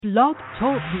Blog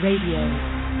Talk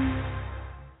Radio.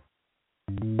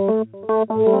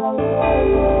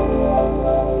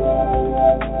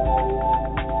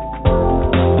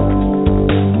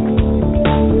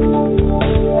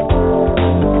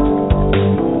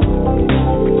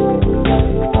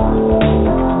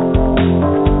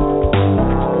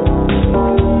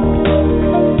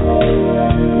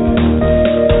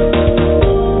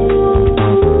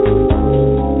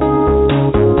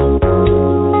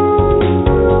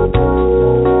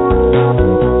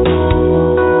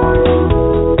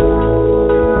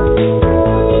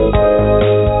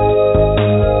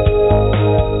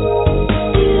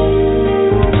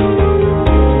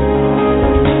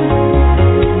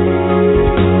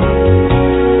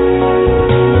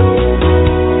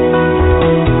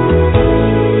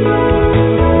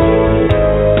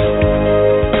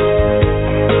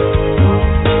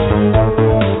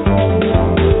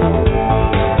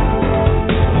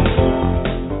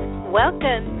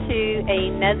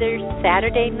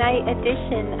 Saturday night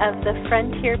edition of the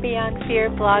Frontier Beyond Fear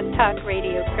Blog Talk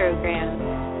Radio program.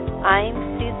 I'm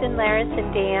Susan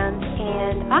Larison-Dans,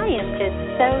 and I am just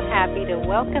so happy to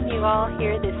welcome you all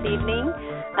here this evening.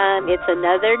 It's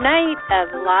another night of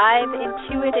live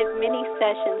intuitive mini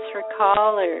sessions for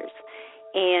callers,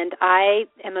 and I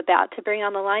am about to bring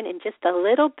on the line in just a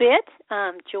little bit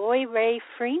JoyRae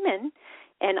Freeman.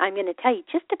 And I'm going to tell you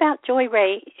just about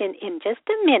JoyRae in just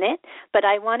a minute, but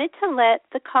I wanted to let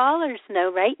the callers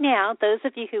know right now, those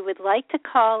of you who would like to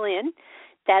call in,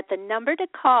 that the number to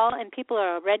call, and people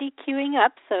are already queuing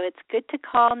up, so it's good to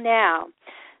call now,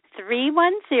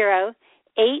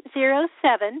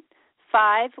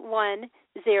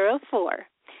 310-807-5104.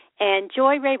 And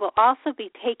JoyRae will also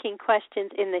be taking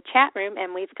questions in the chat room,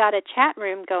 and we've got a chat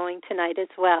room going tonight as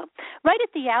well. Right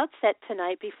at the outset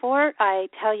tonight, before I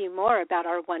tell you more about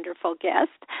our wonderful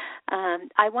guest,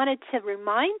 I wanted to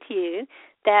remind you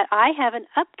that I have an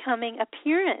upcoming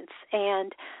appearance,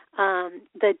 and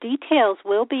the details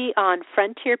will be on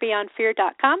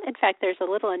frontierbeyondfear.com. In fact, there's a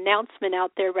little announcement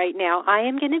out there right now. I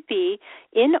am going to be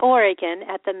in Oregon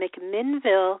at the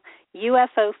McMinnville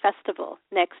UFO Festival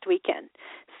next weekend.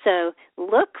 So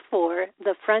look for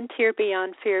the Frontier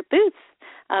Beyond Fear booth,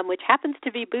 which happens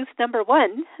to be booth number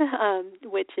 1,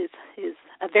 which is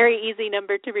a very easy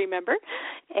number to remember.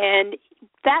 And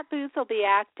that booth will be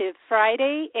active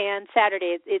Friday and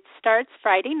Saturday. It starts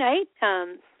Friday night,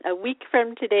 a week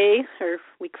from today, or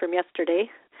week from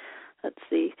yesterday. Let's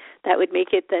see, that would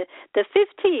make it the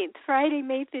 15th, Friday,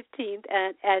 May 15th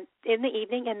in the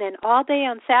evening, and then all day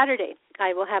on Saturday.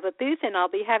 I will have a booth, and I'll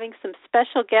be having some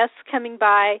special guests coming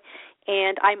by,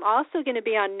 and I'm also going to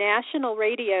be on national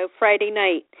radio Friday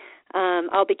night.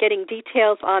 I'll be getting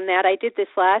details on that. I did this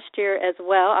last year as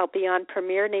well. I'll be on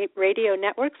Premier Radio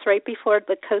Networks right before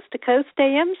the Coast to Coast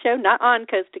AM show, not on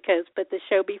Coast to Coast, but the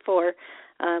show before,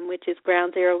 which is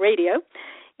Ground Zero Radio,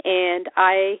 and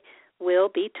I will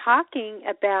be talking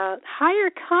about higher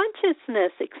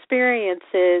consciousness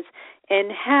experiences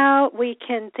and how we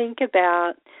can think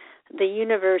about the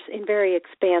universe in very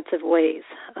expansive ways,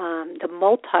 the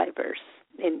multiverse,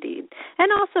 indeed.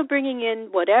 And also bringing in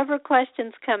whatever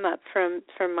questions come up from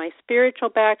my spiritual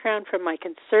background, from my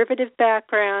conservative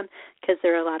background, because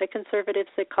there are a lot of conservatives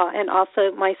that call, and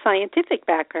also my scientific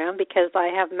background, because I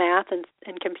have math and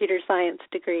computer science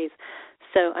degrees.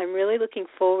 So I'm really looking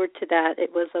forward to that.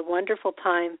 It was a wonderful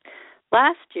time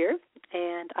last year,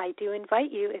 and I do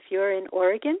invite you, if you're in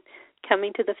Oregon,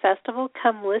 coming to the festival,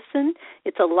 come listen.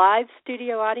 It's a live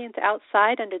studio audience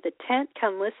outside under the tent.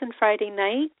 Come listen Friday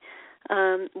night,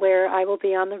 where I will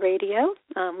be on the radio,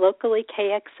 locally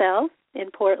KXL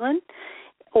in Portland,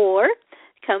 or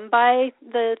come by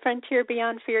the Frontier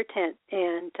Beyond Fear tent,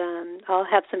 and I'll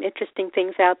have some interesting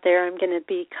things out there. I'm going to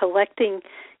be collecting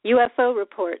UFO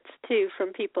reports, too,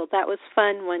 from people. That was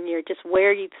fun one year, just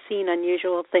where you've seen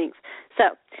unusual things.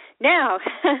 So now,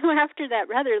 after that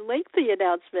rather lengthy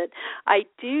announcement, I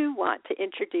do want to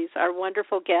introduce our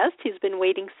wonderful guest who's been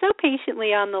waiting so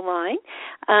patiently on the line,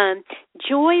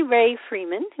 JoyRae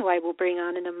Freeman, who I will bring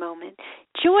on in a moment.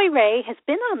 JoyRae has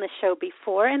been on the show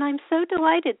before, and I'm so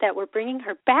delighted that we're bringing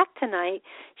her back tonight.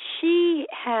 She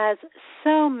has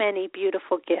so many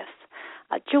beautiful gifts.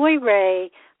 JoyRae,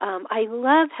 I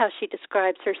love how she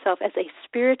describes herself as a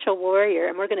spiritual warrior,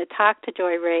 and we're going to talk to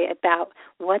JoyRae about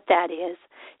what that is.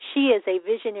 She is a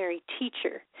visionary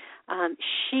teacher.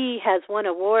 She has won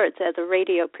awards as a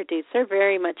radio producer.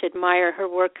 Very much admire her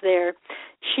work there.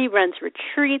 She runs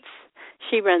retreats.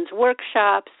 She runs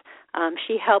workshops.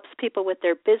 She helps people with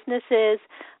their businesses.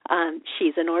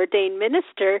 She's an ordained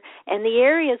minister, and the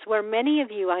areas where many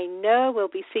of you I know will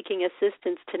be seeking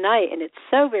assistance tonight, and it's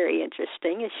so very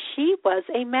interesting, is she was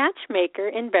a matchmaker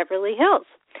in Beverly Hills.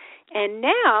 And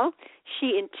now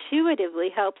she intuitively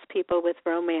helps people with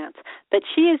romance. But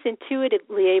she is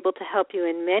intuitively able to help you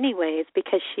in many ways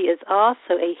because she is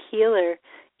also a healer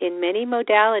in many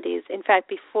modalities. In fact,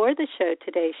 before the show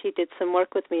today, she did some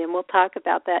work with me, and we'll talk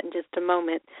about that in just a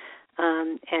moment.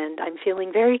 And I'm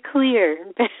feeling very clear,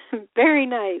 very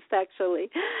nice, actually.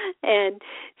 And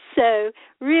so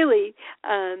really,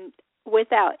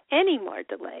 without any more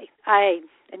delay, I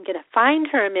am going to find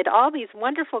her amid all these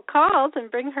wonderful calls and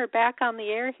bring her back on the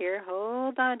air here.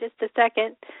 Hold on just a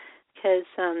second, because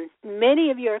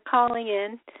many of you are calling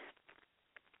in.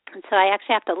 And so I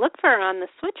actually have to look for her on the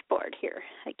switchboard here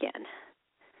again.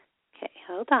 Okay,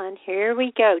 hold on. Here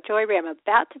we go. JoyRae, I'm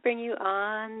about to bring you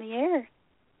on the air.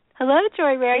 Hello,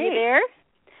 JoyRae, are you there?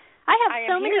 I have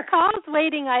so many calls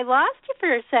waiting. I lost you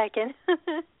for a second.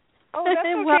 Oh, that's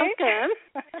okay.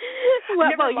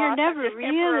 Welcome. Well, you're never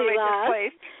really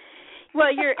lost.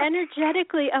 Well, you're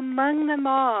energetically among them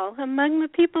all, among the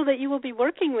people that you will be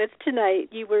working with tonight.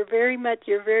 You're very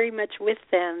much with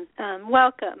them.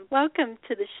 Welcome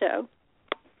to the show.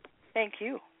 Thank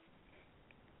you.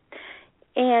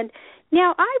 And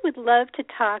now I would love to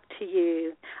talk to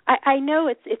you. I know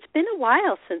it's been a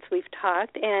while since we've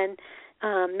talked, and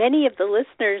many of the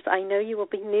listeners, I know you will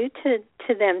be new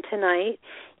to them tonight.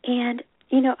 And,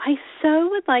 I so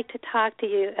would like to talk to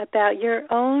you about your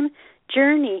own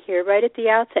journey here right at the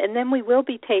outset, and then we will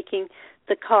be taking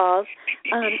the calls,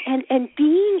 and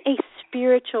being a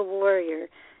spiritual warrior,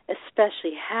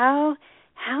 especially how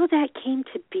that came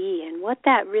to be and what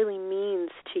that really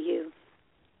means to you.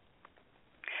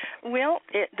 Well,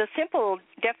 the simple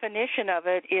definition of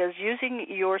it is using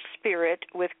your spirit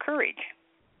with courage.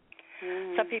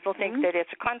 Mm-hmm. Some people think that it's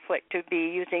a conflict to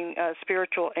be using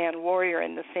spiritual and warrior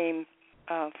in the same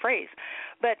phrase,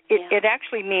 but it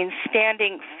actually means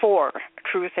standing for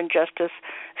truth and justice,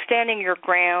 standing your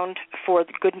ground for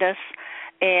the goodness,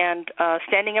 and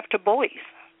standing up to bullies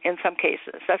in some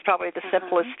cases. That's probably the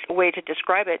simplest way to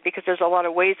describe it, because there's a lot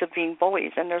of ways of being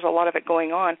bullies, and there's a lot of it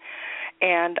going on.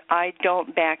 And I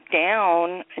don't back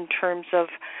down in terms of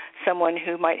someone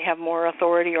who might have more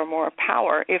authority or more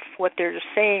power. If what they're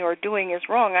saying or doing is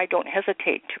wrong, I don't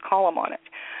hesitate to call them on it.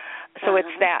 So it's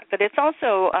that. But it's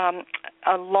also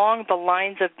along the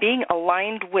lines of being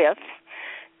aligned with,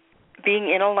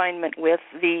 being in alignment with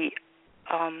the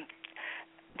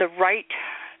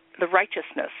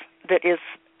righteousness that is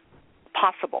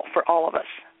possible for all of us,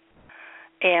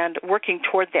 and working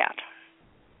toward that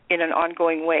in an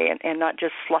ongoing way, and not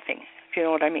just sloughing, if you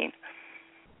know what I mean.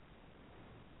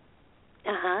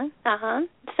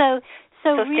 So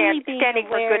really standing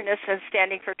aware, for goodness and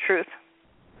standing for truth.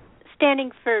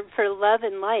 Standing for love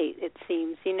and light, it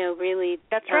seems, really.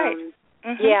 That's right.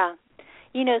 Yeah.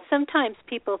 Sometimes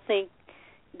people think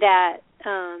that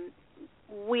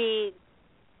we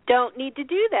don't need to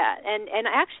do that. And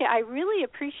actually, I really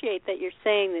appreciate that you're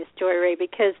saying this, JoyRae,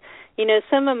 because,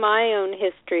 some of my own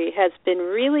history has been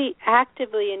really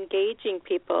actively engaging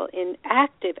people in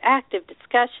active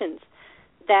discussions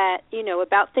that,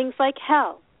 about things like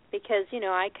hell, because,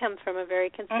 I come from a very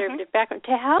conservative background,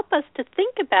 to help us to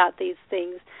think about these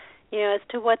things, as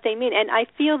to what they mean. And I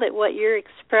feel that what you're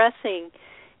expressing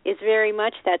is very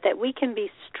much that we can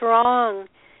be strong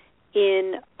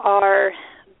in our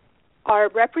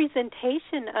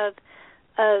representation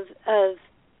of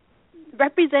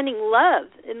representing love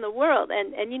in the world,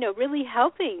 and really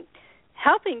helping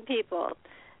people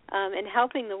and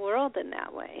helping the world in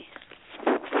that way.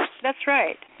 That's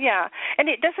right. Yeah, and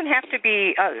it doesn't have to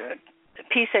be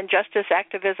peace and justice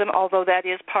activism, although that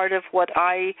is part of what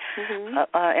I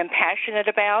am passionate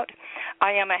about.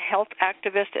 I am a health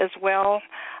activist as well.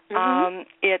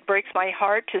 It breaks my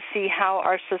heart to see how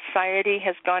our society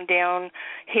has gone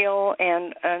downhill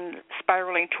and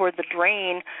spiraling toward the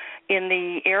drain in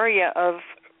the area of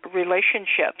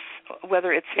relationships,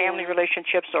 whether it's family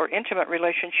relationships or intimate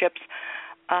relationships.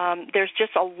 There's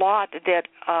just a lot that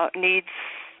needs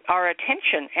our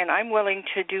attention, and I'm willing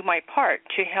to do my part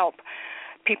to help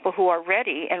people who are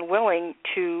ready and willing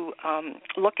to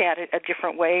look at it a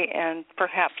different way, and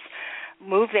perhaps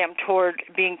move them toward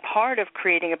being part of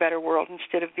creating a better world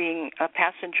instead of being a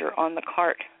passenger on the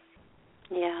cart.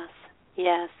 Yes.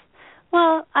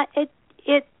 Well,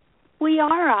 we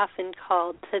are often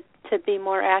called to be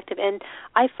more active, and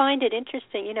I find it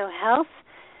interesting, health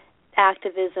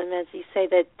activism, as you say,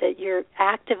 that you're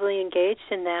actively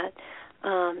engaged in that.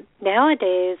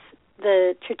 Nowadays,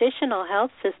 the traditional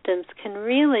health systems can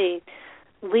really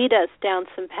lead us down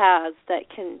some paths that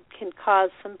can cause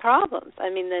some problems. I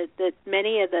mean,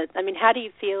 how do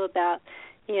you feel about,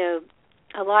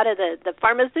 a lot of the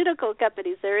pharmaceutical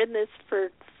companies? They're in this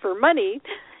for money,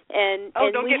 and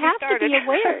we have to be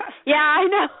aware. Yeah, I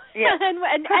know. Yeah.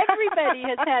 and everybody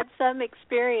has had some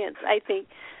experience, I think,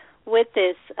 with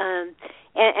this,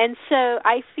 and so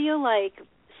I feel like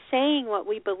saying what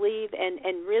we believe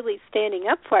and really standing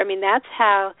up for. I mean, that's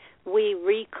how we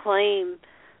reclaim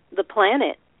the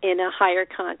planet in a higher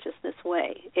consciousness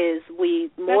way, is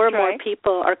more and more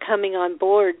people are coming on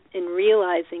board and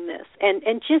realizing this,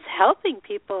 and just helping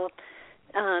people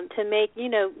to make,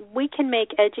 we can make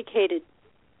educated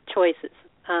choices,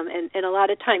 and a lot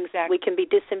of times we can be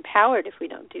disempowered if we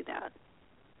don't do that.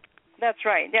 That's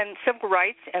right. And civil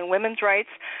rights and women's rights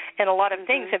and a lot of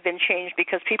things have been changed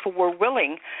because people were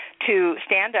willing to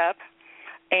stand up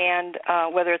and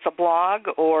whether it's a blog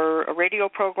or a radio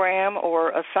program or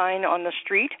a sign on the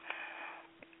street,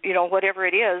 whatever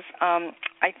it is,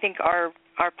 I think our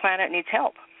planet needs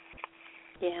help.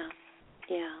 Yeah.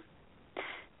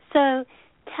 So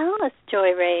tell us,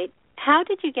 JoyRae, how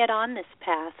did you get on this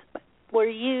path? Were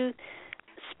you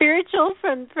spiritual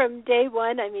from day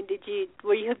one? I mean, did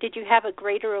you have a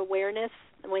greater awareness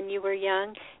when you were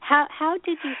young? How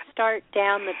did you start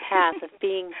down the path of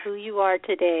being who you are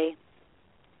today?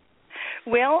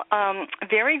 Well,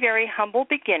 very, very humble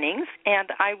beginnings, and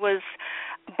I was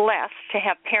blessed to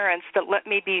have parents that let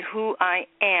me be who I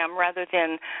am rather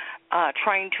than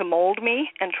trying to mold me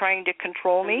and trying to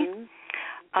control me.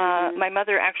 My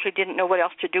mother actually didn't know what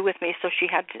else to do with me, so she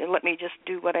had to let me just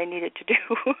do what I needed to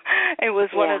do. It was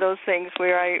one of those things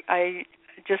where I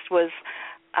just was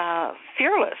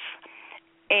fearless,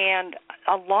 and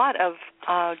a lot of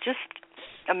just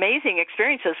amazing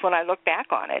experiences when I look back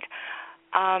on it.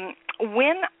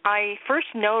 When I first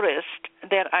noticed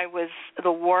that I was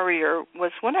the warrior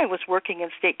was when I was working in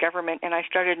state government, and I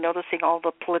started noticing all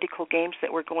the political games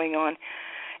that were going on.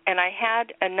 And I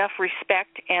had enough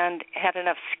respect and had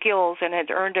enough skills and had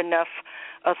earned enough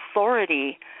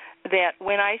authority that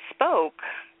when I spoke,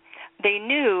 they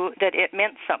knew that it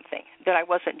meant something, that I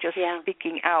wasn't just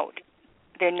speaking out.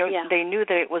 They knew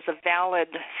that it was a valid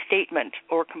statement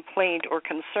or complaint or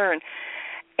concern.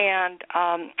 And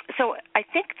so I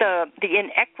think the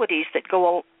inequities that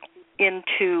go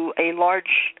into a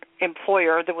large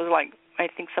employer, there was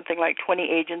something like 20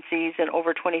 agencies and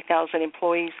over 20,000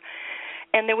 employees,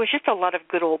 and there was just a lot of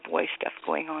good old boy stuff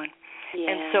going on.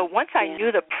 Yeah, and so once I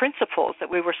knew the principles that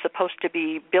we were supposed to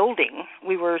be building,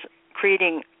 we were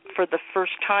creating for the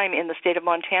first time in the state of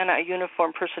Montana a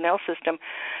uniform personnel system,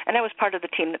 and I was part of the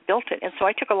team that built it. And so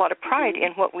I took a lot of pride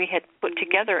in what we had put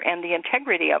together and the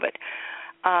integrity of it.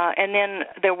 And then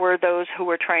there were those who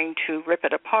were trying to rip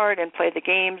it apart and play the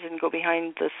games and go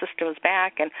behind the system's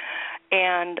back. And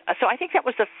so I think that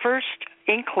was the first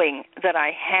inkling that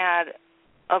I had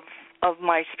of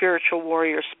my spiritual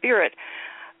warrior spirit,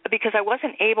 because I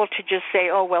wasn't able to just say,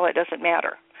 oh, well, it doesn't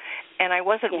matter. And I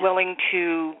wasn't willing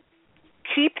to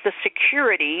keep the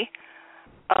security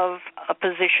of a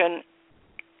position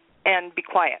and be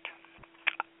quiet.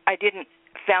 I didn't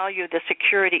value the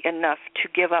security enough to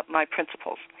give up my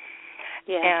principles.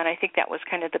 Yeah. And I think that was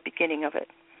kind of the beginning of it.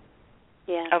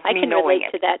 Yeah, I can relate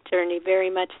to that journey very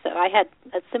much so. I had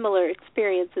a similar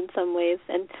experience in some ways.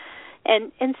 And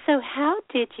so how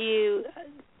did you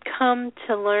come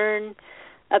to learn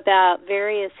about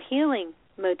various healing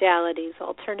modalities,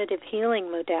 alternative healing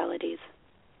modalities?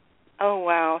 Oh,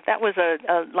 wow. That was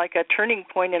like a turning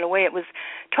point in a way. It was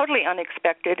totally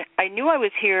unexpected. I knew I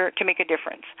was here to make a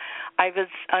difference. I was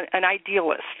an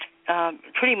idealist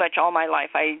pretty much all my life.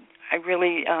 I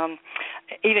really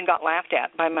even got laughed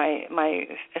at by my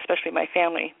especially my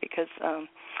family, because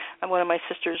one of my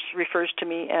sisters refers to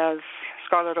me as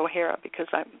Scarlett O'Hara, because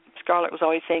Scarlett was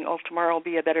always saying, oh, tomorrow will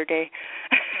be a better day.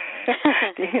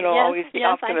 Always the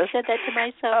optimist. Yes, I said that to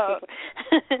myself.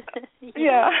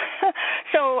 Yeah.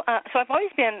 So I've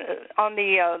always been on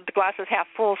the glasses half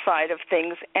full side of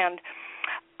things, and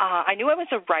I knew I was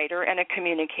a writer and a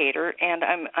communicator, and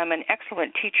I'm an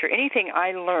excellent teacher. Anything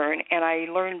I learn, and I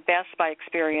learn best by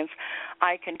experience,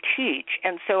 I can teach.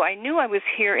 And so I knew I was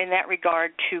here in that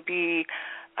regard to be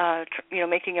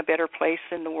making a better place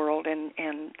in the world, and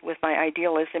with my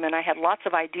idealism, and I had lots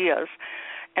of ideas.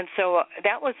 And so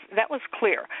that was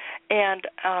clear. And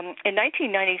in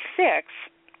 1996,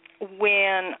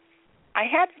 when I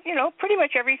had, pretty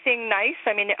much everything nice.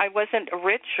 I mean, I wasn't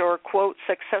rich or, quote,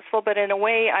 successful, but in a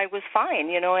way I was fine,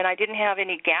 and I didn't have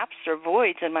any gaps or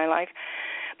voids in my life.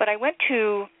 But I went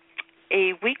to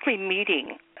a weekly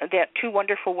meeting that two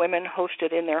wonderful women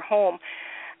hosted in their home,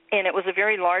 and it was a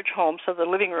very large home, so the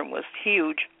living room was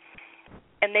huge.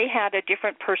 And they had a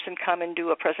different person come and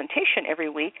do a presentation every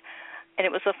week, and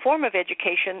it was a form of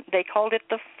education. They called it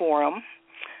the Forum,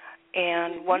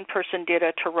 and one person did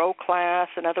a tarot class,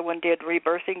 another one did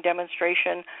rebirthing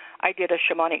demonstration. I did a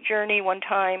shamanic journey one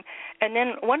time, and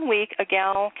then one week a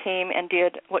gal came and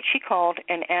did what she called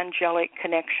an angelic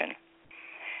connection.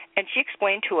 And she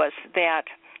explained to us that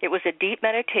it was a deep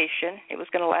meditation. It was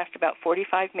going to last about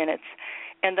 45 minutes,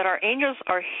 and that our angels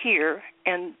are here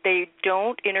and they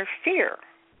don't interfere.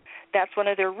 That's one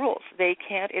of their rules. They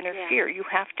can't interfere. Yeah. You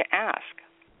have to ask.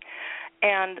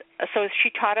 And so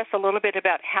she taught us a little bit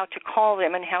about how to call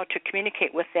them and how to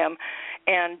communicate with them,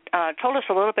 and told us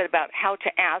a little bit about how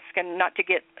to ask and not to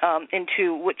get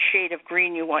into which shade of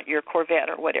green you want your Corvette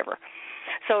or whatever.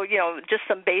 So, just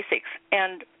some basics.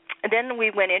 And then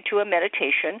we went into a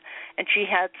meditation, and she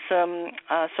had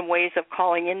some ways of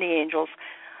calling in the angels.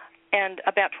 And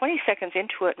about 20 seconds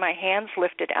into it, my hands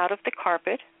lifted out of the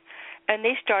carpet, and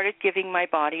they started giving my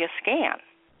body a scan.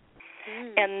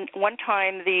 And one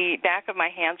time the back of my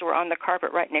hands were on the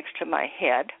carpet right next to my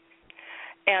head.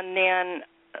 And then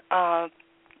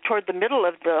toward the middle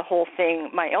of the whole thing,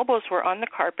 my elbows were on the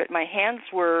carpet. My hands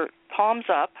were palms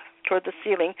up toward the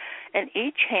ceiling, and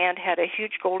each hand had a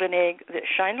huge golden egg that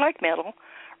shined like metal,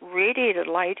 radiated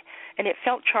light, and it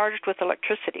felt charged with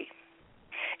electricity.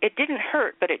 It didn't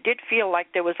hurt, but it did feel like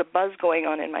there was a buzz going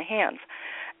on in my hands.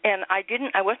 And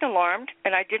I wasn't alarmed,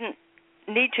 and I didn't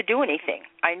need to do anything.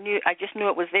 I just knew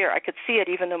it was there. I could see it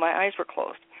even though my eyes were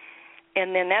closed.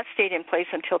 And then that stayed in place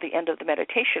until the end of the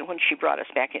meditation. When she brought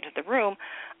us back into the room,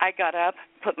 I got up,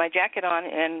 put my jacket on,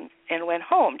 and went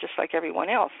home just like everyone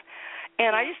else.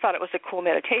 And I just thought it was a cool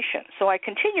meditation. So I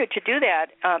continued to do that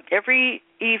every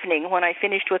evening when I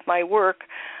finished with my work.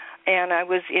 And I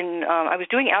was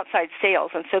doing outside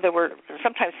sales, and so there were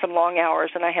sometimes some long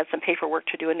hours, and I had some paperwork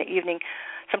to do in the evening.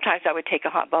 Sometimes I would take a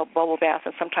hot bubble bath,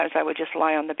 and sometimes I would just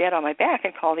lie on the bed on my back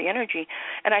and call the energy.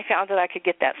 And I found that I could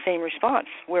get that same response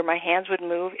where my hands would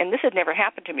move, and this had never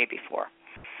happened to me before.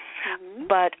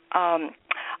 But I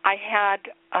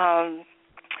had an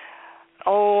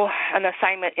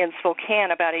assignment in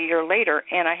Spokane about a year later,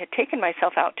 and I had taken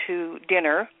myself out to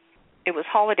dinner. It was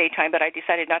holiday time, but I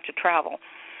decided not to travel.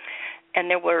 And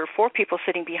there were 4 people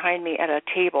sitting behind me at a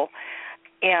table,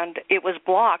 and it was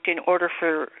blocked in order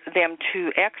for them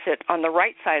to exit on the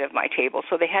right side of my table.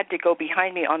 So they had to go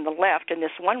behind me on the left, and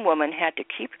this one woman had to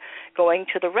keep going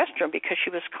to the restroom because she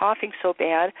was coughing so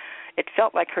bad. It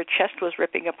felt like her chest was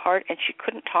ripping apart, and she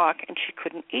couldn't talk, and she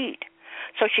couldn't eat.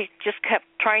 So she just kept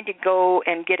trying to go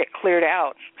and get it cleared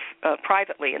out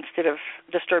privately instead of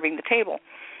disturbing the table.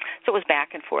 So it was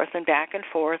back and forth and back and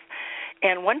forth.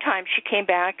 And one time she came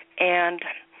back, and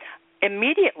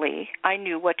immediately I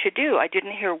knew what to do. I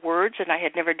didn't hear words, and I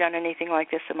had never done anything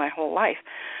like this in my whole life.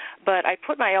 But I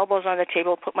put my elbows on the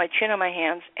table, put my chin on my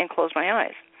hands, and closed my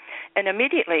eyes. And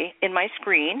immediately in my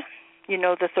screen,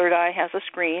 the third eye has a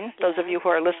screen. Those of you who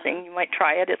are listening, you might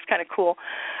try it. It's kind of cool.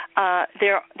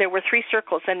 There were 3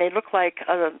 circles, and they looked like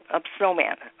a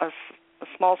snowman, a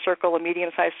small circle, a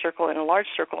medium-sized circle, and a large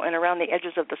circle. And around the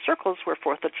edges of the circles were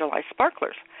 4th of July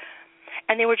sparklers.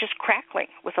 And they were just crackling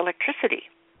with electricity.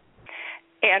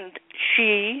 And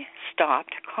she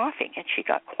stopped coughing, and she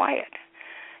got quiet.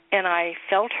 And I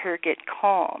felt her get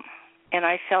calm, and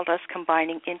I felt us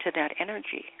combining into that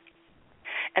energy.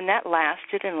 And that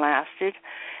lasted and lasted.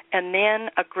 And then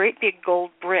a great big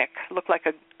gold brick, looked like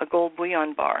a gold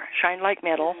bouillon bar, shined like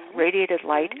metal, radiated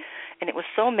light, and it was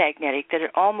so magnetic that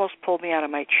it almost pulled me out of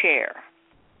my chair,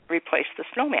 replaced the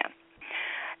snowman.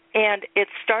 And it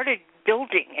started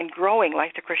building and growing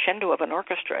like the crescendo of an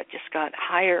orchestra. It just got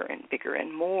higher and bigger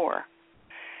and more.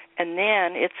 And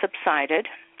then it subsided,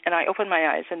 and I opened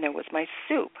my eyes, and there was my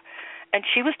soup. And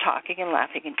she was talking and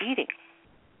laughing and eating.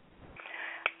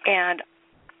 And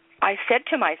I said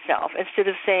to myself, instead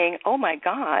of saying, oh, my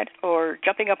God, or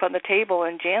jumping up on the table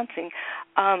and dancing,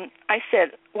 I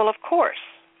said, well, of course.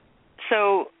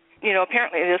 So,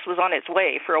 apparently this was on its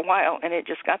way for a while, and it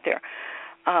just got there.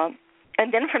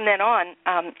 And then from then on,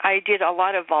 I did a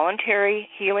lot of voluntary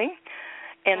healing.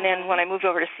 And then when I moved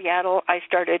over to Seattle, I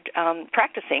started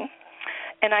practicing.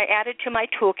 And I added to my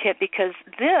toolkit because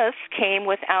this came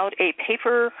without a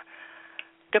paper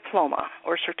diploma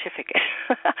or certificate.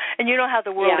 And you know how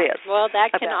the world is. Well,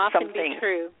 that can often be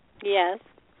true. Yes.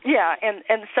 Yeah,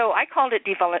 and so I called it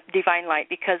Divine Light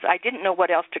because I didn't know what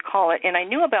else to call it. And I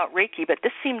knew about Reiki, but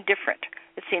this seemed different.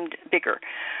 It seemed bigger.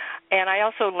 And I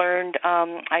also learned,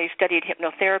 I studied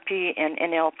hypnotherapy and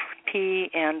NLP,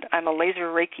 and I'm a laser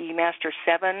Reiki Master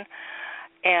 7.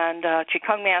 and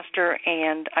Qigong master,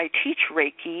 and I teach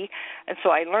Reiki, and so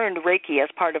I learned Reiki as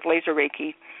part of laser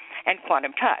Reiki and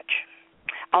quantum touch.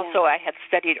 Also, I had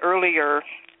studied earlier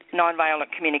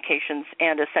nonviolent communications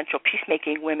and essential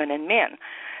peacemaking, women and men,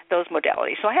 those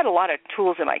modalities. So I had a lot of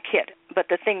tools in my kit, but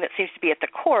the thing that seems to be at the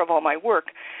core of all my work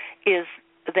is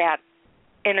that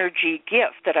energy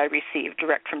gift that I received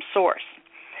direct from Source.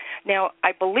 Now,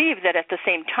 I believe that at the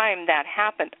same time that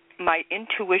happened, my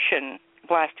intuition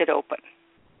blasted open.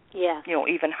 Yeah.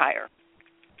 Even higher.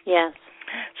 Yes.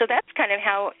 So that's kind of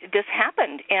how this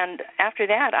happened. And after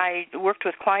that, I worked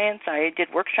with clients. I did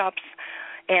workshops.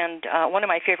 And one of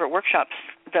my favorite workshops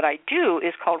that I do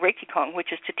is called Reiki Kong,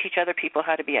 which is to teach other people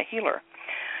how to be a healer.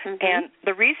 Mm-hmm. And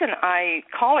the reason I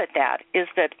call it that is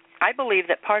that I believe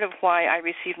that part of why I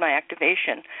received my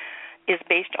activation is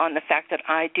based on the fact that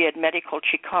I did medical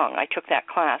Qigong. I took that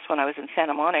class when I was in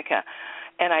Santa Monica,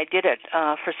 and I did it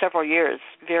for several years,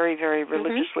 very, very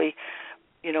religiously,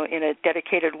 in a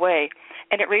dedicated way,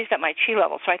 and it raised up my chi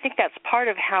level. So I think that's part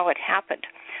of how it happened.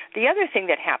 The other thing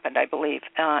that happened, I believe,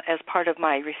 as part of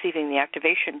my receiving the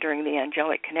activation during the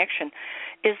angelic connection,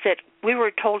 is that we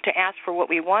were told to ask for what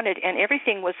we wanted, and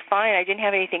everything was fine. I didn't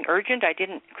have anything urgent. I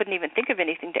couldn't even think of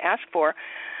anything to ask for.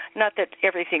 Not that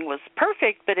everything was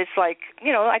perfect, but it's like,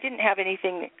 I didn't have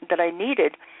anything that I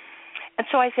needed. And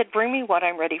so I said, bring me what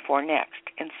I'm ready for next.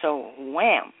 And so,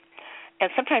 wham.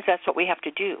 And sometimes that's what we have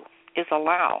to do, is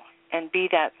allow and be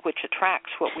that which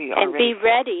attracts what we are ready for. And be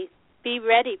ready. Be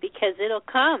ready, because it'll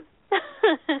come.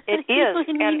 It is.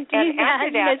 and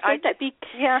after that,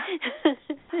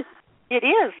 it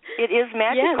is. It is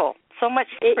magical. Yes. So much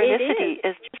synchronicity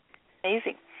is just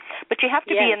amazing. But you have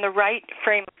to be in the right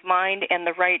frame of mind and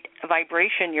the right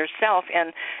vibration yourself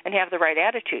and have the right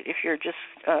attitude. If you're just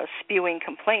spewing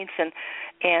complaints and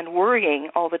worrying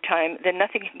all the time, then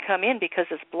nothing can come in because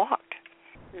it's blocked.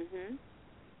 Mm-hmm.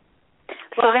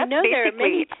 So well, that's I know there are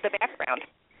many... the background.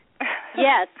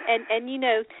 Yes, and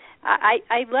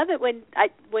I love it when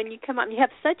you come up. You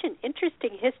have such an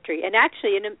interesting history, and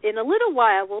actually, in a little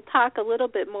while, we'll talk a little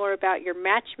bit more about your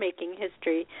matchmaking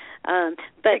history.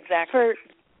 But exactly. For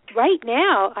right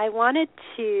now, I wanted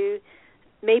to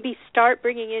maybe start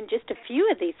bringing in just a few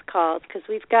of these calls, because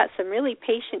we've got some really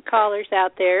patient callers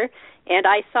out there. And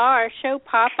I saw our show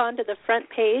pop onto the front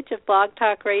page of Blog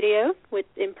Talk Radio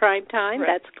in prime time.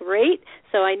 Right. That's great.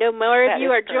 So I know more of you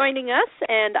are correct. joining us,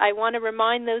 and I want to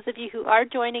remind those of you who are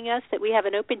joining us that we have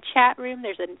an open chat room.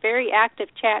 There's a very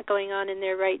active chat going on in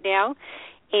there right now.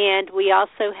 And we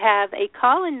also have a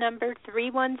call-in number,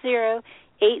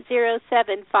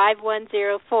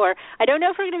 310-807-5104. I don't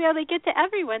know if we're going to be able to get to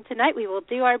everyone tonight. We will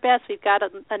do our best. We've got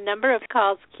a number of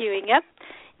calls queuing up.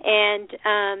 And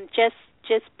just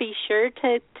be sure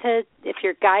to if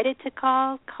you're guided to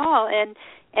call. And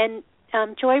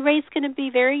JoyRae's going to be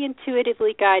very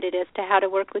intuitively guided as to how to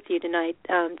work with you tonight,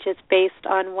 just based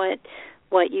on what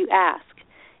you ask,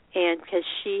 and because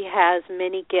she has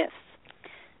many gifts.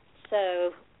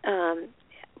 So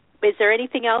is there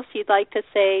anything else you'd like to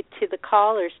say to the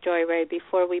callers, JoyRae,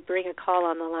 before we bring a call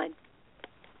on the line?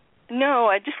 No,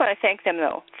 I just want to thank them,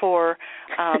 though, for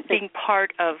being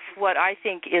part of what I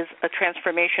think is a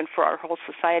transformation for our whole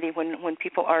society when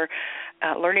people are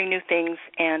learning new things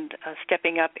and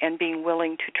stepping up and being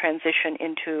willing to transition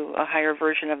into a higher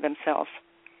version of themselves.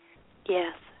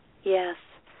 Yes.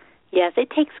 It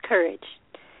takes courage,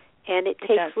 and it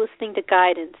takes listening to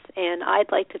guidance, and I'd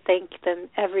like to thank them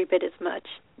every bit as much.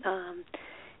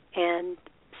 And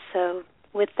so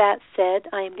with that said,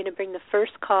 I am going to bring the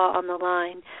first call on the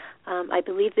line. I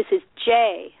believe this is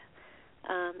Jay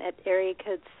at area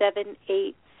code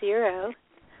 780.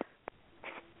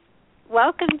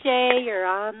 Welcome, Jay. You're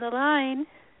on the line.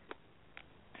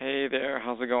 Hey there.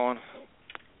 How's it going?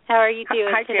 How are you doing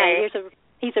Hi, tonight? Jay.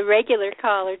 He's a regular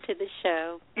caller to the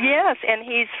show. Yes, and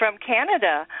he's from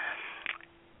Canada.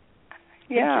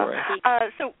 Yeah.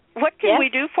 So what can we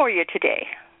do for you today?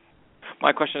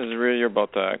 My question is really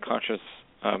about the conscious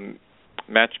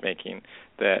matchmaking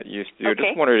that you do. Okay.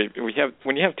 Just wondered,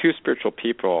 when you have two spiritual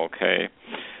people, okay,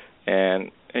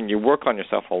 and you work on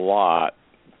yourself a lot,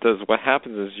 what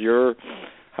happens is your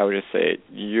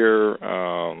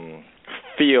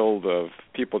field of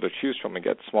people to choose from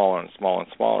gets smaller and smaller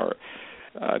and smaller.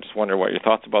 I just wonder what your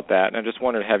thoughts about that, and I just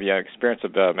wondered, have you had experience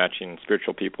of matching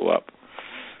spiritual people up?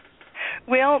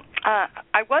 Well,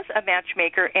 I was a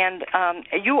matchmaker, and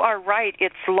you are right.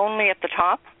 It's lonely at the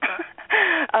top,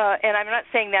 and I'm not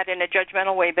saying that in a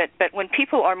judgmental way. But when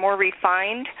people are more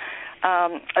refined,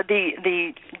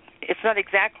 it's not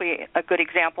exactly a good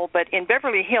example. But in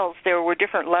Beverly Hills, there were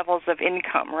different levels of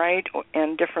income, right,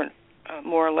 and different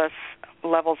more or less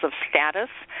levels of status.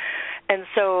 And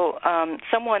so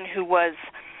someone who was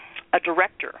a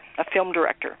director, a film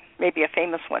director, maybe a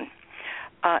famous one,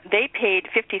 they paid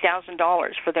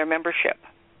 $50,000 for their membership.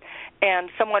 And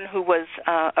someone who was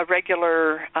a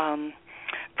regular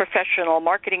professional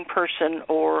marketing person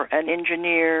or an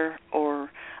engineer or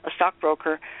a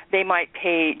stockbroker, they might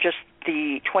pay just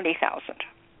the $20,000.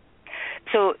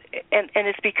 So, and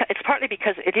it's partly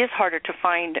because it is harder to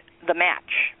find the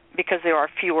match because there are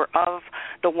fewer of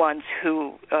the ones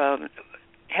who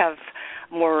have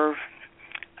more,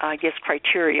 I guess,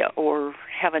 criteria or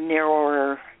have a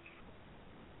narrower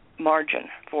margin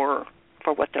for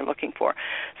what they're looking for.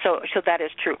 So that is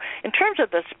true. In terms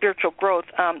of the spiritual growth,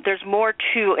 there's more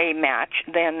to a match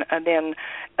than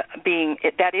being.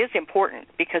 That is important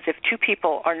because if two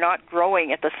people are not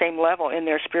growing at the same level in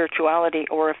their spirituality,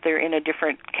 or if they're in a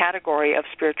different category of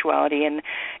spirituality and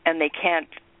they can't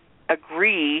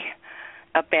agree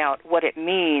about what it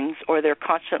means, or they're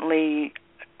constantly,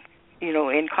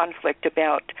 in conflict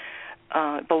about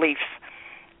beliefs,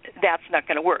 that's not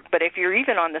going to work. But if you're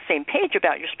even on the same page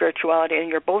about your spirituality and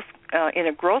you're both in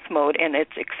a growth mode and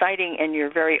it's exciting and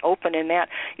you're very open in that,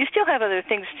 you still have other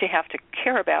things to have to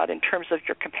care about in terms of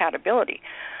your compatibility.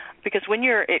 Because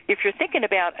if you're thinking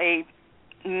about a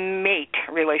mate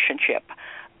relationship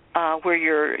where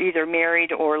you're either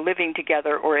married or living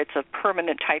together, or it's a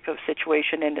permanent type of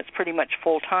situation and it's pretty much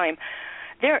full-time,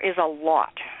 there is a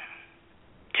lot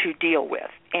to deal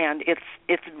with, and it's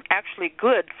actually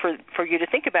good for you to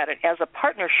think about it as a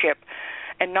partnership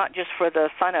and not just for the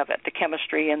fun of it, the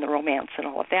chemistry and the romance and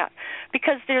all of that,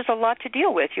 because there's a lot to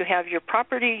deal with. You have your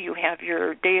property, you have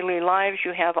your daily lives,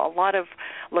 you have a lot of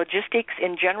logistics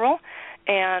in general,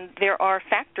 and there are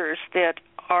factors that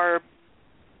are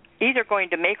either going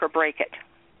to make or break it.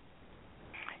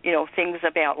 Things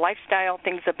about lifestyle,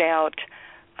 things about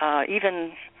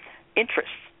even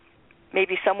interests.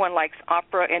 Maybe someone likes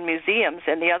opera and museums,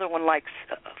 and the other one likes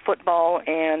football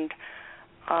and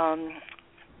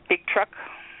big truck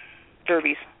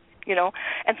derbies,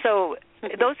 And so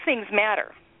those things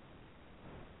matter.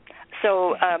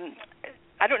 So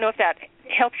I don't know if that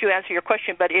helps you answer your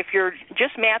question, but if you're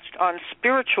just matched on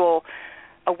spiritual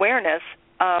awareness,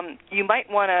 you might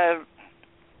want to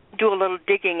do a little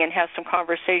digging and have some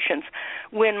conversations.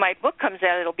 When my book comes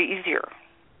out, it'll be easier.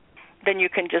 Then you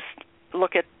can just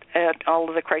look at all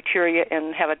of the criteria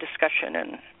and have a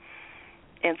discussion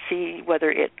and see whether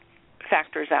it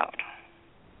factors out.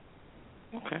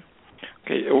 Okay.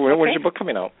 When's your book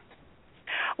coming out?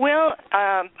 Well,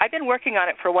 I've been working on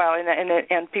it for a while,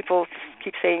 and people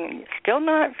keep saying it's still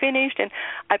not finished. And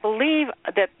I believe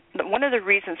that one of the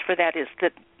reasons for that is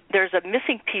that there's a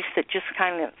missing piece that just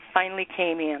kind of finally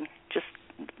came in just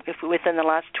within the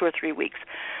last 2 or 3 weeks,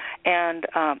 and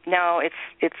now it's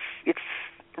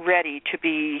ready to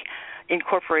be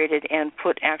incorporated and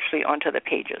put actually onto the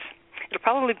pages. It'll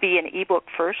probably be an ebook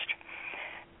first,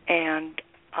 and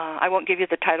I won't give you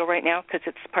the title right now because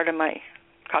it's part of my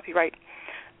copyright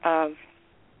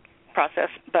process,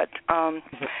 but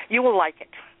you will like it,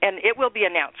 and it will be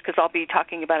announced because I'll be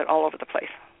talking about it all over the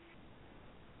place.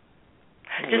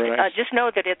 Just know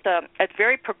that it's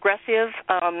very progressive,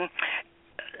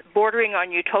 bordering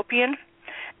on utopian,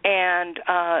 and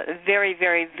very,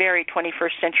 very, very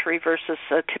 21st century versus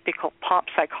a typical pop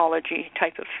psychology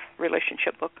type of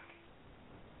relationship book.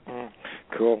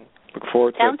 Cool. Look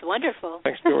forward to it. Sounds wonderful.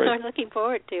 Thanks, JoyRae. I'm looking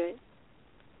forward to it.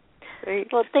 Great.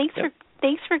 Well, thanks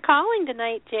for calling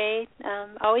tonight, Jay.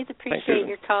 Always appreciate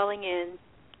your calling in.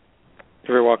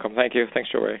 You're very welcome. Thank you. Thanks,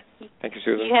 JoyRae. Thank you,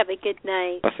 Susan. You have a good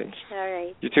night. Blessings. All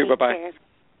right. You too. Bye-bye. Care.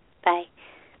 Bye.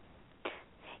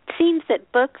 It seems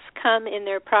that books come in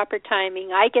their proper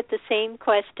timing. I get the same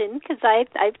question because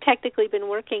I've technically been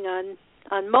working on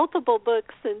multiple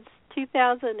books since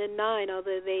 2009.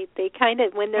 Although they kind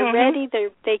of, when they're ready,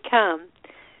 they come,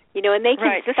 and they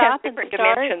can stop and start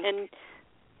dimensions.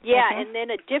 And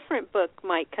then a different book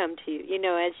might come to you,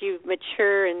 as you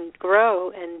mature and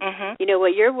grow. And,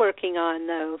 what you're working on,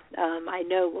 though, I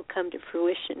know will come to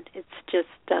fruition. It's just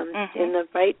in the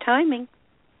right timing.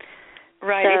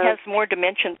 Right. So, it has more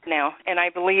dimensions now, and I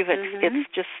believe it's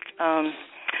just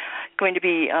going to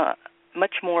be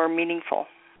much more meaningful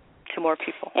to more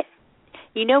people.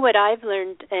 You know what I've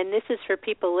learned, and this is for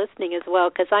people listening as well,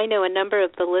 because I know a number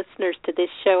of the listeners to this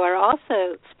show are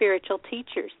also spiritual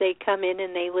teachers. They come in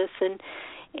and they listen,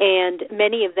 and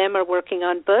many of them are working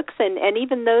on books, and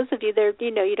even those of you that,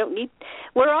 you don't need,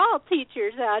 we're all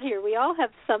teachers out here. We all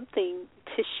have something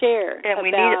to share and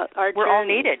about our journey. We're all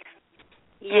needed.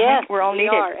 Yes, we're all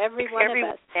needed. Every one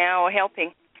of us. Now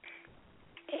helping.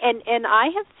 And I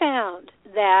have found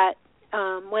that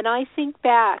when I think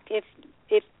back,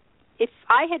 if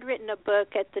I had written a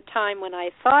book at the time when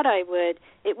I thought I would,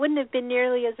 it wouldn't have been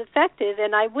nearly as effective,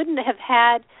 and I wouldn't have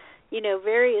had,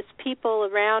 various people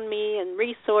around me and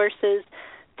resources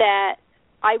that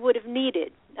I would have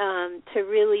needed to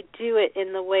really do it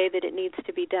in the way that it needs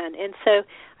to be done. And so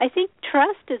I think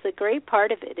trust is a great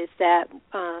part of it, is that,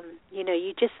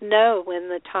 you just know when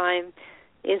the time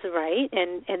is right,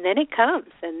 and then it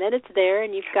comes, and then it's there,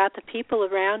 and you've got the people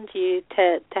around you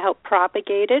to help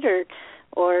propagate it,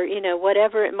 or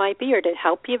whatever it might be, or to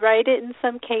help you write it in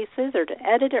some cases, or to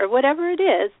edit it, or whatever it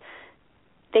is.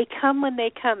 They come when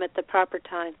they come at the proper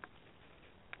time.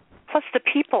 Plus, the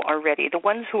people are ready. The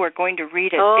ones who are going to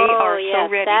read it, they are so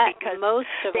ready because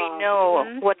they know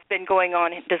what's been going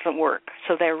on. It doesn't work,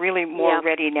 so they're really more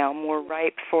ready now, more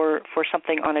ripe for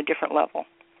something on a different level.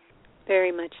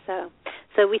 Very much so.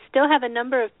 So we still have a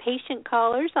number of patient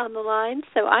callers on the line,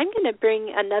 so I'm going to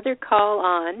bring another call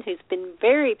on who's been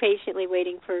very patiently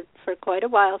waiting for quite a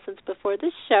while, since before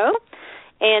this show.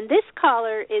 And this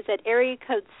caller is at area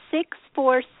code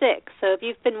 646. So if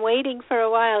you've been waiting for a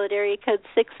while at area code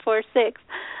 646,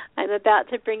 I'm about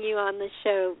to bring you on the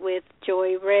show with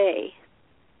JoyRae.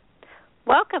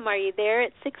 Welcome. Are you there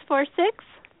at 646?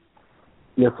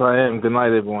 Yes, I am. Good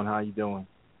night, everyone. How you doing?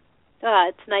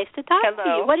 It's nice to talk to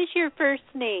you. What is your first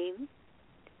name?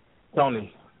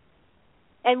 Tony.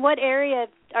 And what area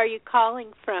are you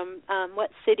calling from?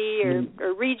 What city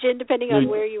or region, depending on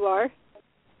where you are?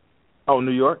 Oh,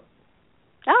 New York.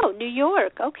 Oh, New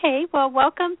York. Okay. Well,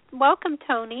 welcome,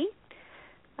 Tony.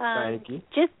 Thank you.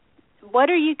 Just what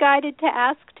are you guided to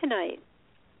ask tonight?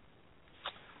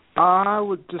 I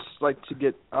would just like to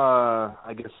get,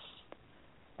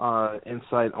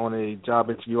 insight on a job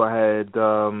interview I had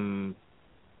about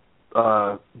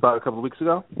a couple of weeks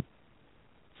ago.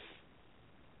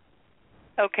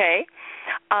 Okay.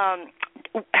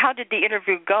 How did the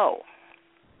interview go?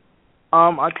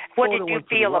 What did you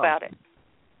feel about it?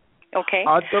 Okay.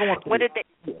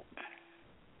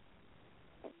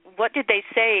 What did they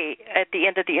say at the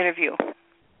end of the interview?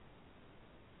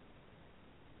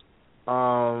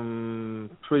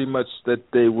 Pretty much that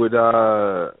they would,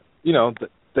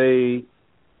 they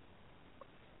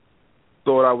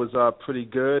thought I was pretty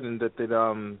good, and that they'd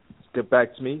get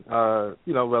back to me,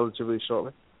 relatively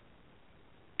shortly.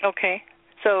 Okay.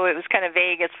 So it was kind of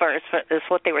vague as far as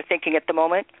what they were thinking at the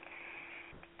moment?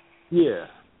 Yeah.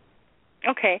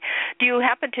 Okay. Do you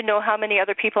happen to know how many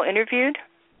other people interviewed?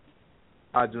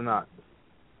 I do not.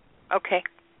 Okay.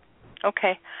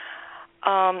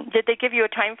 Did they give you a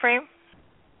time frame?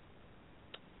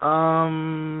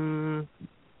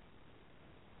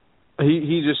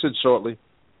 He just said shortly.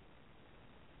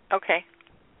 Okay.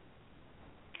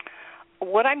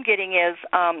 What I'm getting is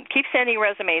keep sending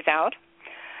resumes out,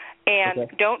 and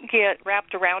don't get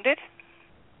wrapped around it.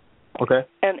 Okay.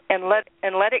 And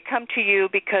let it come to you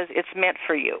because it's meant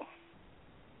for you.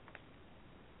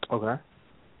 Okay.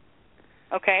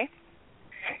 Okay.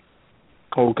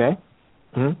 Okay.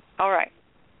 Mm-hmm. All right.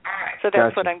 So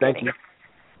that's what I'm getting. Thank you.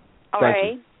 All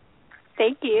right.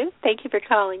 Thank you. Thank you for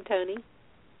calling, Tony.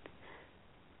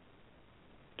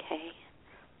 Okay.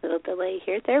 A little delay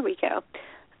here. There we go.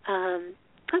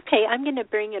 Okay, I'm going to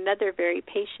bring another very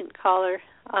patient caller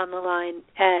on the line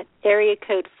at area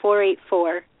code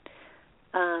 484.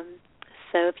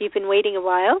 So if you've been waiting a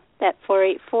while, at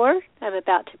 484, I'm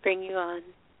about to bring you on.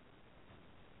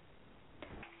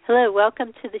 Hello,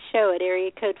 welcome to the show at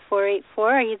area code 484.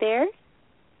 Are you there?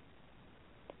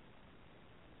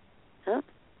 Oh,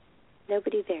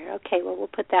 nobody there. Okay, well, we'll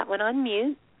put that one on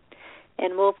mute,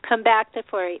 and we'll come back to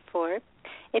 484.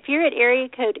 If you're at area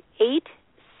code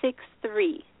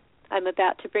 863, I'm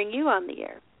about to bring you on the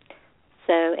air.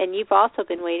 So, and you've also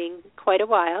been waiting quite a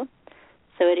while.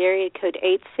 So at area code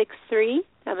 863,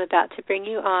 I'm about to bring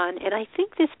you on, and I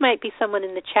think this might be someone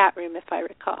in the chat room, if I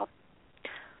recall.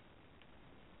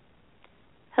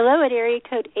 Hello, at area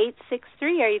code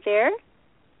 863, are you there?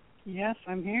 Yes,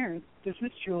 I'm here. This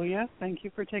is Julia. Thank you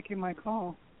for taking my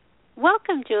call.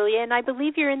 Welcome, Julia, and I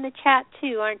believe you're in the chat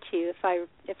too, aren't you? If I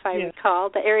yes. recall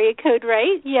the area code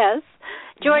right. Yes.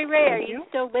 JoyRae, are you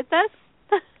still with us?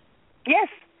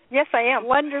 Yes, I am.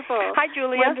 Wonderful. Hi,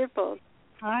 Julia. Wonderful.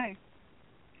 Hi.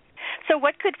 So,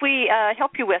 what could we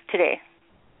help you with today?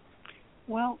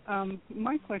 Well,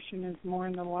 my question is more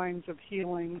in the lines of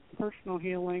healing, personal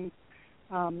healing.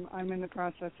 I'm in the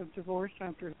process of divorce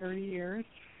after 30 years,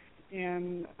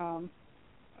 and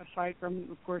aside from,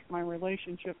 of course, my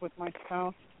relationship with my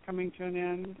spouse coming to an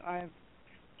end, I've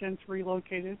since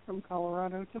relocated from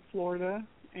Colorado to Florida,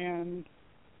 and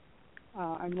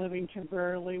I'm living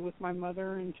temporarily with my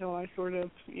mother until I sort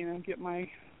of, get my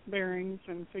bearings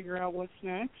and figure out what's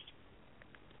next.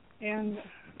 and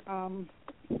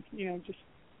just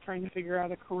trying to figure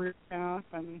out a career path,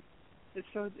 and it's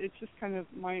just kind of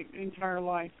my entire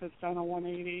life has done a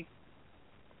 180,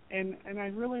 and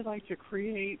I'd really like to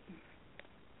create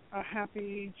a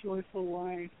happy, joyful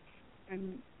life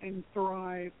and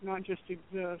thrive, not just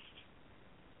exist.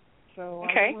 So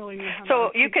okay. I don't really know how so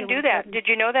to you can do that. Did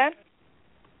you know that?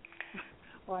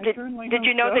 Well, I did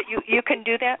you know that you can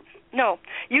do that? No,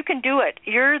 you can do it.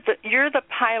 You're the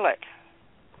pilot.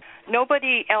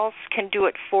 Nobody else can do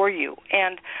it for you.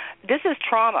 And this is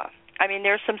trauma. I mean,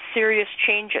 there's some serious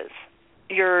changes.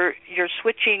 You're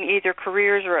switching either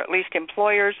careers or at least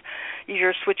employers.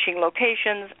 You're switching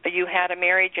locations. You had a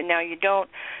marriage and now you don't.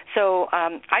 So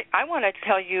I want to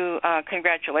tell you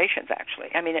congratulations, actually.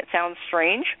 I mean, it sounds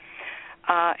strange,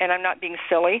 and I'm not being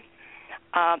silly.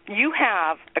 You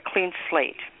have a clean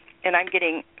slate, and I'm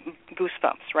getting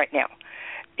goosebumps right now.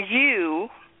 You,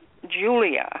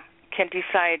 Julia, can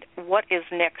decide what is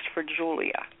next for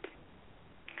Julia.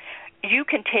 You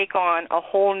can take on a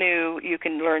whole new, you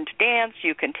can learn to dance,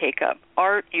 you can take up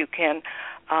art, you can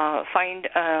find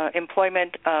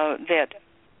employment that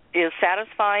is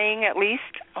satisfying at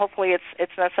least. Hopefully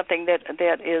it's not something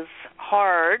that is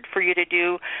hard for you to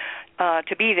do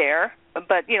to be there.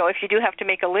 But, if you do have to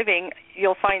make a living,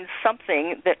 you'll find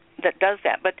something that does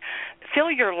that. But fill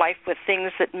your life with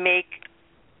things that make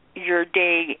your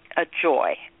day a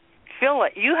joy. Fill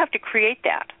it. You have to create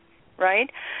that,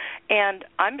 right? And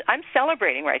I'm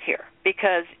celebrating right here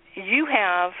because you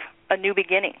have a new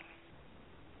beginning.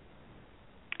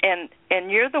 And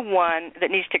you're the one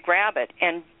that needs to grab it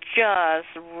and just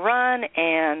run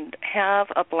and have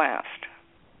a blast.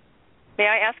 May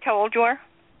I ask how old you are?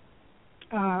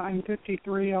 I'm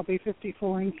 53. I'll be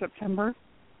 54 in September.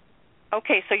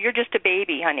 Okay, so you're just a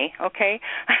baby, honey, okay?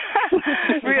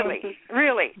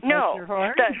 Really. No.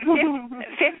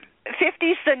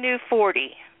 50's the new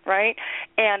 40, right?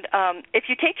 And if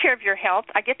you take care of your health,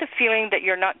 I get the feeling that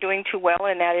you're not doing too well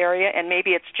in that area, and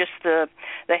maybe it's just the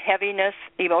heaviness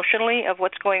emotionally of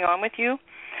what's going on with you.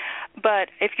 But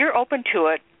if you're open to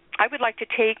it, I would like to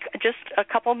take just a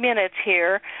couple minutes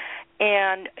here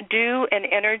and do an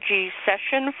energy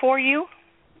session for you.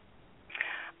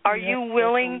 Are you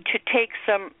willing to take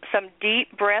some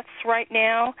deep breaths right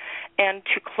now and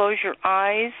to close your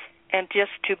eyes and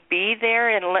just to be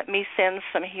there and let me send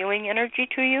some healing energy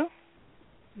to you?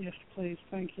 Yes, please.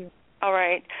 Thank you. All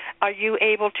right. Are you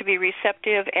able to be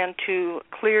receptive and to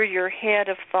clear your head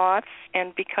of thoughts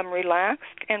and become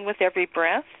relaxed? And with every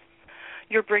breath,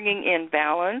 you're bringing in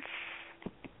balance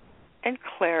and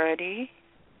clarity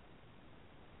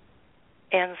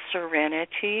and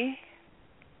serenity,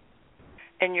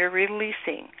 and you're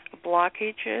releasing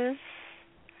blockages,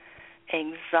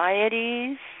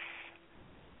 anxieties,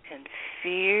 and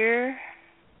fear.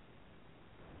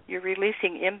 You're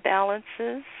releasing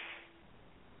imbalances.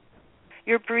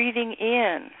 You're breathing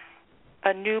in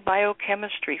a new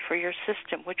biochemistry for your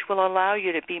system, which will allow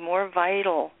you to be more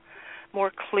vital,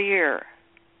 more clear,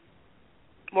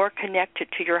 more connected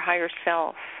to your higher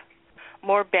self,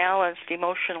 more balanced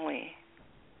emotionally.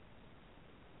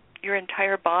 Your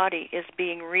entire body is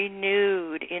being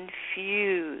renewed,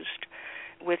 infused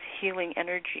with healing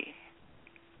energy.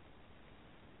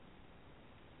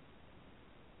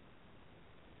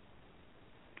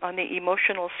 On the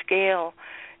emotional scale,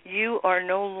 you are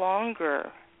no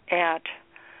longer at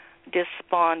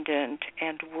despondent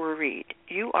and worried.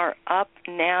 You are up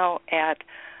now at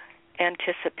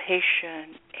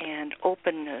anticipation and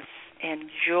openness and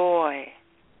joy.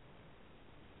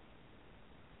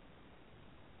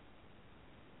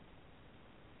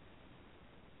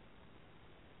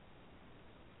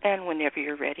 And whenever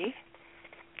you're ready,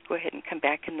 go ahead and come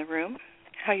back in the room.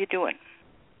 How you doing?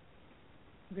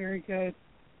 Very good.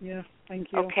 Yes,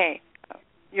 thank you. Okay.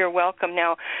 You're welcome.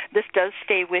 Now, this does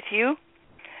stay with you,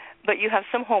 but you have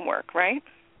some homework, right?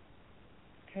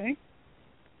 Okay.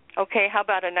 Okay, how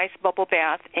about a nice bubble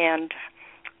bath and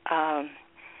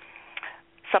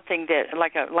something that,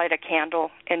 light a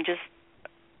candle and just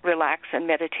relax and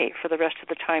meditate for the rest of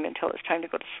the time until it's time to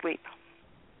go to sleep.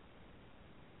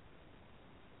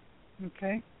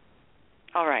 Okay.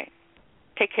 All right.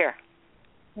 Take care.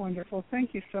 Wonderful.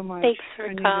 Thank you so much. Thanks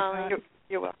for calling.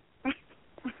 You're welcome.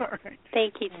 All right.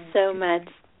 Thank you so much.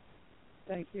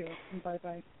 Thank you.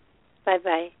 Bye-bye.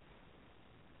 Bye-bye.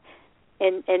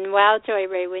 And wow,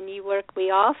 JoyRae, when you work,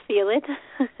 we all feel it.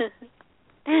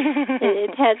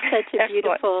 It has such a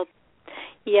beautiful,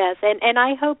 yes. And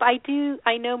I hope,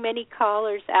 I know many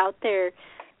callers out there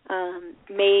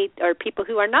or people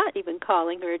who are not even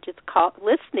calling, who are just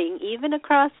listening, even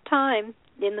across time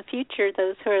in the future,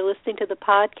 those who are listening to the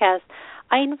podcast.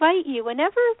 I invite you,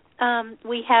 whenever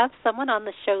we have someone on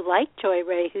the show like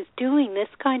JoyRae who's doing this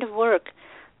kind of work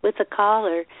with a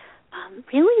caller,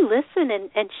 really listen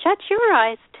and shut your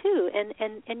eyes too, and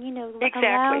exactly.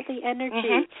 allow the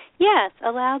energy. Yes,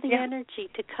 allow the energy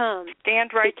to come.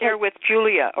 Stand right there with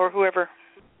Julia or whoever.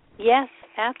 Yes,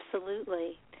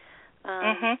 absolutely.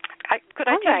 Could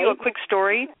I tell you a quick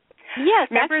story? Yes,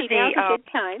 Remember actually, now's a good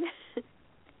time.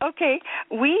 Okay,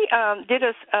 we did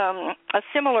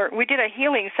we did a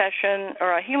healing session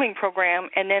or a healing program,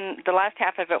 and then the last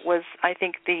half of it was, I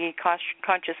think, the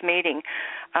conscious mating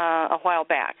a while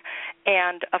back.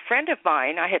 And a friend of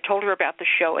mine, I had told her about the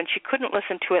show, and she couldn't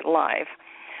listen to it live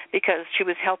because she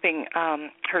was helping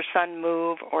her son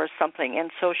move or something.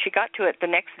 And so she got to it the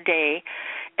next day,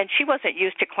 and she wasn't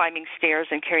used to climbing stairs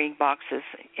and carrying boxes,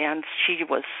 and she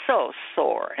was so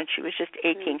sore, and she was just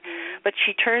aching. But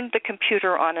she turned the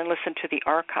computer on and listened to the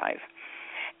archive.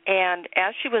 And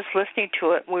as she was listening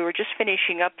to it, we were just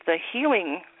finishing up the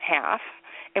healing half,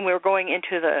 and we were going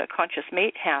into the conscious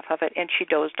mate half of it, and she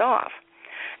dozed off.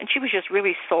 And she was just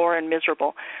really sore and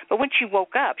miserable. But when she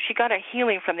woke up, she got a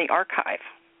healing from the archive,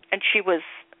 and she was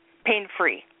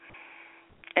pain-free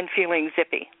and feeling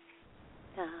zippy.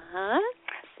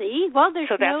 See? Well, there's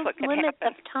so no limit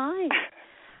of time.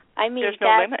 I mean, there's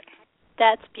no limit.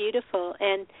 That's beautiful.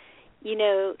 And,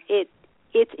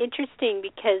 it's interesting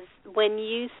because when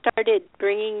you started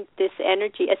bringing this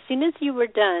energy, as soon as you were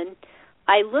done,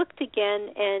 I looked again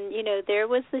and, there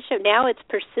was the show. Now it's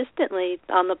persistently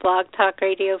on the Blog Talk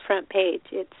Radio front page.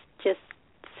 It's just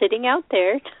sitting out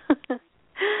there.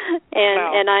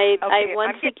 And I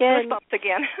once again,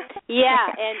 yeah,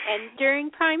 and during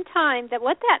prime time,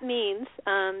 what that means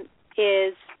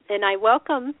is, and I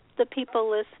welcome the people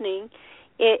listening.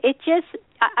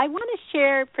 I want to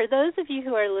share, for those of you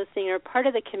who are listening or part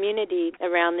of the community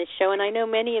around this show, and I know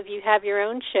many of you have your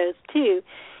own shows too,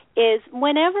 is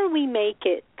whenever we make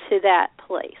it to that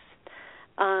place,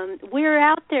 we're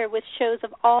out there with shows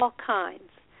of all kinds.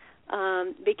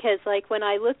 Because, like, when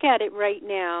I look at it right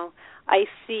now, I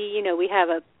see, we have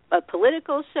a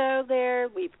political show there,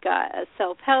 we've got a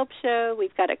self-help show,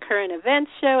 we've got a current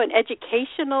events show, an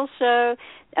educational show,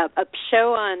 a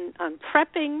show on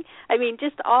prepping. I mean,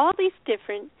 just all these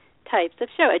different types of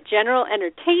show, a general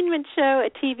entertainment show, a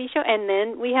TV show, and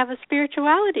then we have a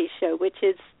spirituality show, which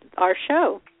is our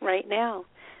show right now.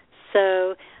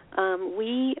 So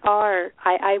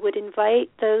I would invite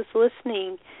those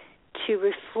listening to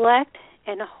reflect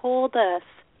and hold us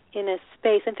in a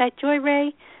space. In fact,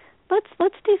 JoyRae,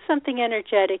 let's do something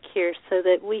energetic here so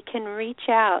that we can reach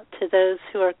out to those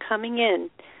who are coming in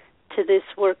to this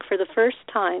work for the first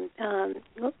time.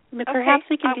 Perhaps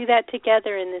we can do that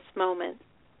together in this moment.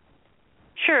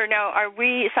 Sure. Now, are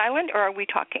we silent or are we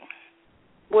talking?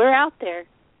 We're out there.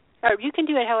 Or you can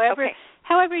do it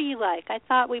however you like. I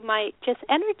thought we might just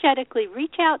energetically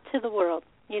reach out to the world,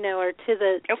 or to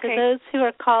those who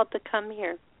are called to come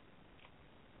here.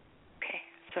 Okay,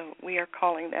 so we are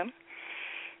calling them.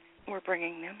 We're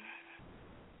bringing them.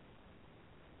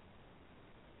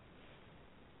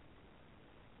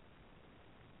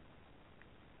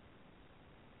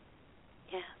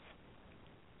 Yes.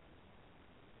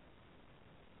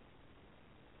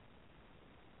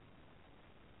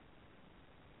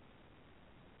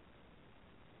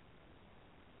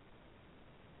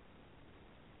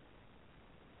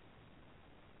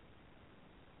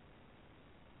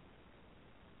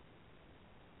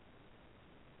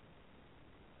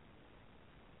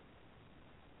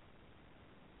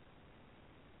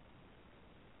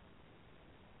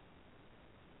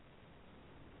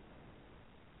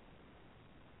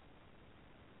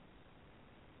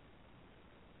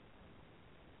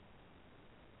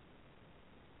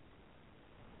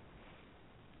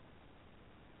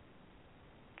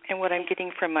 And what I'm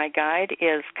getting from my guide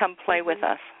is come play with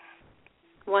us.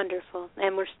 Wonderful.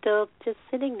 And we're still just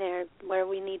sitting there where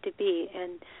we need to be.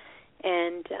 And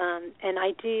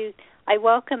I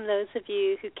welcome those of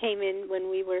you who came in when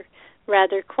we were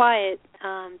rather quiet.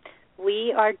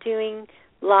 We are doing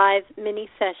live mini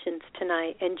sessions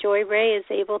tonight, and JoyRae is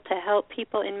able to help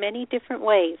people in many different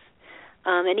ways.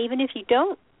 And even if you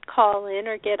don't call in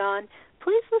or get on,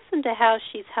 please listen to how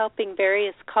she's helping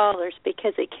various callers,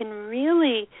 because it can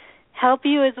really help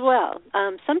you as well.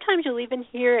 Sometimes you'll even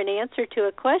hear an answer to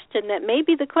a question that may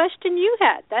be the question you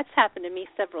had. That's happened to me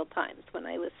several times when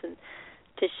I listen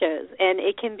to shows. And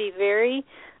it can be very,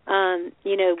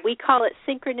 we call it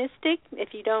synchronistic. If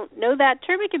you don't know that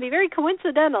term, it can be very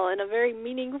coincidental in a very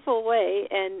meaningful way,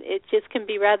 and it just can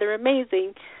be rather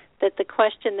amazing that the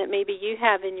question that maybe you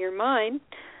have in your mind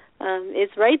is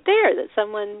right there that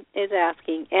someone is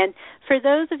asking. And for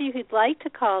those of you who'd like to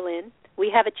call in, we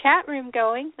have a chat room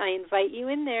going. I invite you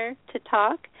in there to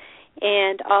talk.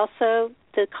 And also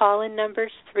the call-in number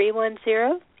is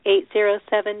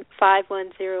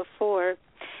 310-807-5104.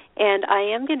 And I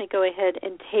am going to go ahead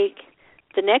and take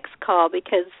the next call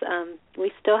because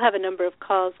we still have a number of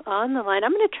calls on the line.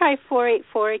 I'm going to try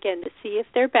 484 again to see if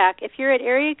they're back. If you're at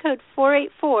area code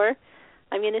 484,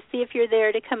 I'm going to see if you're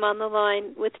there to come on the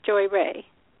line with JoyRae.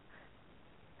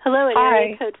 Hello at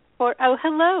area code 4. Oh,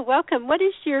 hello. Welcome. What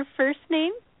is your first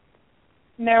name?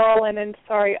 Marilyn, and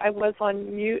sorry, I was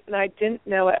on mute and I didn't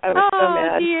know it. I was so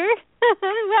mad. Oh, dear.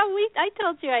 Well, I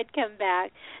told you I'd come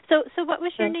back. So what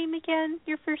was your name again,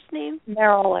 your first name?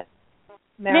 Marilyn.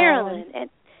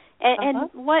 And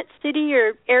what city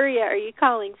or area are you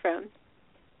calling from?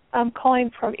 I'm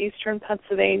calling from eastern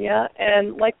Pennsylvania,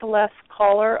 and like the last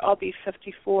caller, I'll be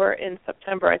 54 in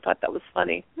September. I thought that was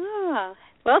funny. Ah,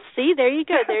 well, see, there you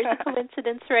go. There's a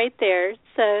coincidence right there.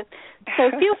 So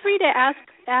feel free to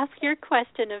ask your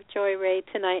question of JoyRae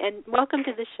tonight, and welcome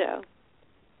to the show.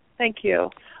 Thank you.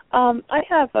 I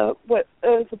have what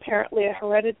is apparently a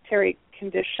hereditary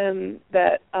condition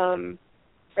that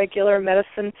regular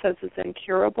medicine says is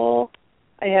incurable.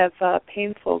 I have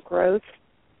painful growth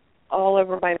all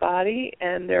over my body,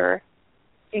 and they're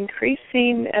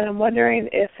increasing, and I'm wondering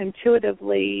if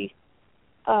intuitively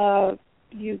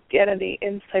you get any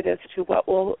insight as to what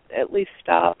will at least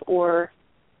stop or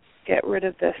get rid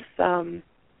of this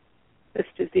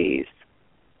disease.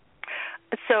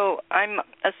 So I'm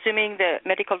assuming that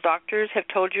medical doctors have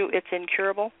told you it's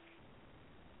incurable?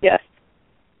 Yes.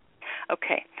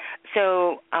 Okay.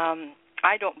 So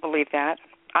I don't believe that.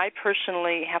 I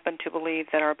personally happen to believe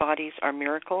that our bodies are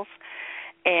miracles.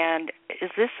 And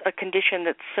is this a condition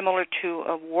that's similar to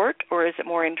a wart, or is it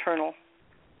more internal?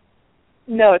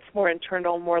 No, it's more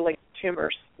internal, more like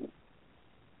tumors.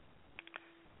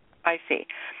 I see.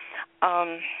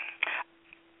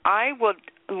 I would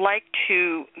like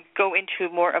to go into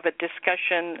more of a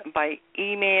discussion by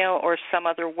email or some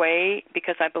other way,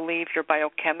 because I believe your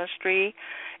biochemistry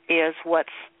is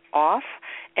what's off,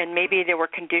 and maybe there were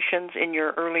conditions in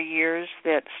your early years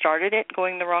that started it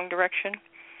going the wrong direction.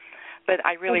 But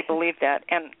I really believe that.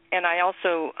 And I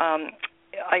also, a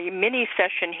mini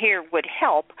session here would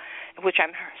help, which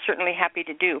I'm certainly happy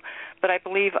to do. But I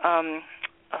believe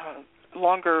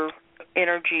longer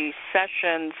energy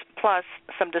sessions plus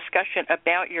some discussion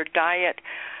about your diet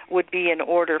would be in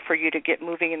order for you to get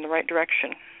moving in the right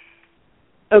direction.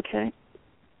 Okay.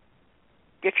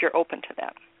 If you're open to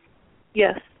that.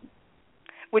 Yes.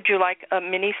 Would you like a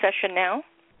mini session now?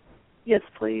 Yes,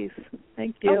 please.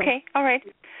 Thank you. Okay, all right.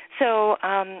 So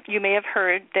you may have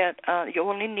heard that you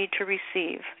only need to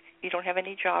receive. You don't have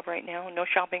any job right now, no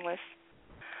shopping list.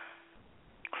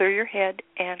 Clear your head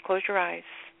and close your eyes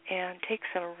and take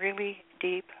some really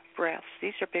deep breaths.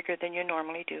 These are bigger than you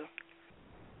normally do.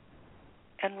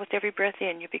 And with every breath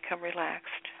in, you become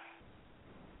relaxed,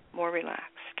 more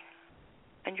relaxed.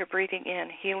 And you're breathing in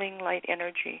healing light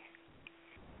energy.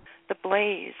 The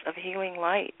blaze of healing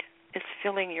light is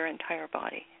filling your entire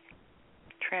body,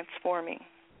 transforming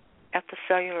at the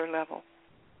cellular level,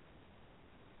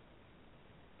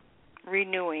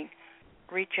 renewing,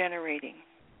 regenerating,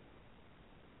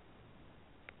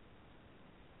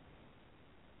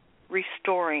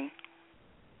 restoring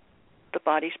the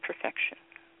body's perfection.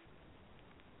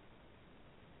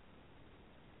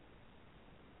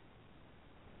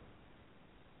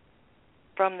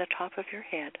 From the top of your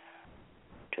head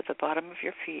to the bottom of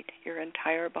your feet, your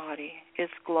entire body is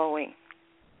glowing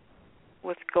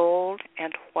with gold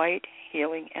and white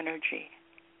healing energy.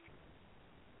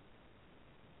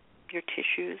 Your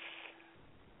tissues,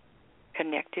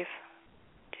 connective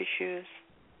tissues,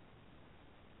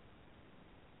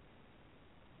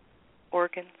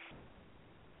 organs,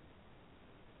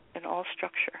 and all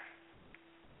structure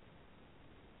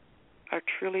are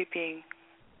truly being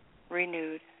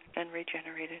renewed and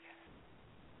regenerated.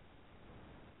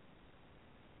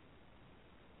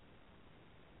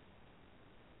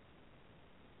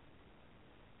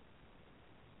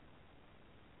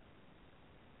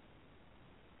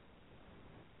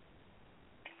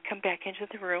 Come back into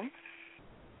the room.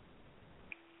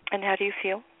 And how do you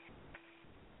feel?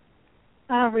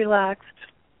 Relaxed.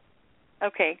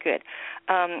 Okay, good.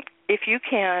 If you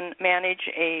can manage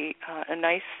a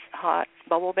nice hot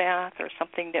bubble bath or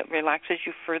something that relaxes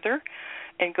you further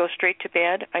and go straight to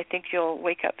bed, I think you'll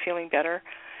wake up feeling better.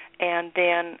 And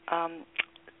then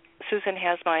Susan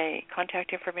has my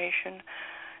contact information,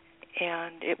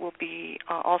 and it will be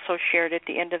also shared at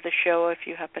the end of the show if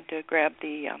you happen to grab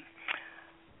the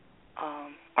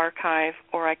archive,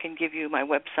 or I can give you my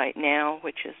website now,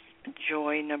 which is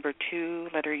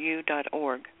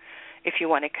joy2.org. if you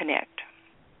want to connect.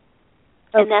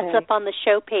 And that's up on the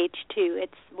show page too.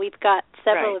 We've got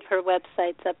several of her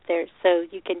websites up there, so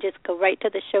you can just go right to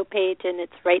the show page and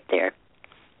it's right there.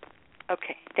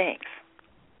 Okay, thanks.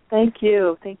 Thank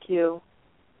you. Thank you.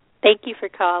 Thank you for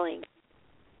calling.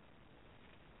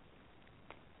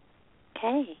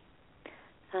 Okay.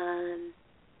 All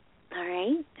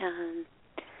right.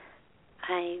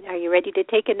 Are you ready to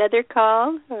take another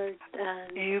call? Or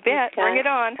you bet. Bring it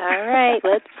on. All right.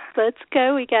 Let's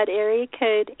go. We got area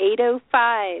code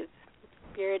 805.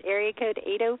 You're at area code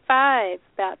 805.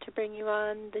 About to bring you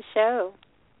on the show.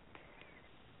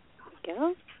 There you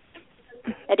go.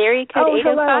 At area code 805,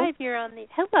 hello. You're on the...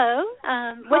 Hello.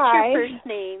 What's your first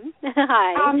name?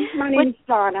 Hi. My name's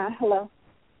Donna. Hello.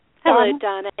 Hello,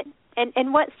 Donna.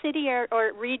 And what city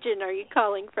or region are you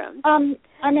calling from? I'm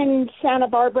in Santa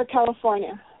Barbara,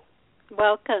 California.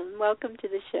 Welcome to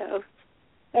the show.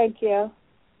 Thank you.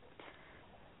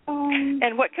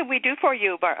 And what can we do for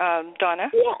you, Donna?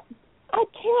 Yeah, I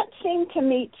can't seem to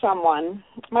meet someone.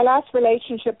 My last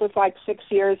relationship was like 6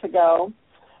 years ago,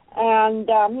 and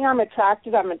I'm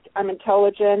attractive. I'm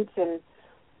intelligent, and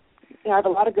I have a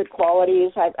lot of good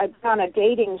qualities. I've been on a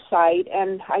dating site,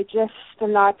 and I just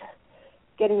am not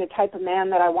getting the type of man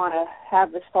that I want to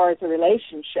have as far as a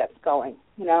relationship going,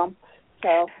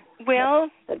 So well,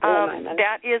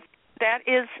 that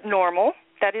is normal.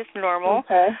 That is normal.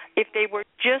 Okay. If they were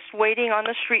just waiting on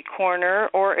the street corner,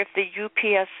 or if the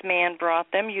UPS man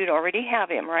brought them, you'd already have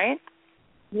him, right?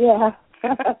 Yeah.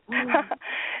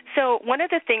 So one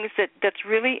of the things that's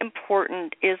really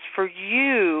important is for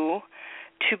you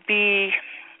to be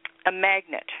a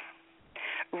magnet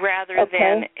rather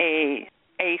than a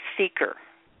seeker.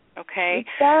 Okay?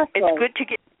 Exactly.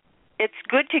 It's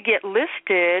good to get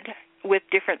listed with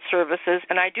different services,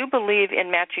 and I do believe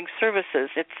in matching services.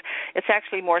 It's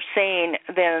actually more sane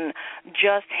than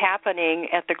just happening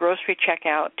at the grocery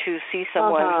checkout to see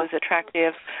someone who's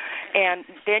attractive, and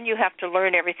then you have to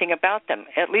learn everything about them.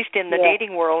 At least in the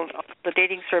dating world, the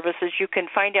dating services, you can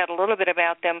find out a little bit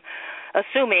about them,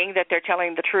 assuming that they're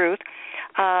telling the truth,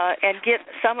 and get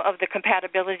some of the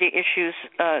compatibility issues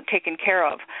taken care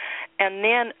of. And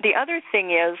then the other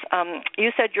thing is,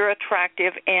 you said you're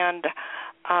attractive, and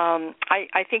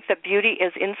I think that beauty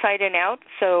is inside and out,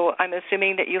 so I'm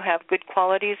assuming that you have good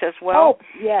qualities as well. Oh,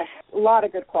 yes, a lot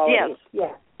of good qualities.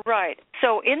 Yes. Right.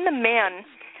 So in the men,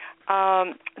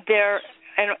 and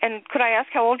could I ask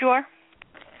how old you are?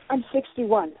 I'm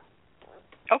 61.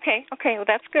 Okay, well,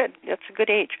 that's good. That's a good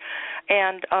age.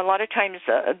 And a lot of times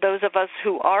those of us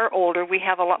who are older, we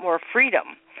have a lot more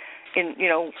freedom in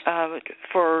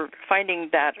for finding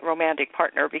that romantic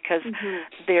partner because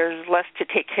there's less to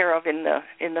take care of in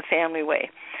the family way.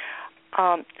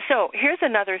 So here's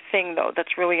another thing though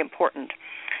that's really important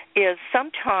is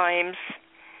sometimes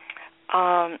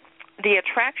the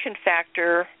attraction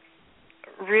factor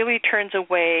really turns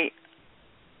away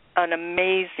an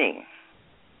amazing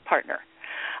partner.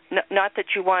 Not that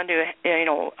you want to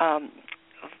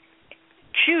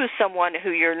choose someone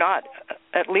who you're not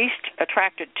at least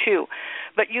attracted to,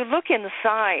 but you look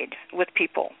inside with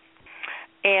people.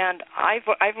 And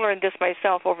I've learned this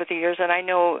myself over the years, and I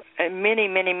know many,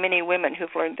 many, many women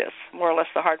who've learned this more or less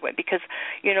the hard way because,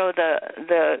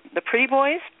 the pretty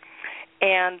boys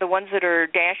and the ones that are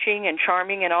dashing and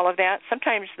charming and all of that,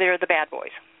 sometimes they're the bad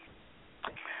boys.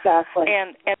 Exactly.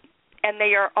 And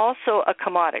they are also a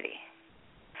commodity.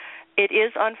 It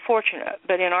is unfortunate,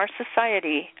 but in our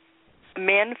society,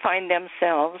 men find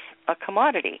themselves a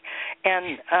commodity,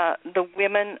 and the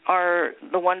women are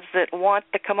the ones that want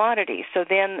the commodity. So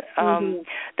then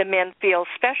the men feel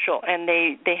special, and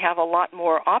they have a lot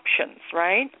more options,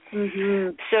 right?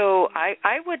 So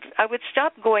I would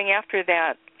stop going after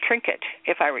that trinket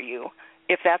if I were you,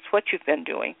 if that's what you've been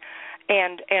doing,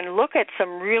 and look at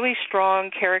some really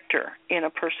strong character in a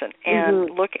person, and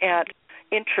look at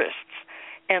interests,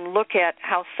 and look at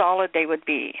how solid they would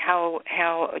be, how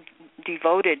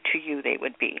devoted to you they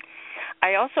would be.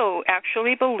 I also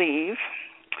actually believe,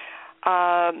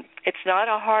 it's not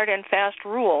a hard and fast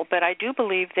rule, but I do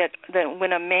believe that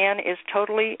when a man is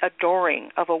totally adoring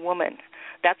of a woman,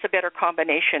 that's a better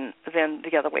combination than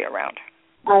the other way around.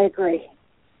 I agree.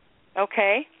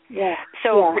 Okay? Yeah.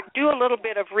 So do a little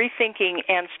bit of rethinking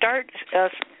and start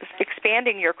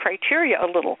expanding your criteria a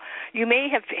little. You may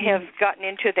have gotten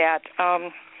into that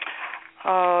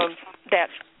that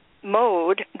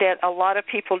mode that a lot of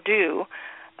people do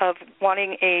of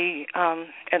wanting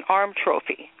an arm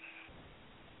trophy.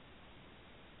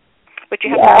 But you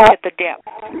have to look at the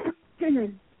depth.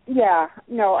 Yeah,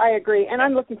 no, I agree. And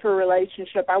I'm looking for a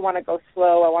relationship. I want to go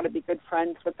slow. I want to be good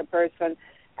friends with the person.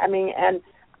 I mean, and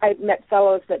I've met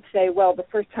fellows that say, well, the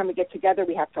first time we get together,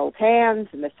 we have to hold hands,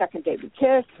 and the second date we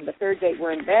kiss, and the third date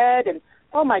we're in bed, and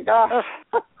oh my gosh,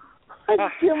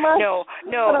 it's too much. No,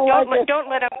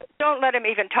 don't let him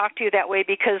even talk to you that way,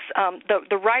 because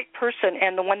the right person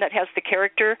and the one that has the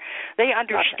character, they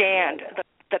understand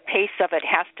the pace of it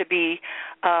has to be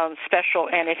special,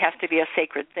 and it has to be a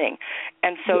sacred thing,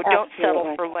 and so don't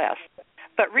settle for less.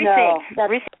 But rethink a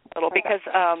little, because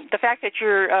the fact that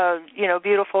you're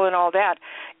beautiful and all that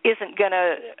isn't going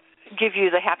to give you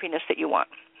the happiness that you want.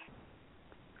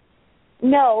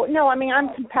 No. I mean,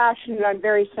 I'm compassionate. I'm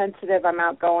very sensitive. I'm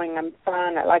outgoing. I'm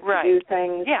fun. I like to do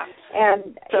things. Yeah.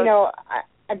 And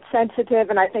I'm sensitive,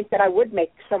 and I think that I would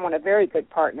make someone a very good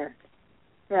partner.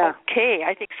 Yeah. Okay,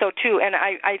 I think so too, and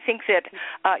I think that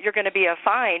you're going to be a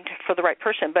find for the right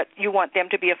person, but you want them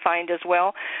to be a find as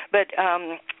well. But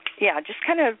just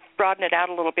kind of broaden it out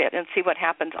a little bit and see what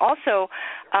happens. Also,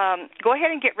 go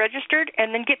ahead and get registered,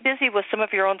 and then get busy with some of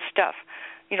your own stuff.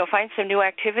 Find some new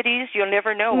activities. You'll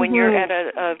never know when you're at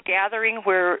a gathering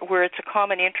where it's a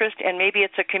common interest, and maybe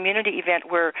it's a community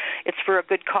event where it's for a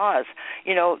good cause.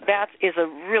 That is a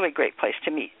really great place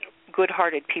to meet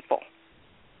good-hearted people.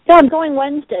 Yeah, I'm going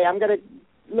Wednesday. I'm going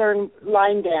to learn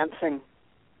line dancing.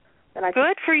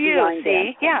 Good for you,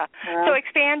 see? Yeah. So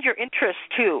expand your interests,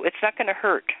 too. It's not going to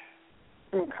hurt.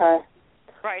 Okay.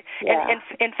 Right. Yeah. And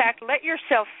in fact, let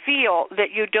yourself feel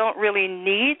that you don't really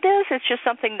need this. It's just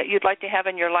something that you'd like to have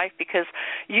in your life, because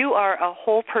you are a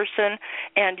whole person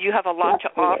and you have a lot to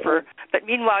offer. But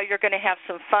meanwhile, you're going to have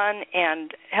some fun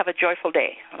and have a joyful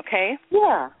day, okay?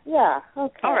 Yeah.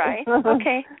 Okay. All right.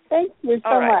 Okay. Thank you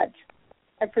so much.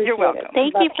 I appreciate You're welcome. it.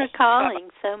 Thank you for calling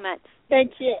so much.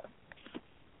 Thank you.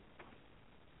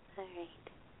 All right.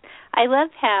 I love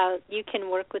how you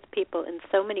can work with people in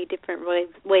so many different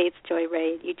ways,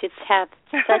 JoyRae. You just have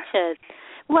such a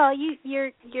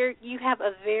you have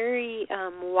a very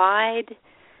wide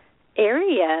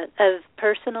area of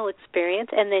personal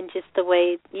experience, and then just the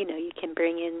way you can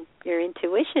bring in your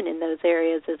intuition in those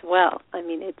areas as well. I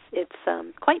mean, it's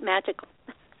quite magical.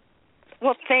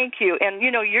 Well, thank you. And,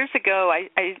 years ago,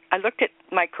 I looked at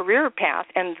my career path,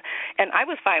 and I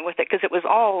was fine with it because it was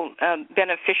all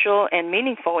beneficial and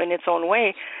meaningful in its own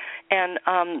way. And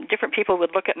different people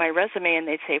would look at my resume, and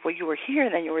they'd say, well, you were here,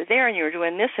 and then you were there, and you were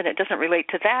doing this, and it doesn't relate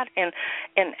to that. And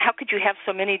how could you have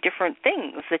so many different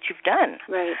things that you've done?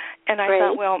 Right. And I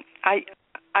thought, well,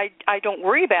 I don't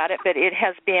worry about it, but it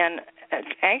has been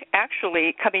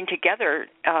actually coming together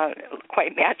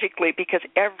quite magically, because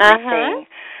everything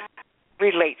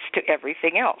relates to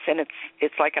everything else, and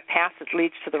it's like a path that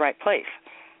leads to the right place.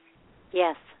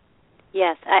 Yes.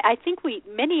 I think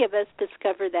many of us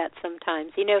discover that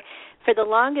sometimes. For the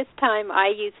longest time,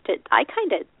 I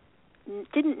kind of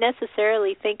didn't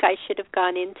necessarily think I should have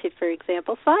gone into, for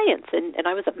example, science, and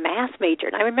I was a math major,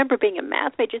 and I remember being a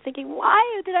math major thinking, why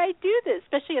did I do this,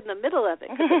 especially in the middle of it,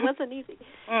 because it wasn't easy.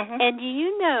 And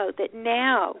you know that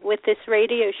now, with this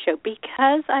radio show,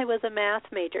 because I was a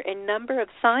math major, a number of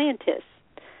scientists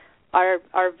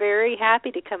are very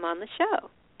happy to come on the show,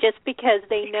 just because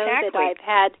they know that I've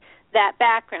had that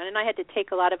background, and I had to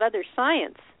take a lot of other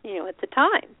science, at the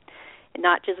time, and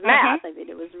not just math. I mean,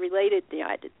 it was related.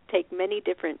 I had to take many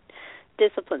different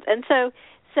disciplines, and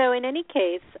so in any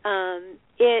case,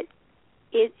 it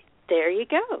there you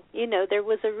go. There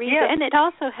was a reason, and it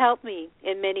also helped me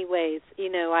in many ways.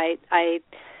 I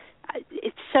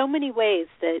it's so many ways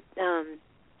that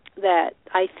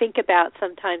I think about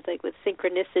sometimes, like with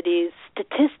synchronicities,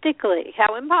 statistically,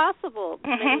 how impossible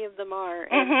many of them are,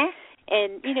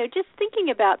 and just thinking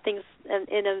about things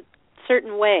in a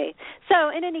certain way. So,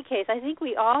 in any case, I think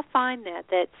we all find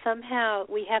that somehow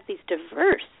we have these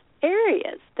diverse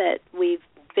areas that we've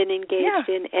been engaged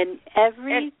in, and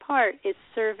every part is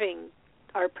serving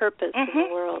our purpose in the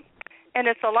world. And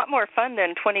it's a lot more fun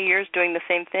than 20 years doing the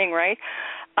same thing, right?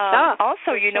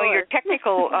 Also, your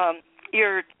technical...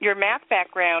 Your math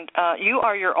background, you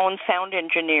are your own sound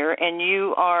engineer, and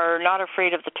you are not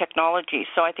afraid of the technology,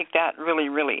 so I think that really,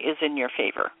 really is in your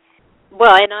favor.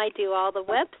 Well, and I do all the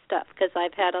web stuff because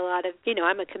I've had a lot of,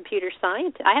 I'm a computer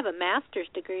scientist. I have a master's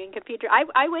degree in computer.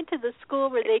 I went to the school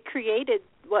where they created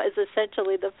what is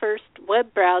essentially the first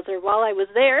web browser while I was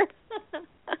there.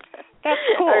 That's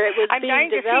cool. Or it was I'm dying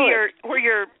developed. To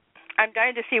see I'm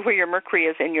dying to see where your Mercury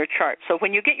is in your chart. So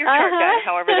when you get your chart done,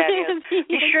 however that is,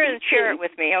 be sure and share it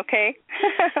with me, okay?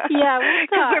 Yeah, we'll talk.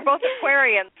 Because we're both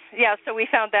Aquarians. Yeah, so we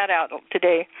found that out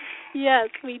today. Yes,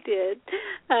 we did.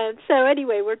 So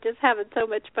anyway, we're just having so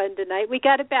much fun tonight. We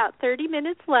got about 30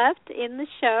 minutes left in the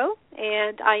show,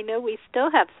 and I know we still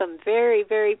have some very,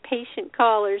 very patient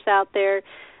callers out there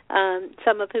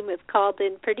some of whom have called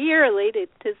in pretty early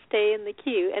to stay in the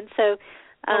queue. And so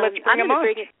let's bring them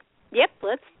on.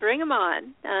 Let's bring them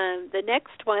on. The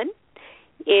next one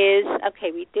is,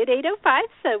 we did 805,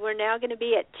 so we're now going to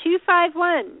be at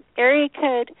 251, area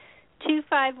code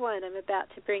 251. I'm about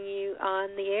to bring you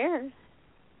on the air.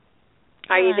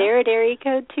 Are you there at area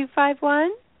code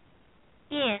 251?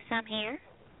 Yes, I'm here.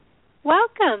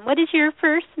 Welcome. What is your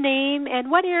first name, and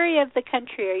what area of the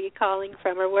country are you calling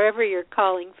from, or wherever you're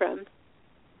calling from?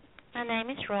 My name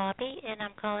is Robbie, and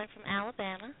I'm calling from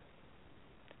Alabama.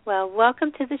 Well,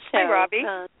 welcome to the show. Hi, Robbie.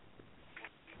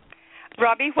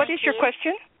 Robbie, what is your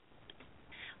question?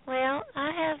 Well,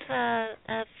 I have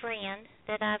a friend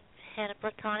that I've had a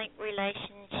platonic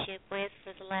relationship with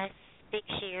for the last 6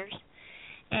 years,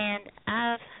 and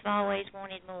I've always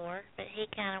wanted more, but he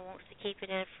kind of wants to keep it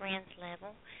at a friend's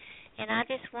level. And I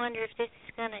just wonder if this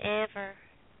is going to ever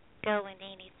go into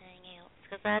anything else,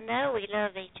 because I know we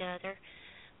love each other,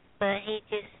 but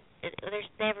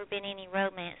there's never been any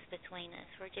romance between us.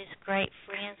 We're just great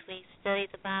friends. We study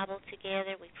the Bible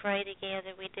together. We pray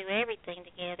together. We do everything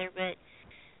together, but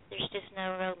there's just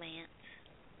no romance.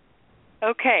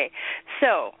 Okay.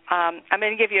 So I'm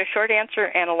going to give you a short answer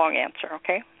and a long answer,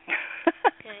 okay?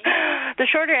 Okay. The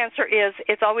shorter answer is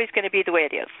it's always going to be the way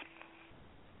it is,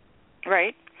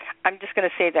 right? I'm just going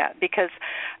to say that because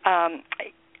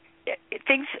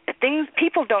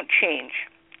people don't change.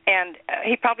 And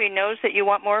he probably knows that you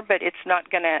want more, but it's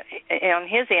not going to, on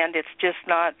his end, it's just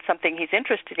not something he's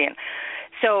interested in.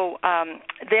 So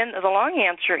then the long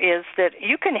answer is that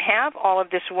you can have all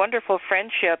of this wonderful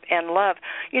friendship and love.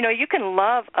 You know, you can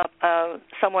love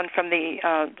someone from the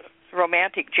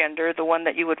romantic gender, the one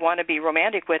that you would want to be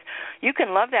romantic with. You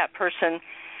can love that person,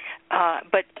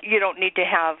 but you don't need to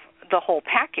have the whole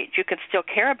package. You can still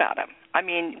care about them. I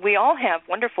mean, we all have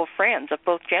wonderful friends of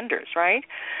both genders, right?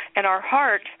 And our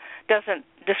heart doesn't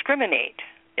discriminate.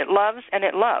 It loves and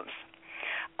it loves.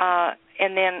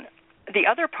 And then the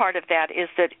other part of that is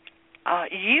that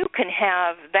you can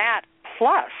have that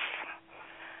plus,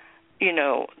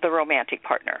 the romantic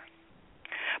partner.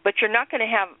 But you're not going to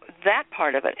have that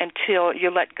part of it until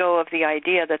you let go of the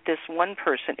idea that this one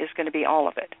person is going to be all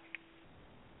of it.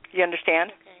 Do you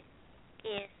understand? Okay.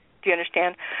 Yes. Do you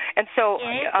understand? And so,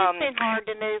 it's been hard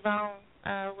to move on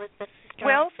with the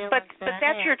strong feelings. But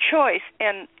that's your choice.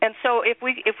 And so if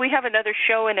we have another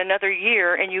show in another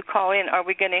year and you call in, are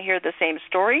we going to hear the same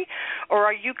story, or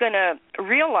are you going to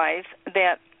realize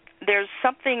that there's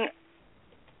something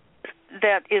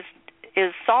that is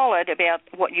solid about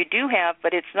what you do have,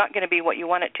 but it's not going to be what you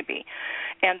want it to be,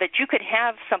 and that you could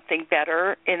have something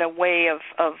better in a way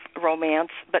of romance,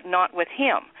 but not with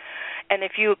him. And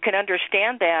if you can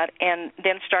understand that and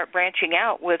then start branching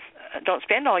out don't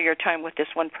spend all your time with this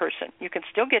one person. You can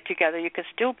still get together. You can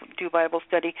still do Bible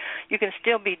study. You can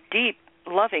still be deep,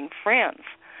 loving friends.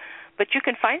 But you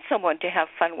can find someone to have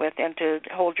fun with and to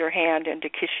hold your hand and to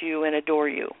kiss you and adore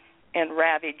you and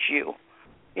ravage you,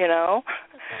 Okay.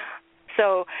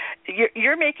 So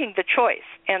you're making the choice.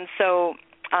 And so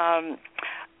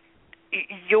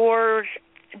you're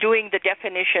doing the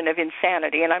definition of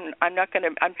insanity, and I'm not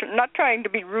trying to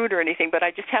be rude or anything, but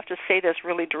I just have to say this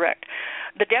really direct.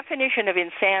 The definition of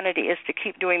insanity is to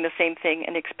keep doing the same thing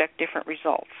and expect different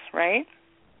results, right?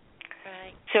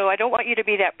 Right. So I don't want you to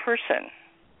be that person.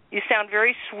 You sound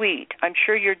very sweet. I'm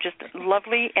sure you're just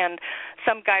lovely, and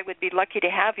some guy would be lucky to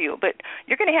have you, but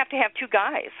you're going to have two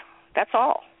guys. That's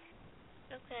all.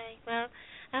 Okay. Well,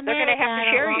 I They're met going to have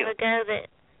to share you. Ago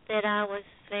that I was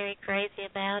very crazy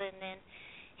about, and then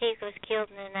he was killed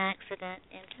in an accident,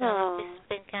 and so it's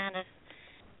been kind of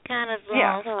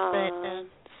lost. But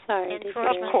sorry, and for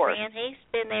my friend, he's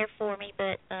been there for me.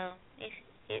 But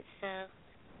it's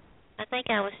I think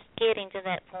I was getting to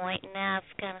that point, and now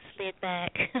I've kind of slid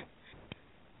back.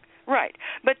 Right,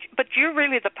 but you're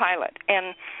really the pilot,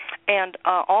 and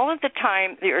all of the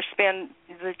time that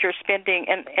you're spending,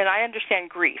 and I understand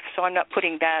grief, so I'm not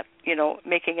putting that,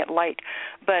 making it light,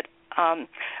 but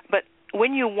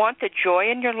when you want the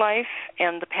joy in your life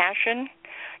and the passion,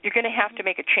 you're going to have to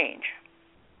make a change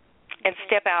and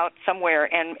step out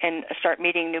somewhere and start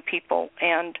meeting new people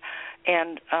and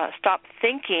stop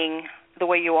thinking the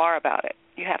way you are about it.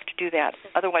 You have to do that.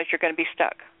 Otherwise, you're going to be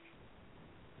stuck.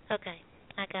 Okay.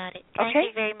 I got it. Thank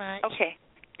you very much. Okay.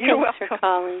 You're welcome. Thanks for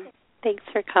calling. Thanks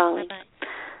for calling.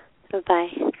 Bye-bye.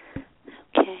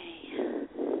 Bye-bye. Okay.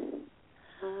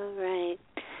 All right.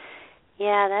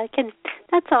 Yeah,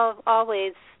 that's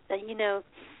always,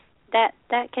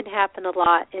 that can happen a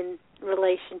lot in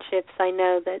relationships. I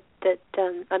know that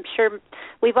I'm sure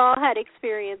we've all had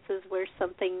experiences where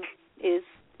something is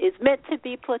meant to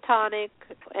be platonic,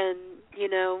 and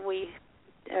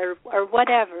or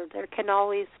whatever. There can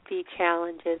always be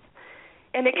challenges.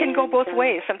 And it can go both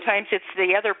ways. Sometimes it's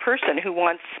the other person who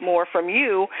wants more from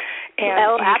you, and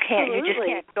you just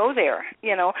can't go there,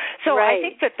 So right. I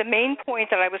think that the main point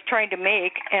that I was trying to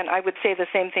make, and I would say the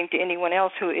same thing to anyone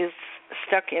else who is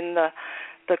stuck in the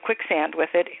quicksand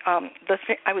with it,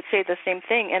 I would say the same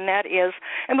thing, and that is,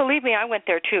 and believe me, I went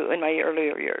there too in my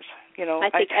earlier years. I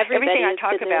think everything I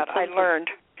talk about, I learned.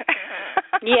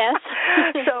 Yes.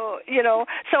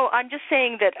 So I'm just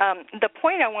saying that the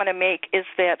point I want to make is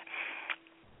that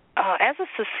as a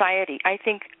society, I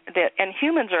think that, and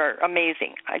humans are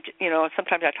amazing.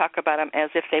 Sometimes I talk about them as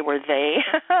if they were they.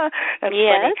 That's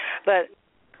yes. funny.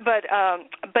 But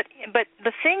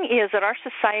the thing is that our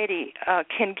society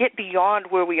can get beyond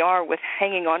where we are with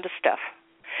hanging on to stuff.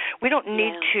 We don't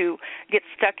need to get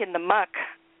stuck in the muck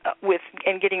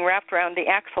and getting wrapped around the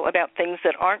axle about things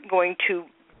that aren't going to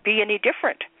be any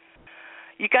different.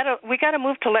 We got to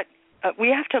move to we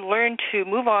have to learn to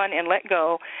move on and let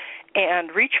go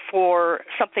and reach for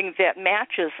something that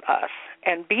matches us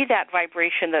and be that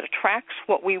vibration that attracts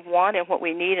what we want and what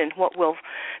we need and what will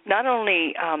not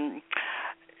only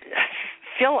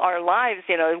fill our lives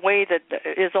in a way that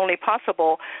is only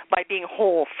possible by being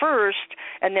whole first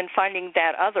and then finding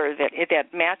that other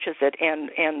that matches it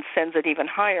and sends it even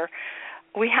higher.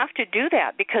 We have to do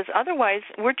that because otherwise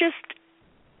we're just,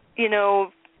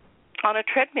 on a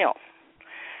treadmill.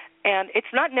 And it's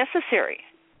not necessary.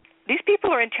 These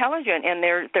people are intelligent and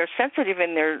they're sensitive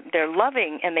and they're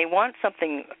loving and they want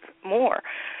something more,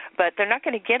 but they're not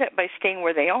going to get it by staying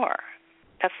where they are.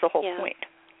 That's the whole point.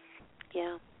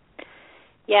 Yeah.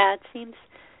 Yeah, it seems,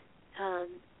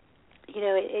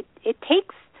 it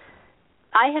takes.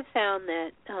 I have found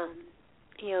that,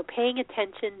 paying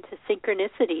attention to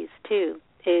synchronicities too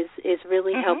is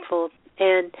really helpful.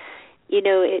 And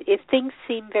if things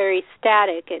seem very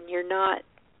static and you're not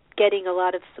getting a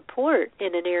lot of support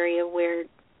in an area where,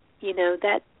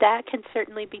 that can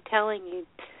certainly be telling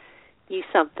you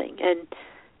something.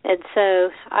 And so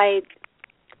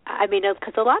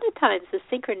because a lot of times the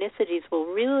synchronicities will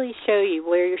really show you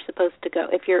where you're supposed to go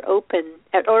if you're open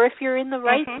or if you're in the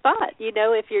right spot,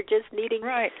 if you're just needing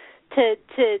to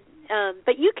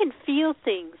but you can feel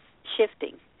things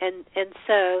shifting. And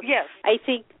so yes. I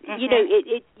think,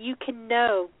 you can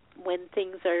know when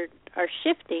things are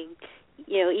shifting,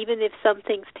 even if some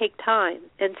things take time.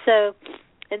 And so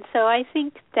I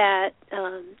think that,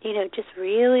 just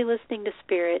really listening to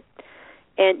Spirit.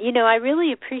 And, I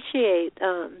really appreciate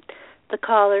the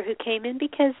caller who came in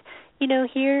because,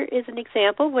 here is an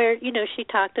example where, she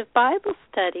talked of Bible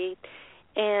study.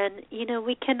 And,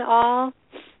 we can all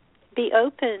be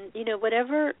open,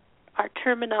 whatever our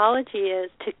terminology is,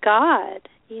 to God,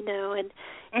 and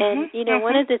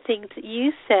one of the things that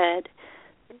you said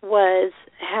was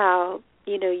how,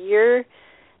 you're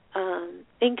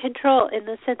in control in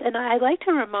the sense, and I like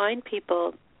to remind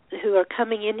people who are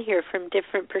coming in here from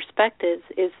different perspectives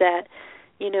is that,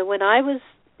 when I was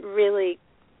really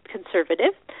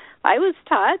conservative, I was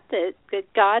taught that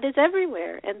God is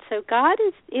everywhere, and so God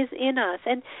is in us.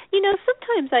 And,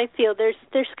 sometimes I feel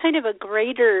there's kind of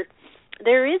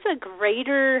there is a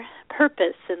greater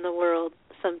purpose in the world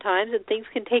sometimes, and things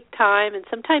can take time, and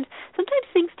sometimes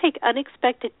things take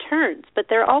unexpected turns, but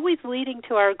they're always leading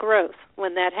to our growth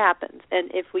when that happens.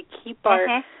 And if we keep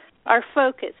our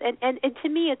focus, and to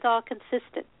me it's all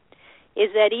consistent, is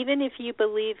that even if you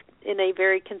believe in a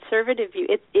very conservative view,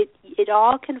 it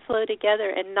all can flow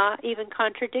together and not even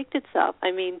contradict itself.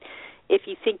 I mean, if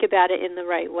you think about it in the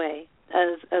right way,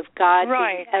 of God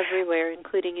being everywhere,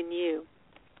 including in you.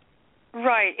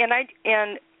 Right,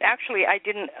 and actually I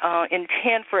didn't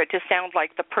intend for it to sound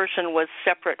like the person was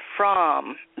separate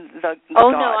from the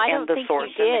God no, I and don't the think source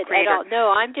you did and the creator. at all.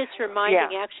 No, I'm just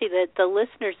reminding actually that the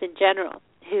listeners in general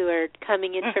who are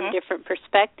coming in from different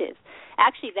perspectives.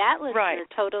 Actually, that listener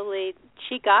totally,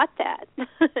 she got that. But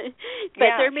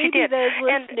there may be those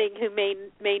listening who may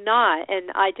not,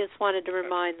 and I just wanted to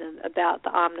remind them about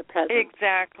the omnipresence.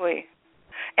 Exactly.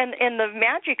 And the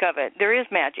magic of it, there is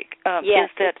magic. Yes,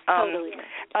 is that it's totally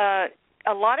magic.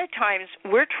 A lot of times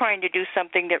we're trying to do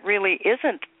something that really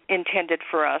isn't intended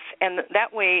for us, and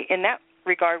that way, in that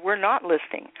regard, we're not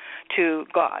listening to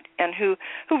God, and who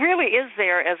really is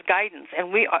there as guidance,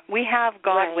 and we have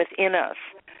God within us.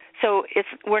 So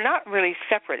we're not really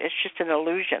separate. It's just an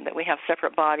illusion that we have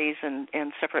separate bodies and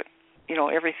separate,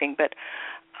 everything. But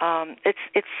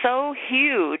it's so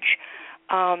huge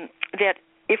that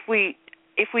if we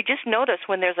just notice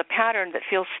when there's a pattern that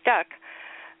feels stuck,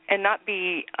 and not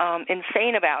be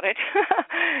insane about it,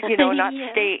 not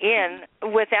stay in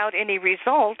without any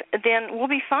result, then we'll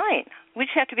be fine. We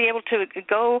just have to be able to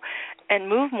go and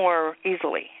move more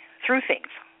easily through things.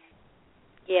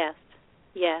 Yes,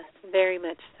 very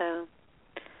much so.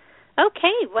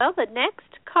 Okay, well, the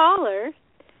next caller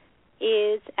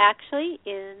is actually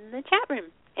in the chat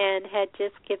room and had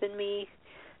just given me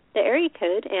the area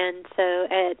code. And so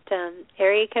at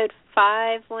area code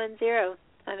 510,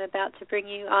 I'm about to bring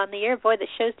you on the air. Boy, the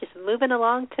show's just moving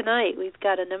along tonight. We've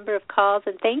got a number of calls,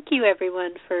 and thank you,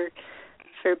 everyone, for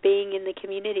being in the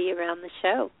community around the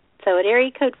show. So at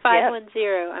area code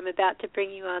 510, I'm about to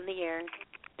bring you on the air.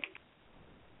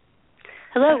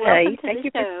 Hello, welcome to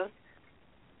the show.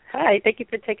 Hi, thank you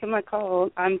for taking my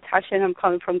call. I'm Tasha, and I'm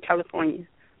calling from California.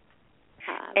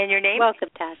 And your name? Welcome,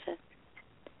 Tasha.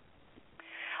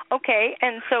 Okay,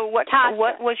 and so what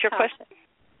was your question?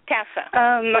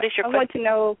 Tasha, what is your question? I want to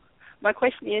know, my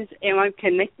question is, am I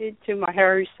connected to my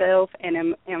higher self, and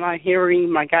am I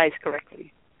hearing my guides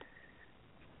correctly?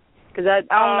 Because I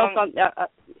don't know if I'm,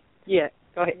 yeah,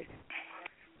 go ahead.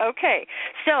 Okay,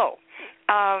 so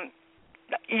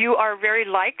you are very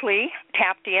likely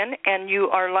tapped in, and you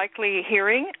are likely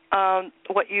hearing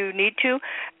what you need to,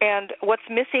 and what's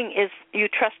missing is you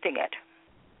trusting it.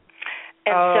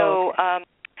 And so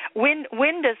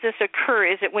when does this occur?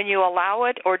 Is it when you allow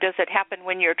it, or does it happen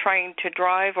when you're trying to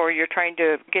drive, or you're trying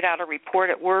to get out a report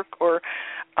at work, or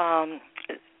how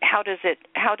does it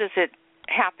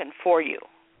happen for you?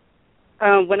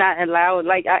 When I allow,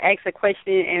 like I ask a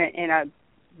question and I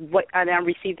don't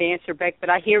receive the answer back, but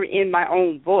I hear it in my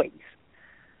own voice.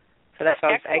 So that's why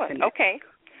I was asking. Okay.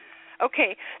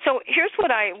 So here's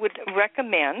what I would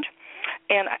recommend,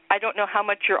 and I don't know how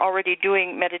much you're already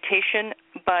doing meditation,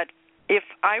 but if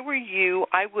I were you,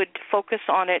 I would focus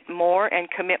on it more and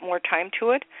commit more time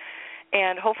to it.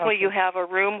 And hopefully you have a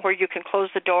room where you can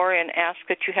close the door and ask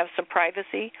that you have some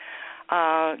privacy.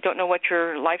 Don't know what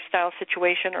your lifestyle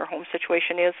situation or home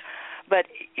situation is, but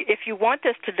if you want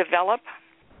this to develop,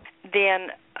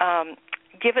 then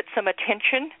give it some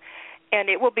attention, and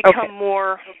it will become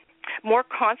more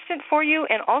constant for you,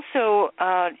 and also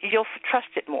you'll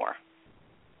trust it more.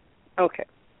 Okay.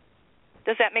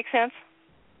 Does that make sense?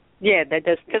 Yeah, that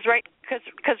does.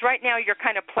 Because right now you're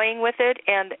kind of playing with it,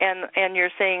 and you're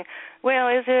saying, well,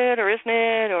 is it or isn't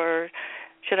it, or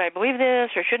should I believe this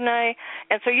or shouldn't I?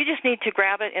 And so you just need to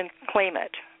grab it and claim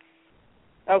it.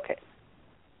 Okay.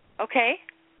 Okay?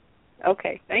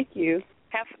 Okay, thank you.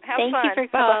 Have Thank fun. you for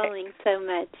calling so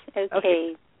much.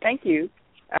 Okay. Thank you.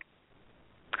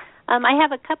 I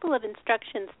have a couple of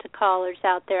instructions to callers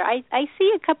out there. I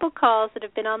see a couple calls that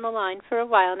have been on the line for a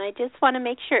while, and I just want to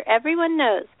make sure everyone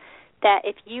knows that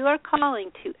if you are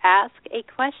calling to ask a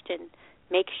question,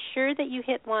 make sure that you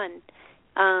hit 1,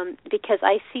 because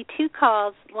I see 2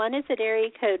 calls. One is at area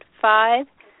code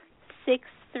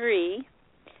 563,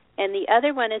 and the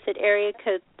other one is at area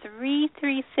code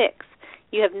 336.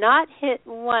 You have not hit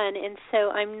 1, and so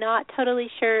I'm not totally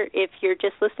sure if you're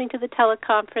just listening to the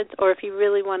teleconference or if you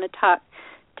really want to talk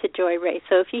to JoyRae.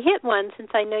 So if you hit 1,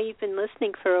 since I know you've been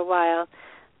listening for a while,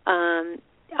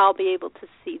 I'll be able to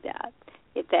see that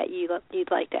if that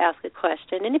you'd like to ask a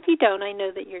question. And if you don't, I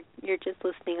know that you're just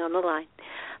listening on the line.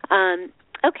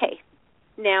 Okay.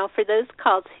 Now for those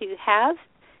calls who have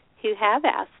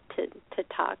asked to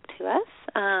talk to us,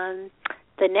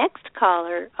 the next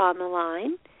caller on the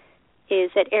line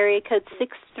is at area code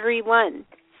 631.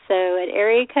 So at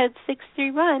area code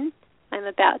 631, I'm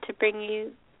about to bring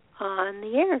you on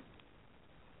the air.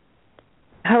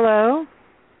 Hello.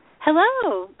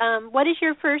 Hello. What is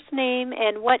your first name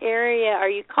and what area are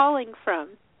you calling from?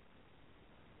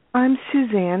 I'm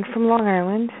Suzanne from Long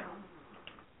Island.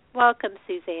 Welcome,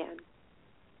 Suzanne.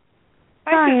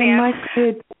 Hi,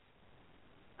 Suzanne.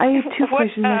 I have 2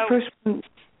 questions. My first one,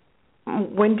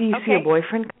 when do you see a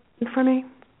boyfriend coming for me?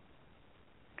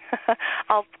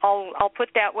 I'll put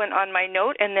that one on my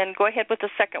note, and then go ahead with the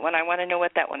second one. I want to know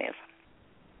what that one is.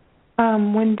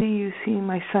 When do you see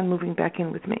my son moving back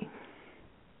in with me?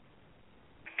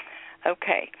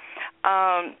 Okay.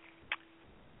 I'm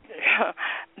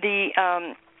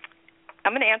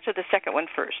going to answer the second one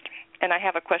first, and I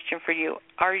have a question for you.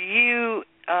 Are you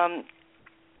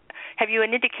have you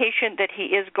an indication that he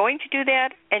is going to do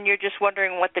that, and you're just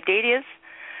wondering what the date is?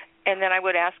 And then I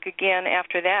would ask again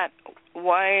after that,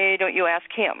 why don't you ask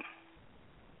him?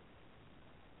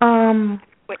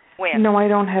 When? No, I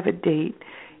don't have a date.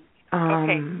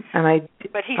 Okay. And I.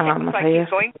 But he seems like he's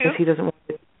going to. He doesn't want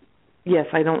to. Yes,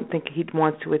 I don't think he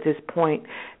wants to at this point.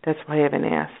 That's why I haven't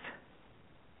asked.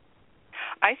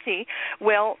 I see.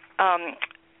 Well,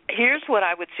 here's what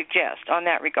I would suggest on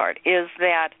that regard is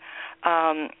that,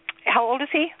 how old is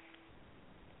he?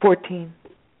 14.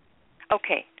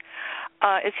 Okay.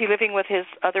 Is he living with his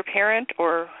other parent,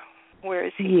 or where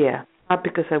is he? Yeah, not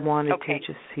because I wanted to,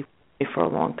 just he me for a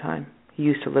long time. He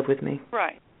used to live with me.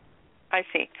 Right. I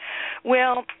see.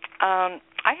 Well,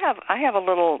 I have a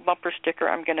little bumper sticker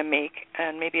I'm going to make,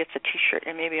 and maybe it's a T-shirt,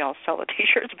 and maybe I'll sell the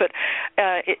T-shirts. But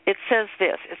it says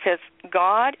this. It says,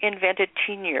 "God invented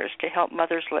teen years to help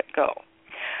mothers let go."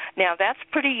 Now that's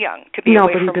pretty young to be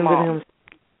away from mom.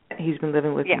 He's been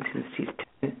living with me since he's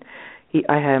 10.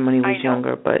 I had him when he was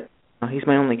younger, but he's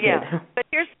my only kid. Yeah,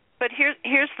 but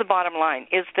here's the bottom line: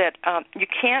 is that you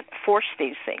can't force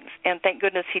these things, and thank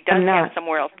goodness he does have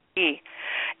somewhere else to be.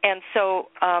 And so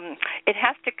it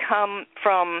has to come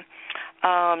from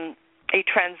a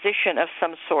transition of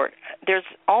some sort. There's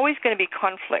always going to be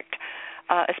conflict,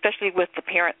 especially with the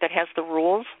parent that has the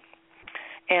rules.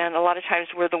 And a lot of times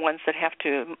we're the ones that have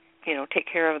to, take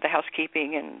care of the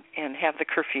housekeeping and have the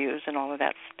curfews and all of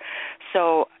that.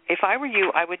 So if I were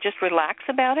you, I would just relax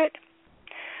about it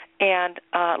and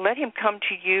let him come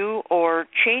to you, or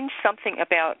change something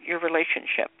about your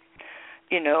relationship.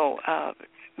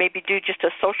 Maybe do just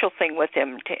a social thing with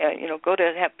him, to, go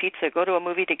to have pizza, go to a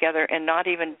movie together, and not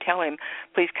even tell him,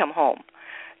 please come home.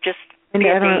 Just I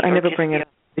never bring it up.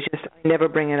 I never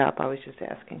bring it up. I was just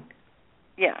asking.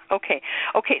 Yeah, okay.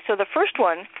 Okay, so the first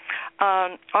one,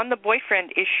 on the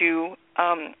boyfriend issue,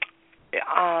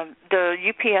 the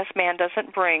UPS man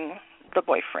doesn't bring the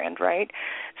boyfriend, right?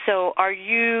 So are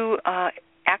you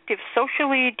active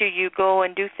socially? Do you go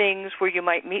and do things where you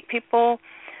might meet people?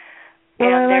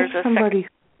 Well, I like somebody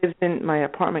who lives in my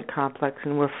apartment complex,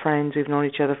 and we're friends. We've known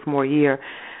each other for more year.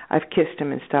 I've kissed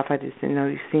him and stuff. I just didn't know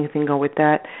you see anything go with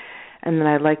that. And then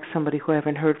I like somebody who I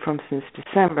haven't heard from since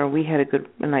December. We had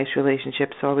a nice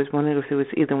relationship, so I was wondering if it was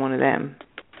either one of them.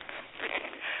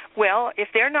 Well, if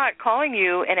they're not calling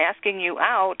you and asking you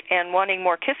out and wanting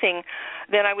more kissing,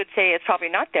 then I would say it's probably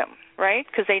not them, right?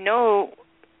 Because they know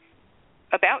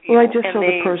about you. Well, I just saw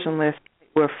the person list.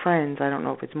 We're friends. I don't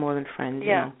know if it's more than friends.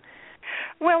 Yeah.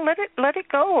 Well, let it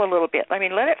go a little bit. I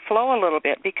mean, let it flow a little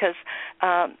bit, because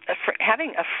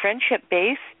having a friendship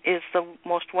base is the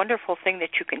most wonderful thing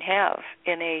that you can have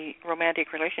in a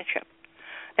romantic relationship.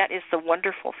 That is the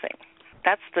wonderful thing.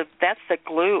 That's the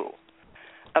glue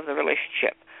of the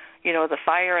relationship. The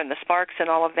fire and the sparks and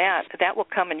all of that will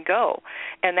come and go,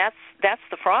 and that's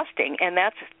the frosting, and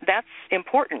that's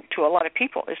important to a lot of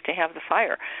people, is to have the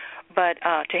fire. But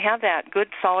to have that good,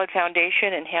 solid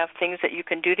foundation and have things that you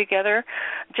can do together,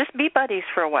 just be buddies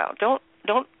for a while.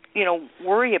 Don't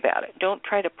worry about it. Don't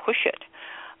try to push it.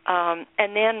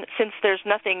 And then, since there's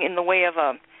nothing in the way of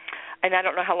and I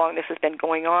don't know how long this has been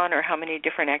going on or how many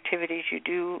different activities you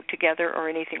do together or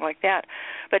anything like that,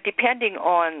 but depending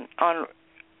on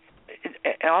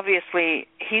obviously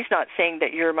he's not saying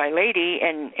that you're my lady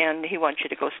and he wants you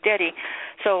to go steady,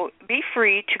 so be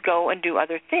free to go and do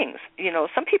other things.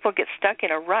 Some people get stuck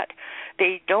in a rut.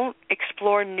 They don't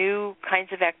explore new kinds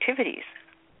of activities.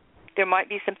 There might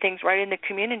be some things right in the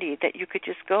community that you could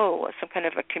just go, some kind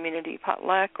of a community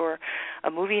potluck or a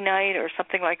movie night or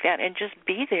something like that, and just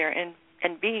be there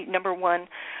and be, number one,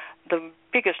 the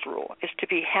biggest rule is to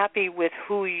be happy with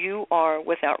who you are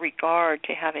without regard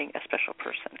to having a special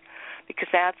person, because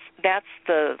that's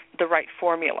the right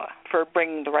formula for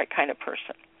bringing the right kind of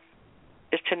person,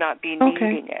 is to not be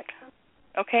needing it.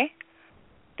 Okay?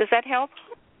 Does that help?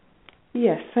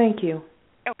 Yes, thank you.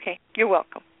 Okay, you're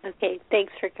welcome. Okay,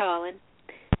 thanks for calling.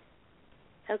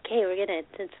 Okay, we're gonna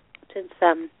since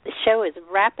the show is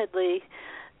rapidly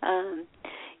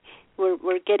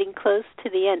we're getting close to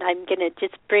the end. I'm gonna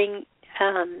just bring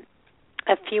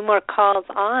a few more calls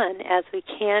on as we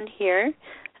can here.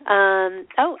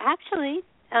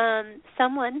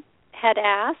 Someone had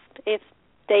asked if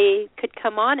they could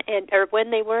come on or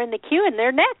when they were in the queue, and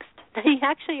they're next. They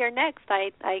actually are next.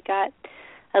 I got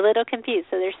a little confused.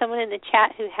 So there's someone in the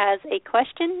chat who has a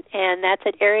question, and that's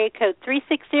at area code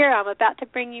 360. I'm about to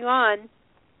bring you on.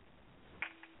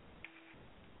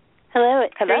 Hello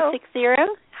at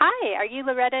 360. Hi, are you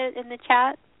Loretta in the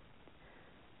chat?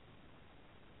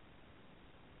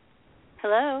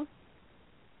 Hello?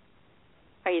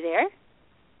 Are you there?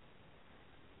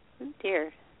 Oh dear,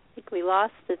 I think we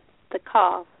lost the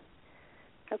call.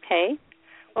 Okay.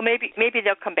 Well, maybe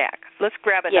they'll come back. Let's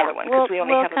grab another one, because we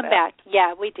only have we'll come back.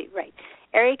 Yeah, we do, right.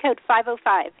 Area code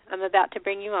 505. I'm about to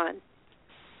bring you on.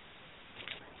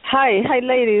 Hi,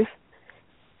 ladies.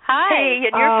 Hi. Hey,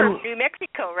 and you're from New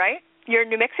Mexico, right? You're in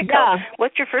New Mexico. Yeah.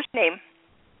 What's your first name?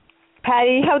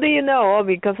 Patty. How do you know? Oh,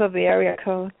 because of the area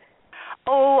code.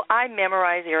 Oh, I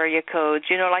memorize area codes.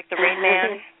 Like the Rain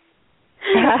Man.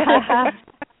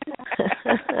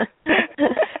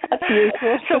 That's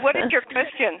useful. So what is your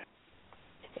question?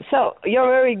 So you're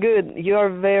very good. You're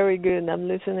very good. I'm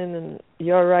listening, and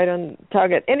you're right on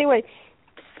target. Anyway,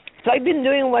 so I've been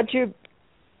doing what you've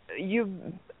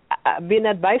been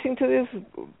advising to these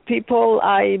people.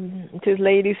 To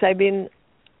ladies. I've been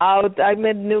out. I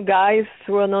met new guys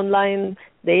through an online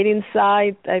dating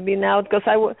site. I've been out because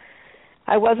I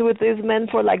was with these men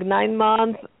for like 9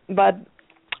 months. But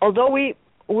although we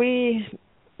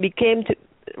became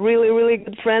really, really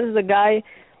good friends, the guy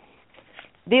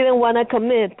didn't want to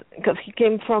commit because he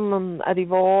came from a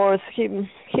divorce. He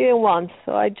didn't want,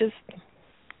 so I just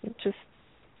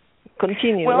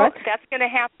continue. Well, right? That's going to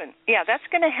happen. Yeah, that's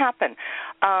going to happen.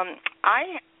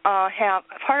 I have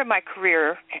part of my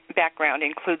career background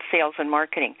includes sales and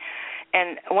marketing,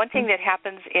 and one thing that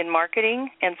happens in marketing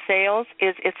and sales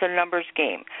is it's a numbers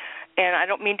game. And I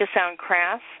don't mean to sound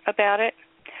crass about it,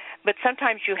 but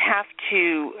sometimes you have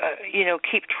to,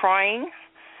 keep trying.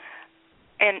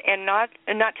 And not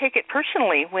take it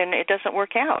personally when it doesn't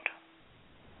work out.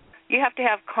 You have to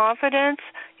have confidence.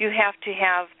 You have to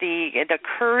have the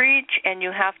courage, and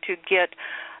you have to get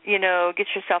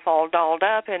yourself all dolled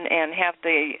up and have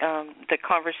the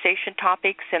conversation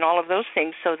topics and all of those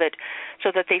things so that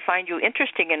they find you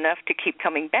interesting enough to keep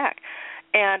coming back.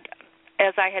 And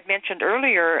as I had mentioned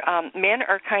earlier, men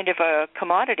are kind of a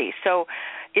commodity, so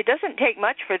it doesn't take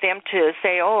much for them to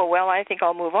say, "Oh, well, I think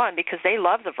I'll move on," because they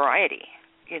love the variety.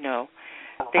 They love.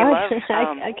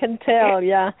 I can tell.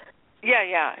 Yeah.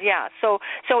 Yeah. So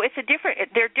it's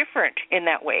they're different in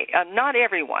that way. Not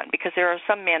everyone, because there are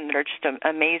some men that are just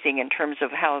amazing in terms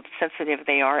of how sensitive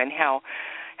they are and how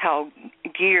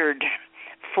geared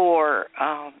for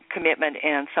commitment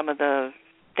and some of the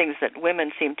things that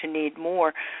women seem to need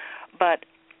more. But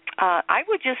I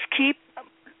would just keep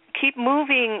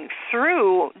moving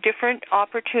through different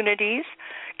opportunities.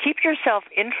 Keep yourself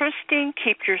interesting.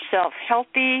 Keep yourself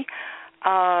healthy.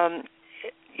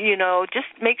 Just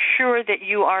make sure that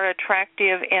you are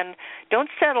attractive, and don't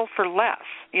settle for less.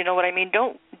 You know what I mean?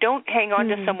 Don't hang on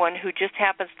to someone who just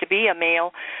happens to be a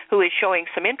male who is showing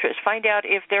some interest. Find out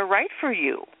if they're right for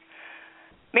you.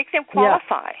 Make them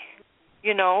qualify.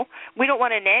 Yeah. We don't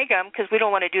want to nag them because we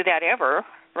don't want to do that ever,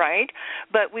 right?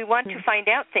 But we want to find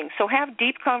out things. So have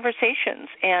deep conversations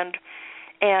and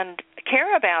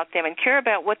care about them and care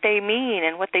about what they mean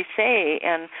and what they say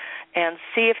and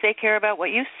see if they care about what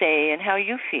you say and how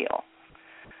you feel.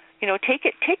 Take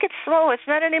it slow. It's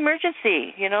not an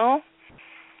emergency, You're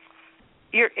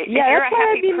that's you're a what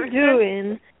happy I've been person,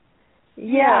 doing.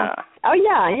 Yeah. Oh,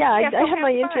 yeah. I have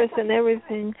my interest in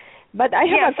everything. But I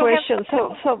have a question.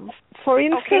 So, for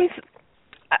instance,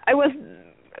 I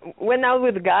went out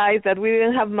with guys that we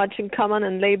didn't have much in common,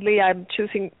 and lately I'm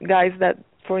choosing guys that,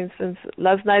 for instance,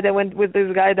 last night I went with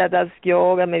this guy that does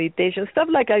yoga, meditation, stuff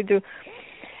like I do.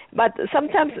 But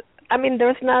sometimes,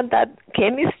 there's not that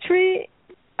chemistry.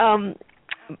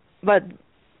 But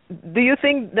do you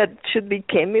think that should be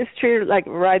chemistry, like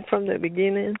right from the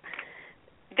beginning?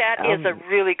 That is a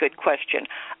really good question.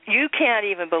 You can't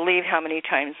even believe how many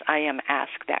times I am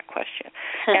asked that question,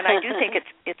 and I do think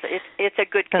it's a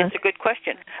good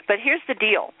question. But here's the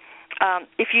deal: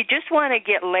 if you just want to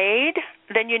get laid,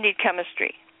 then you need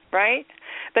chemistry, right?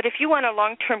 But if you want a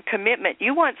long-term commitment,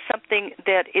 you want something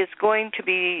that is going to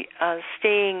be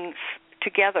staying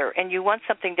together, and you want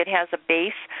something that has a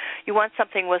base. You want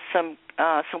something with some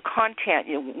content,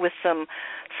 with some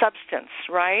substance,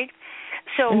 right?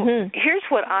 So here's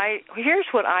what I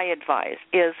advise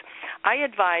is I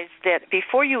advise that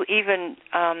before you even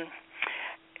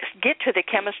get to the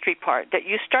chemistry part, that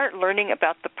you start learning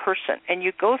about the person and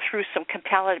you go through some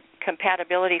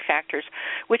compatibility factors,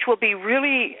 which will be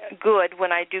really good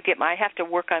when I have to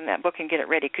work on that book and get it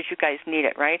ready because you guys need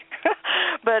it, right?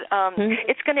 But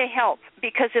it's going to help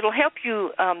because it'll help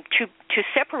you to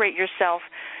separate yourself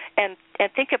and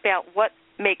think about what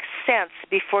makes sense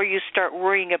before you start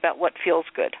worrying about what feels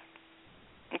good.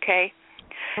 Okay?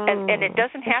 And it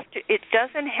doesn't have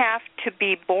to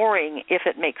be boring if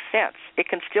it makes sense. It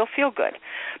can still feel good.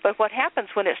 But what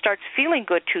happens when it starts feeling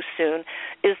good too soon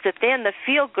is that then the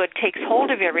feel good takes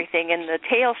hold of everything and the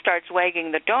tail starts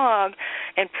wagging the dog,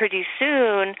 and pretty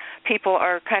soon people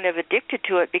are kind of addicted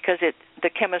to it because the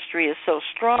chemistry is so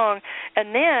strong,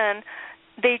 and then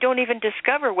they don't even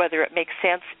discover whether it makes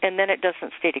sense, and then it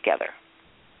doesn't stay together.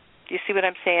 Do you see what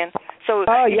I'm saying? So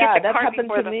that happened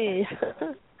to me.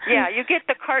 Yeah, you get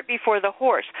the cart before the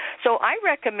horse. So I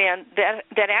recommend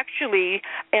that actually,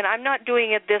 and I'm not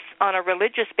doing this on a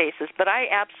religious basis, but I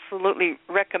absolutely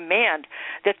recommend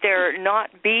that there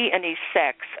not be any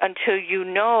sex until you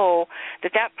know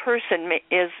that person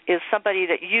is somebody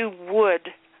that you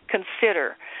would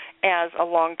consider as a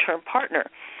long-term partner.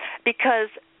 Because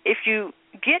if you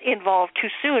get involved too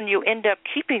soon, you end up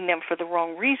keeping them for the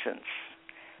wrong reasons,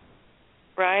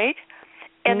 right?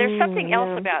 And there's something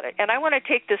else about it. And I want to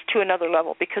take this to another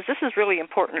level because this is really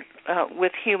important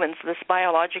with humans, this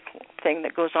biological thing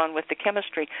that goes on with the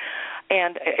chemistry.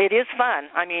 And it is fun.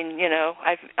 I mean,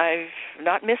 I've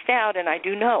not missed out, and I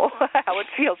do know how it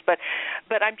feels. But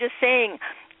I'm just saying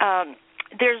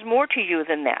there's more to you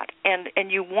than that. And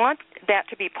you want that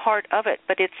to be part of it,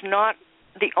 but it's not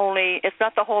it's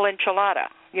not the whole enchilada.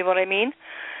 You know what I mean?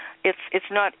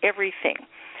 It's not everything.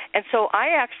 And so I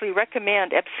actually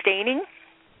recommend abstaining.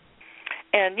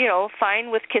 And, fine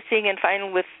with kissing and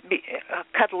fine with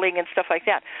cuddling and stuff like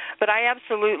that. But I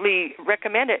absolutely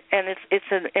recommend it, and it's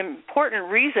an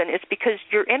important reason. It's because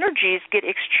your energies get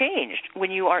exchanged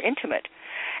when you are intimate.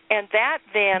 And that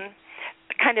then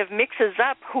kind of mixes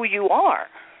up who you are.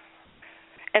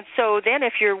 And so then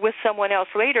if you're with someone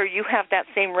else later, you have that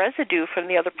same residue from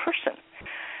the other person.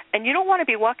 And you don't want to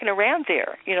be walking around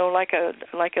there, like a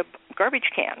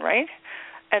garbage can, right?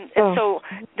 And so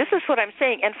this is what I'm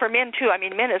saying. And for men, too, I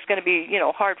mean, men it's going to be,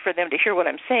 hard for them to hear what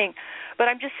I'm saying. But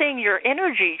I'm just saying your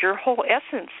energy, your whole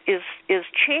essence is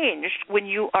changed when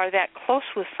you are that close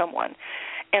with someone.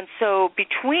 And so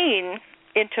between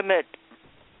intimate,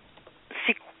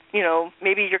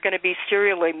 maybe you're going to be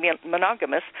serially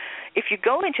monogamous. If you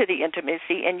go into the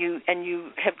intimacy and you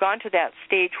have gone to that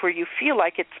stage where you feel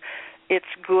like it's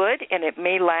good and it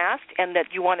may last, and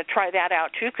that you want to try that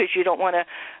out too because you don't want to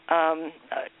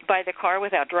buy the car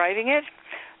without driving it,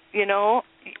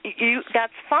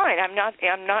 that's fine. I'm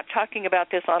not talking about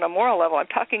this on a moral level. I'm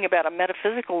talking about a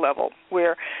metaphysical level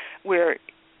where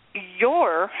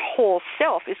your whole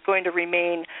self is going to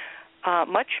remain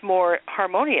much more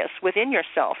harmonious within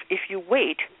yourself if you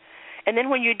wait. And then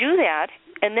when you do that,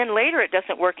 and then later it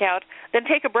doesn't work out, then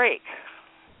take a break.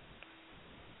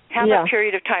 Have a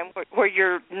period of time where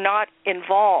you're not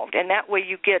involved, and that way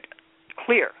you get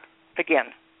clear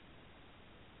again.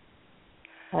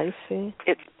 I see.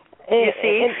 You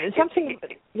see? Something,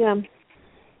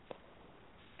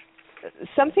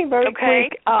 something very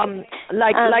quick,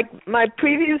 like my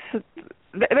previous,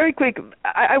 very quick,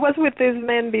 I was with this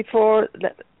man before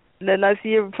the last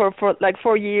year for like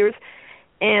 4 years,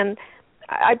 and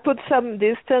I put some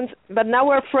distance, but now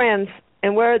we're friends.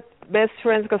 And we're best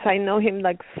friends because I know him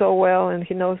like so well, and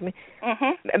he knows me.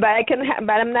 Mm-hmm.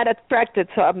 But I'm not attracted.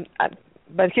 So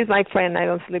but he's my friend. I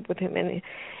don't sleep with him any.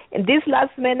 And this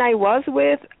last man I was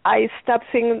with, I stopped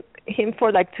seeing him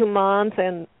for like 2 months,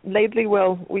 and lately,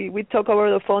 we talk over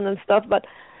the phone and stuff.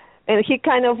 And he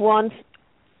kind of wants,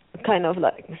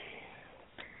 like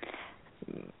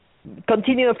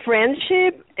continue a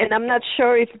friendship, and I'm not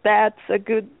sure if that's a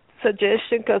good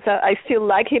suggestion because I still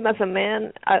like him as a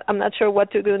man. I'm not sure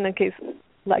what to do in a case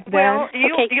like that. Well,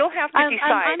 you'll have to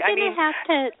decide. I'm going to have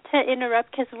to interrupt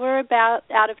because we're about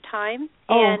out of time,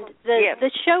 and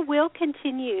the show will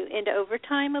continue into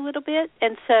overtime a little bit.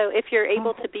 And so, if you're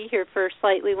able to be here for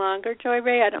slightly longer,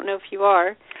 JoyRae, I don't know if you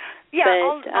are. Yeah,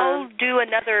 but, I'll do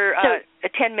another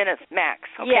 10 minutes max.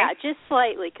 Okay? Yeah, just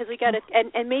slightly because we got to,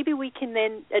 and maybe we can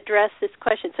then address this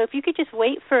question. So if you could just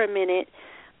wait for a minute.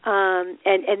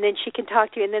 And then she can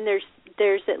talk to you. And then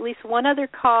there's at least one other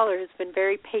caller who's been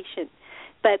very patient.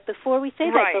 But before we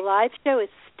say that, the live show is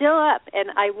still up,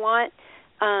 and I want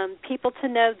people to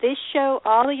know this show,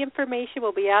 all the information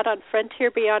will be out on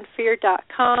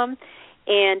frontierbeyondfear.com,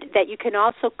 and that you can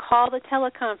also call the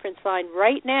teleconference line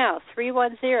right now,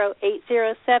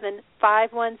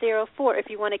 310-807-5104, if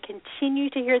you want to continue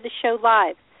to hear the show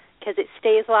live, because it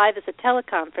stays live as a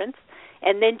teleconference.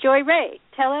 And then, JoyRae,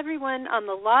 tell everyone on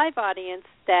the live audience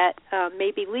that may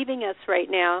be leaving us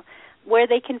right now where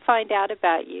they can find out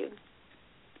about you.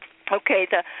 Okay,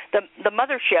 the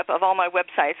mothership of all my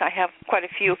websites, I have quite a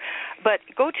few, but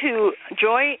go to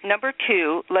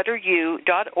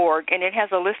joy2.org, and it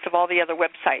has a list of all the other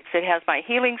websites. It has my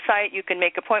healing site. You can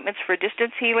make appointments for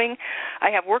distance healing.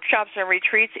 I have workshops and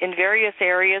retreats in various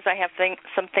areas. I have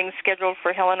some things scheduled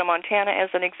for Helena, Montana, as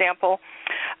an example.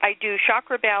 I do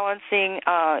chakra balancing,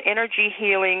 energy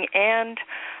healing, and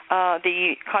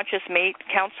the conscious mate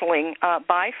counseling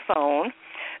by phone.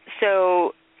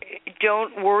 So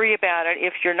don't worry about it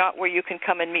if you're not where you can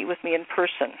come and meet with me in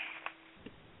person.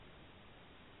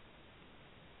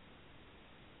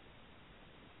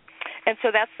 And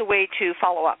so that's the way to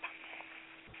follow up.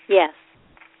 Yes.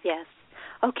 Yes.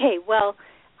 Okay, well,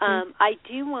 I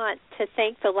do want to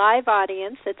thank the live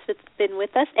audience that's been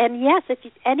with us. And, yes, if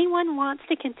anyone wants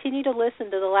to continue to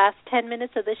listen to the last 10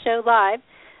 minutes of the show live,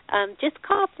 just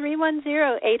call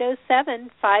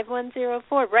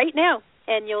 310-807-5104 right now,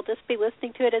 and you'll just be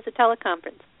listening to it as a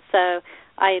teleconference. So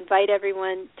I invite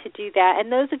everyone to do that.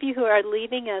 And those of you who are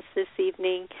leaving us this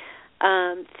evening,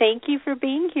 thank you for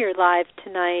being here live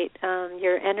tonight.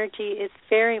 Your energy is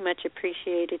very much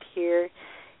appreciated here.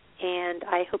 And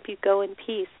I hope you go in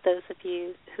peace, those of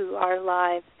you who are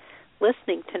live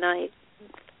listening tonight.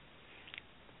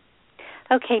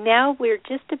 Okay, now we're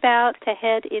just about to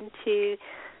head into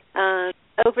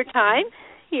overtime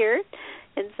here,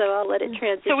 and so I'll let it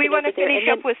transition. So we want to finish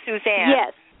up with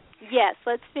Suzanne. Yes,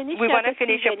 let's finish we up want to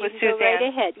finish Suzanne. up with Suzanne. Suzanne. Go right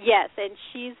ahead. Yes, and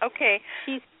she's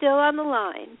still on the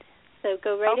line, so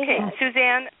go right ahead.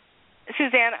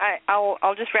 Suzanne,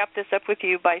 I'll just wrap this up with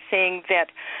you by saying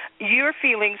that your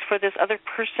feelings for this other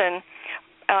person,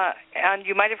 and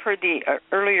you might have heard the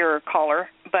earlier caller,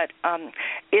 but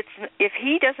if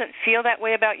he doesn't feel that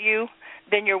way about you,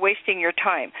 then you're wasting your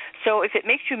time. So if it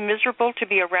makes you miserable to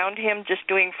be around him just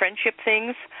doing friendship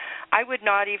things, I would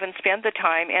not even spend the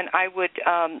time, and I would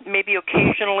maybe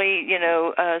occasionally,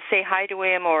 say hi to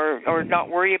him or not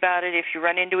worry about it if you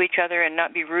run into each other and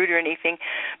not be rude or anything.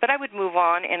 But I would move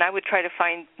on, and I would try to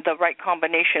find the right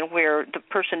combination where the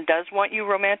person does want you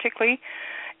romantically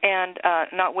and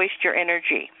not waste your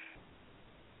energy.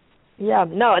 Yeah,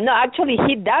 no, actually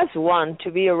he does want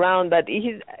to be around, but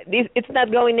it's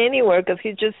not going anywhere because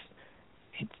he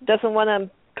doesn't want to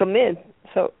commit.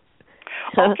 So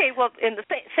okay, well, in the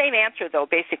same answer, though,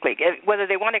 basically, whether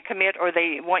they want to commit or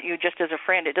they want you just as a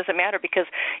friend, it doesn't matter, because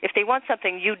if they want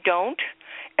something you don't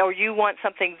or you want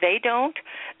something they don't,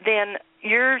 then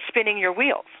you're spinning your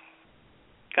wheels.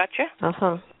 Gotcha?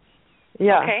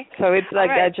 Yeah, okay. So it's like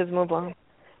right. I just move on.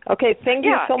 Okay, thank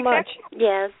you so much.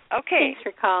 Yes. Okay. Thanks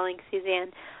for calling,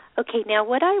 Suzanne. Okay, now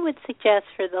what I would suggest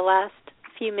for the last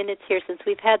few minutes here, since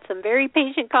we've had some very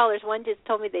patient callers, one just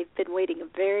told me they've been waiting a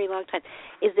very long time,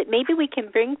 is that maybe we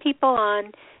can bring people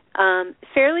on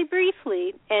fairly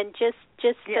briefly and just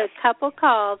a couple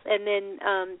calls, and then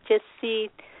just see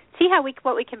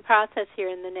what we can process here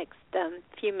in the next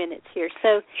few minutes here.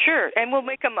 So sure, and we'll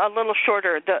make them a little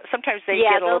shorter. Sometimes they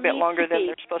get a little bit longer than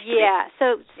they're supposed to be.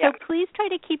 So please try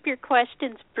to keep your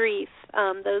questions brief.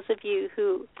 Those of you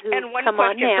who and one come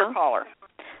on now. question per caller.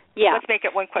 Yeah. Let's make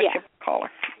it one question per caller.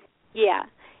 Yeah.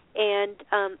 And,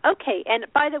 okay, and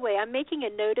by the way, I'm making a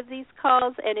note of these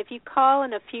calls, and if you call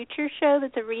in a future show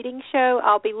that's a reading show,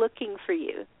 I'll be looking for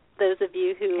you, those of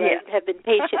you who have been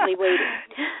patiently waiting.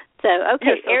 So,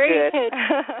 okay, area code,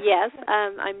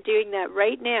 I'm doing that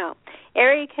right now.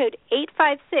 Area code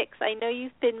 856, I know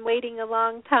you've been waiting a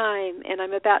long time, and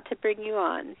I'm about to bring you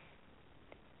on.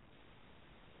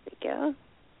 There we go.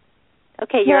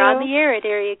 Okay, you're on the air at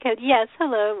area code. Yes,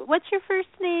 hello. What's your first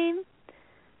name?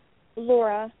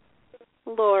 Laura.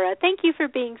 Laura, thank you for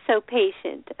being so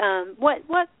patient. What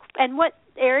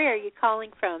area are you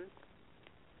calling from?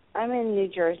 I'm in New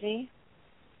Jersey.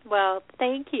 Well,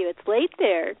 thank you. It's late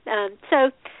there.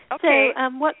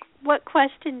 What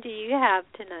question do you have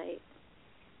tonight?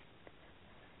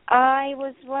 I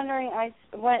was wondering, I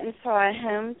went and saw a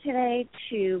home today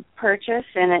to purchase,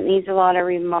 and it needs a lot of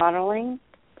remodeling.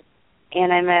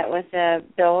 And I met with a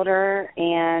builder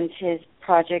and his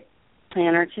project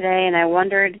planner today, and I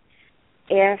wondered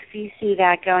if you see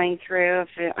that going through, if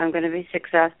I'm going to be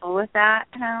successful with that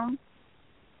home.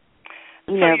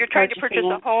 So you're trying to purchase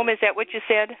a home, is that what you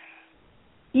said?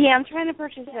 Yeah, I'm trying to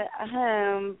purchase a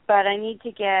home, but I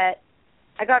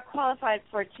got qualified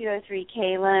for a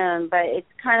 203K loan, but it's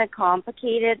kind of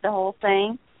complicated, the whole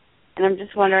thing, and I'm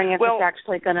just wondering if it's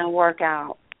actually going to work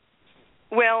out.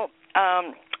 Well,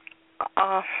 I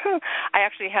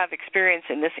actually have experience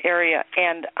in this area,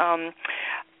 and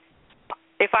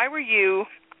if I were you,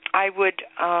 I would,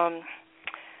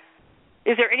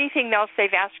 is there anything else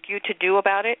they've asked you to do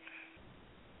about it?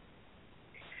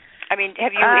 I mean,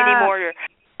 have you any more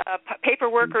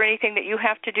paperwork or anything that you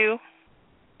have to do?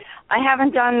 I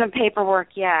haven't done the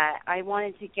paperwork yet. I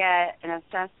wanted to get an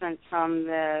assessment from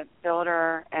the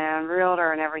builder and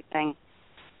realtor and everything,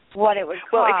 what it would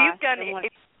cost. Well,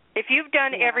 if you've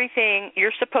done everything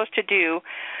you're supposed to do,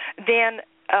 then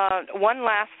one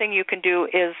last thing you can do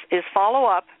is follow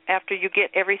up after you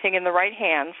get everything in the right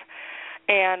hands.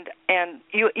 And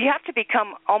you have to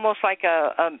become almost like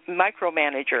a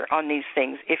micromanager on these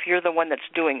things if you're the one that's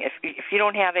doing it. If you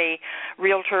don't have a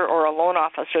realtor or a loan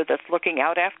officer that's looking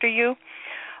out after you,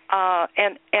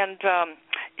 and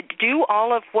do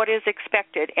all of what is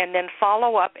expected, and then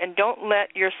follow up, and don't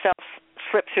let yourself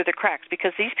slip through the cracks,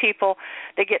 because these people,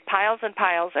 they get piles and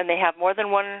piles, and they have more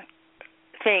than one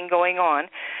thing going on.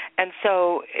 And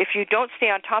so if you don't stay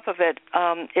on top of it,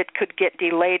 it could get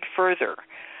delayed further.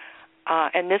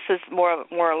 And this is more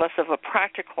or less of a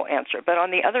practical answer. But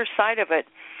on the other side of it,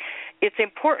 it's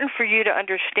important for you to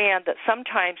understand that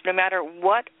sometimes no matter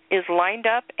what is lined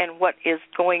up and what is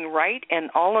going right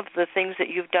and all of the things that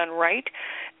you've done right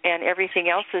and everything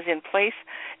else is in place,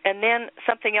 and then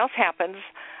something else happens,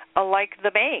 like the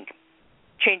bank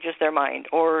changes their mind,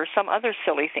 or some other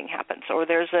silly thing happens, or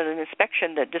there's an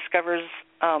inspection that discovers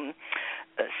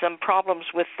some problems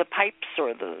with the pipes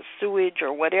or the sewage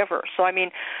or whatever. So, I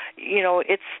mean,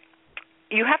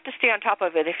 you have to stay on top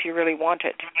of it if you really want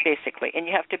it, basically, and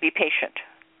you have to be patient.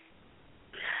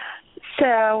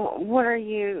 So, what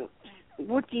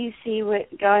do you see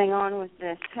going on with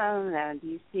this home, though? Do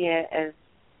you see it as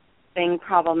being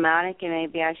problematic, and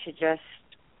maybe I should just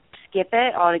skip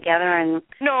it altogether and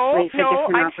wait for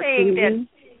different opportunities?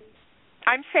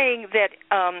 I'm saying that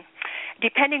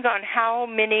depending on how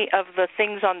many of the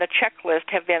things on the checklist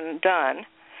have been done,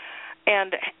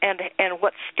 and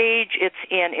what stage it's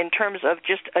in terms of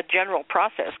just a general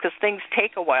process, because things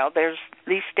take a while. There's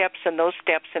these steps and those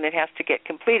steps, and it has to get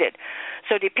completed.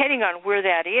 So depending on where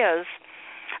that is,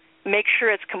 make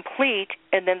sure it's complete,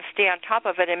 and then stay on top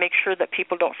of it and make sure that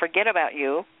people don't forget about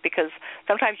you, because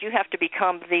sometimes you have to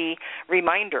become the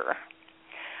reminder.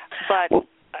 But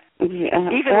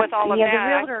even with all of that... The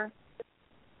realtor,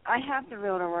 I have the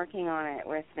realtor working on it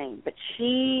with me, but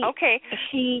she... Okay.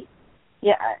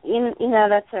 Yeah,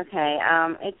 that's okay.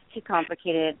 It's too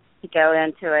complicated to go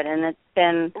into it, and it's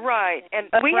been... Right, and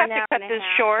we have to cut this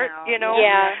short, now, you know? We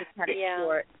have to cut it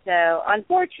short. So,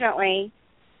 unfortunately,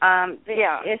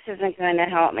 this isn't going to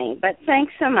help me. But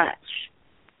thanks so much.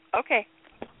 Okay.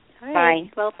 All right.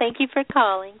 Bye. Well, thank you for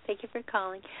calling.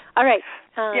 All right.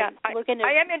 I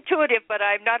am intuitive, but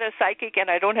I'm not a psychic, and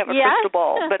I don't have a crystal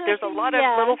ball. But there's a lot of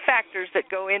little factors that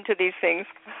go into these things.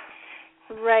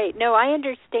 Right. No, I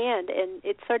understand, and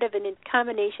it's sort of a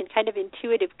combination, kind of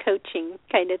intuitive coaching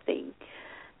kind of thing.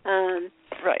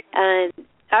 Right.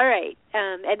 All right.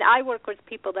 And I work with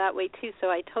people that way, too, so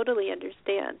I totally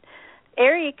understand.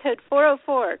 Area code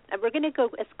 404. And we're going to go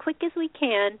as quick as we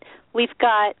can. We've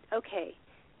got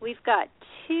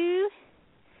two.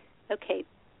 Okay.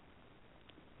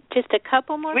 Just a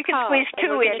couple more calls. We can squeeze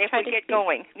two in if we get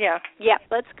going. Yeah. Yeah,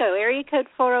 let's go. Area code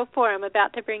 404. I'm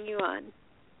about to bring you on.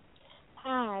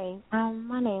 Hi,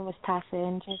 my name is Tasha,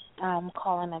 and just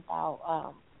calling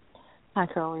about my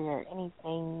career.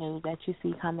 Anything new that you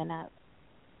see coming up?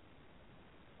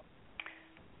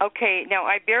 Okay, now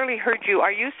I barely heard you.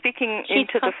 Are you speaking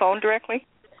into the phone directly?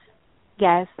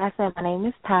 Yes, I said my name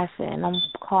is Tasha, and I'm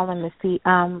calling to see,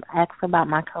 ask about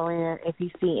my career. If you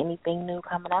see anything new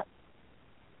coming up.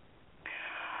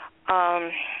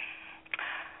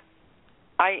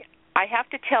 I have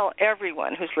to tell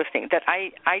everyone who's listening that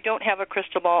I don't have a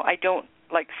crystal ball. I don't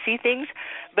see things,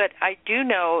 but I do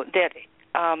know that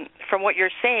from what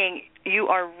you're saying, you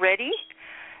are ready.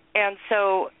 And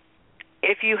so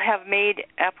if you have made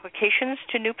applications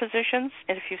to new positions,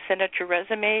 and if you send out your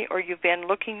resume or you've been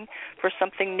looking for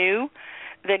something new,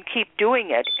 then keep doing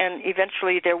it, and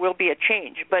eventually there will be a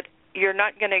change. But you're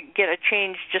not going to get a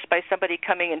change just by somebody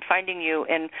coming and finding you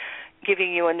and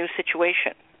giving you a new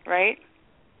situation, right?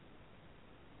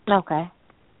 Okay.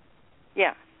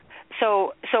 Yeah.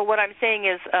 So what I'm saying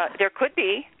is there could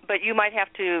be, but you might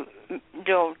have to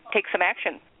take some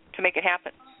action to make it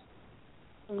happen.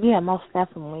 Yeah, most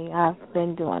definitely. I've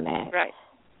been doing that.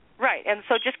 Right. And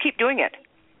so just keep doing it.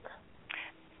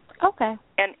 Okay.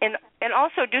 And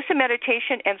also do some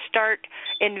meditation and start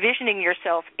envisioning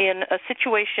yourself in a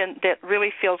situation that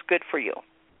really feels good for you.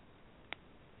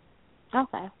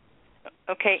 Okay.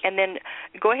 Okay, and then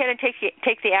go ahead and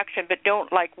take the action, but don't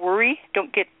worry.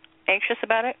 Don't get anxious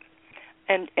about it,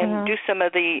 and do some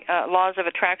of the laws of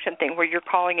attraction thing where you're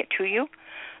calling it to you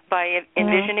by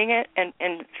envisioning it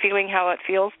and feeling how it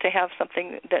feels to have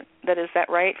something that is that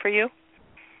right for you.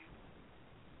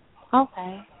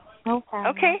 Okay. No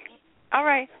problem. Okay. All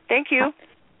right. Thank you.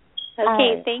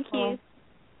 Okay. Thank you.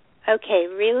 Okay.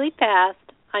 Really fast.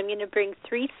 I'm going to bring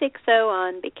 360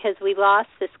 on because we lost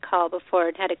this call before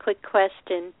and had a quick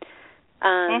question.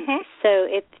 So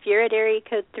if you're at area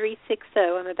code 360,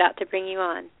 I'm about to bring you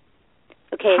on.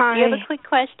 Okay. Hi. Do you have a quick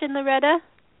question, Loretta?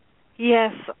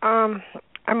 Yes. I'm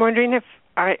wondering if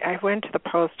I went to the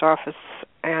post office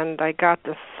and I got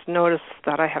this notice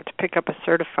that I have to pick up a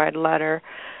certified letter,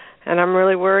 and I'm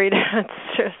really worried.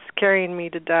 It's just scaring me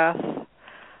to death.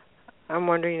 I'm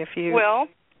wondering if you...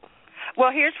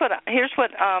 Well, here's what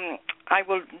I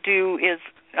will do is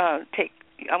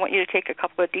I want you to take a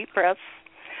couple of deep breaths,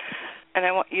 and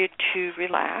I want you to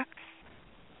relax.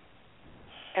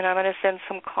 And I'm going to send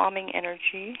some calming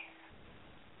energy.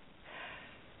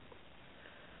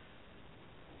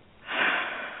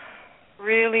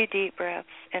 Really deep breaths,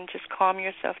 and just calm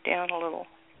yourself down a little.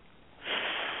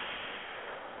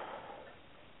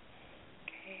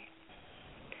 Okay.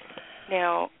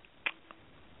 Now,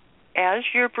 as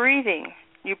you're breathing,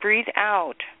 you breathe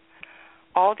out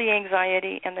all the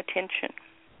anxiety and the tension.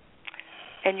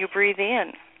 And you breathe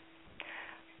in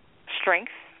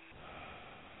strength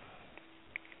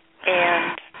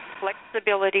and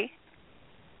flexibility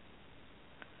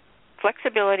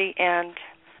and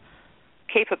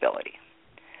capability.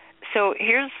 So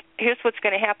here's what's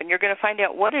going to happen. You're going to find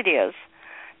out what it is,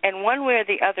 and one way or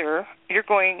the other, you're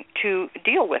going to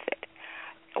deal with it.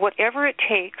 Whatever it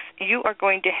takes, you are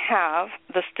going to have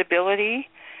the stability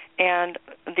and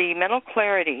the mental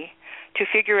clarity to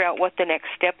figure out what the next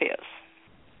step is.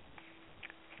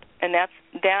 And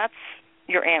that's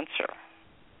your answer.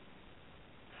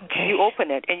 Okay. You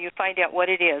open it and you find out what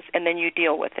it is, and then you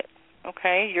deal with it.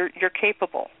 Okay? You're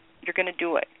capable. You're going to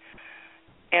do it.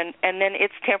 And then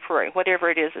it's temporary. Whatever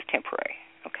it is temporary.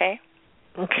 Okay?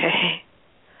 Okay.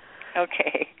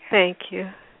 Okay. Thank you.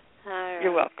 All right.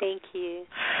 You're welcome. Thank you.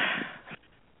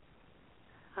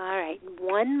 All right.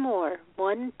 One more.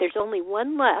 There's only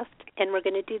one left, and we're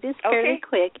going to do this fairly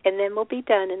quick, and then we'll be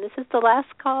done. And this is the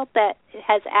last call that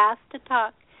has asked to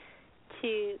talk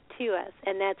to us,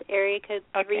 and that's area code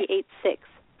 386.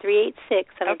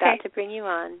 386. I'm about to bring you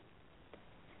on.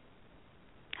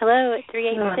 Hello at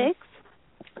 386.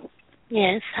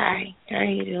 Yes, hi. How are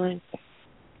you doing?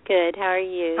 Good. How are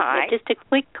you? Hi. Just a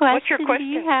quick question. What's your question?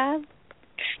 Do you have?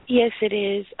 Yes, it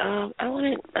is.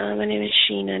 My name is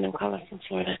Sheena, and I'm calling from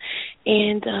Florida.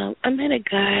 And I met a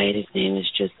guy. His name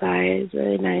is Josiah. He's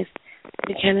really nice.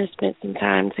 We kind of spent some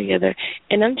time together.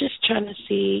 And I'm just trying to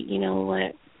see,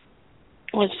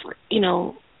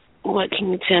 what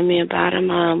can you tell me about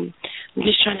him? I'm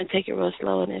just trying to take it real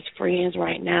slow and as friends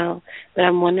right now. But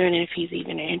I'm wondering if he's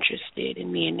even interested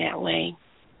in me in that way.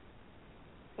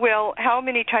 Well, how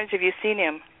many times have you seen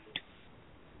him?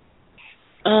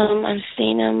 I've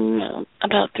seen him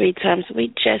about 3 times. We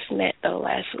just met though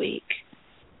last week.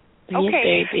 He's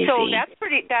very busy. So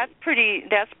that's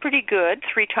pretty good.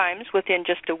 3 times within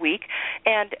just a week.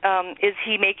 And is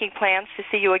he making plans to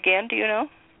see you again? Do you know?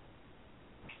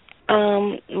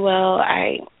 Well,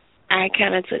 I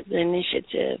kind of took the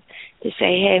initiative to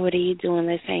say, hey, what are you doing?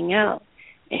 Let's hang out.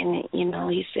 And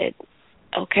he said,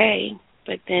 okay.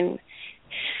 But then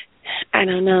I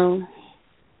don't know.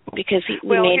 Because we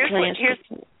made plans.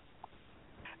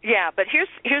 But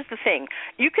here's the thing.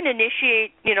 You can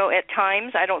initiate, at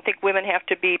times. I don't think women have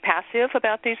to be passive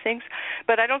about these things,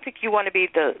 but I don't think you want to be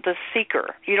the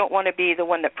seeker. You don't want to be the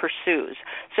one that pursues.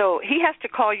 So he has to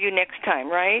call you next time,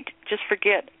 right? Just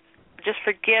forget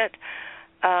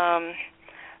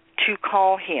to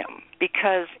call him,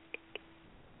 because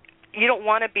you don't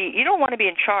want to be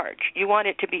in charge. You want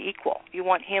it to be equal. You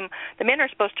want him. The men are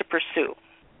supposed to pursue.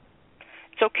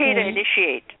 It's okay to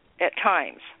initiate at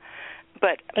times,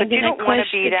 but you don't want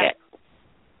to be that.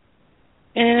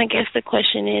 And then I guess the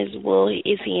question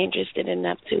is he interested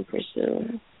enough to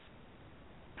pursue?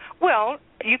 Well,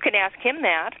 you can ask him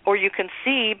that, or you can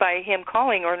see by him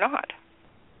calling or not.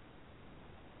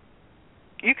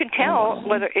 You can tell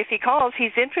whether if he calls,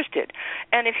 he's interested.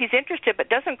 And if he's interested but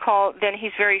doesn't call, then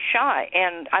he's very shy.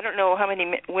 And I don't know how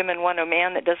many women want a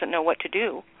man that doesn't know what to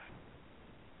do.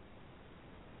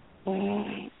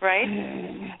 Right?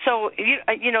 So,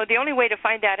 the only way to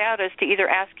find that out is to either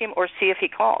ask him or see if he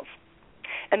calls.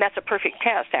 And that's a perfect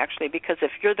test, actually, because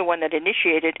if you're the one that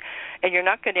initiated and you're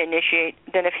not going to initiate,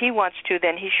 then if he wants to,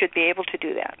 then he should be able to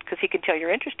do that, because he can tell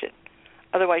you're interested.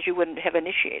 Otherwise, you wouldn't have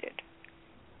initiated.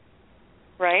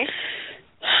 Right?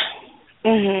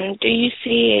 Do you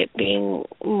see it being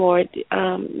more,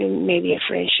 maybe a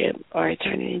friendship, or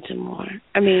turning into more?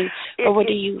 I mean, or what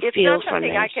do you feel from this? It's not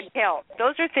something I can tell.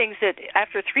 Those are things that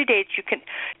after 3 dates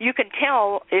you can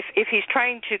tell if he's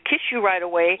trying to kiss you right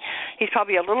away. He's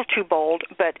probably a little too bold,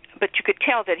 but you could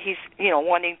tell that he's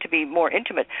wanting to be more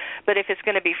intimate. But if it's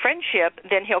going to be friendship,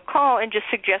 then he'll call and just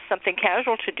suggest something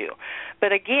casual to do.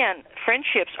 But again,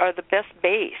 friendships are the best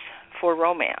base for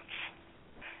romance.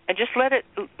 And just let it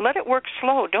work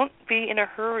slow. Don't be in a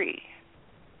hurry.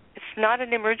 It's not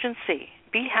an emergency.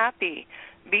 Be happy.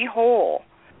 Be whole.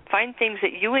 Find things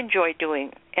that you enjoy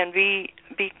doing, and be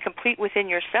complete within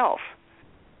yourself.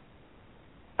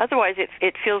 Otherwise,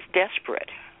 it feels desperate,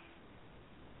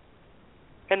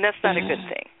 and that's not a good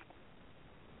thing.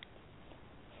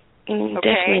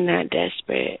 Definitely not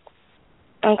desperate.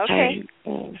 Okay.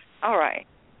 All right.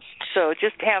 So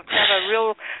just have a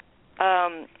real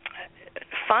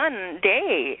fun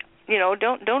day.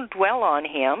 Don't dwell on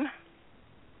him.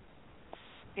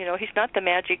 He's not the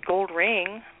magic gold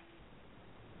ring.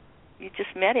 You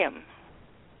just met him.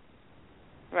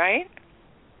 Right?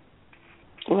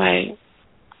 Right.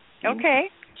 Okay.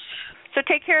 So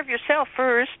take care of yourself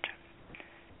first,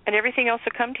 and everything else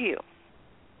will come to you.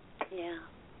 Yeah.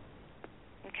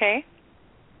 Okay?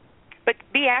 But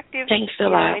be active. Thanks a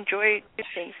lot. Enjoy good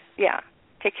things. Yeah.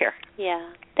 Take care.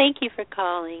 Yeah. Thank you for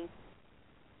calling.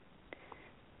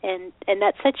 And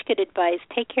that's such good advice.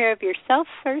 Take care of yourself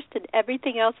first, and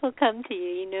everything else will come to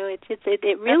you.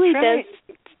 It really right.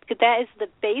 does. That is the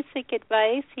basic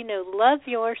advice. Love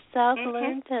yourself.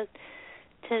 Learn to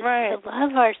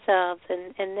love ourselves,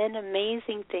 and then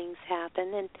amazing things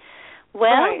happen. And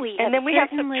we have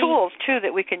some tools too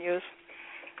that we can use.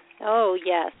 Oh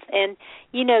yes, and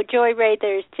JoyRae,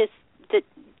 there's just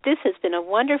this has been a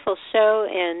wonderful show,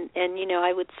 and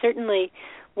I would certainly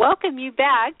welcome you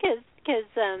back because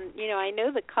I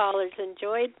know the callers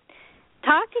enjoyed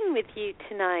talking with you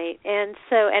tonight, and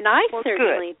I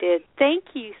certainly did. Thank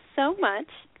you so much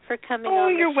for coming on the show.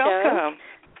 Oh, you're welcome.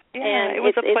 Yeah, and it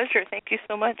was a pleasure. Thank you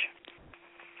so much.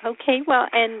 Okay, well,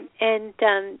 and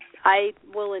I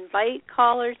will invite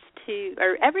callers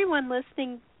or everyone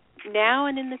listening now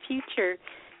and in the future,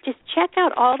 just check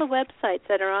out all the websites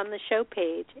that are on the show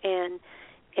page and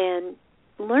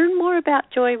learn more about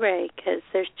JoyRae, because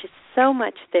there's just so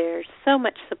much there, so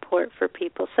much support for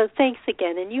people. So thanks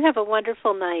again, and you have a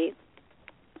wonderful night.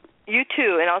 You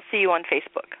too, and I'll see you on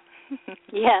Facebook.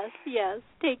 Yes.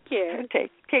 Take care.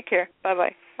 Take care.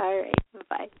 Bye-bye. All right.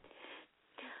 Bye-bye.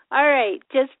 All right.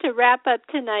 Just to wrap up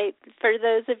tonight, for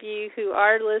those of you who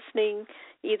are listening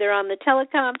either on the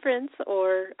teleconference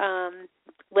or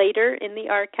later in the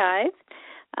archive,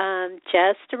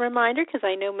 just a reminder, because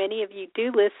I know many of you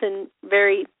do listen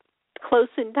very close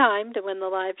in time to when the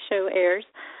live show airs,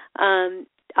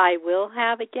 I will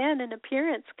have, again, an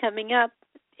appearance coming up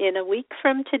in a week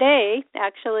from today.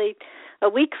 Actually, a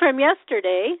week from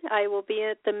yesterday, I will be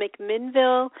at the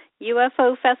McMinnville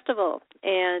UFO Festival,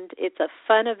 and it's a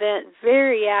fun event,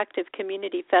 very active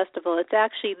community festival. It's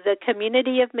actually the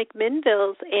community of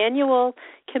McMinnville's annual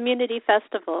community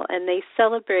festival, and they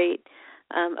celebrate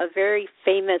a very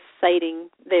famous sighting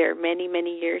there many,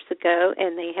 many years ago,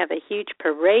 and they have a huge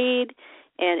parade,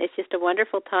 and it's just a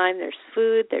wonderful time. There's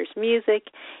food, there's music,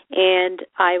 and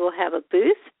I will have a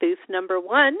booth. Booth number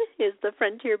 1 is the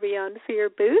Frontier Beyond Fear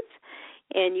booth,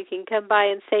 and you can come by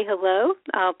and say hello.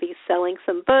 I'll be selling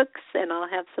some books, and I'll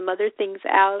have some other things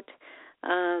out,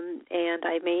 and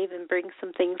I may even bring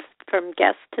some things from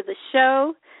guests to the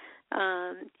show.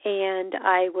 And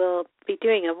I will be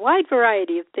doing a wide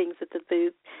variety of things at the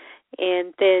booth.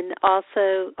 And then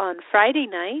also on Friday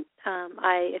night,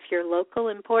 if you're local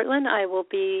in Portland, I will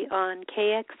be on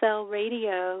KXL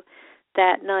Radio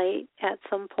that night at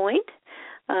some point.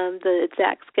 The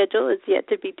exact schedule is yet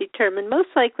to be determined, most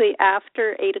likely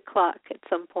after 8 o'clock at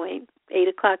some point, 8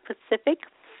 o'clock Pacific.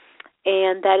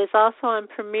 And that is also on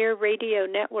Premier Radio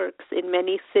Networks in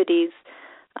many cities,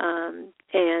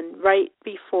 and right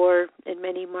before, in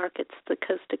many markets, the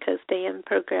Coast to Coast AM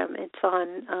program. It's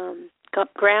on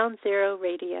Ground Zero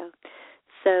Radio.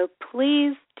 So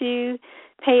please do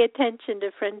pay attention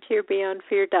to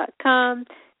FrontierBeyondFear.com,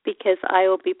 because I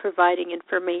will be providing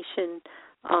information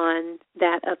on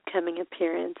that upcoming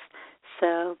appearance.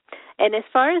 So, and as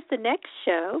far as the next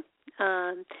show,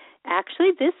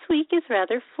 actually this week is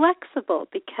rather flexible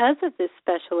because of this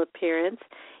special appearance,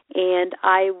 and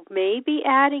I may be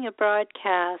adding a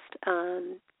broadcast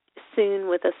soon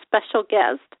with a special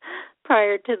guest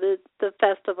prior to the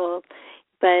festival.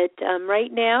 But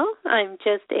right now, I'm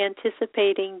just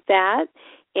anticipating that,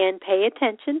 and pay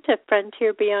attention to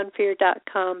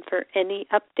FrontierBeyondFear.com for any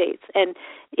updates. And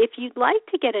if you'd like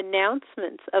to get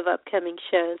announcements of upcoming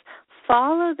shows,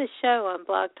 follow the show on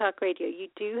Blog Talk Radio. You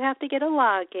do have to get a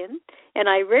login, and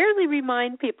I rarely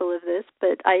remind people of this,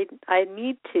 but I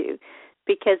need to,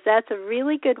 because that's a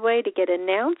really good way to get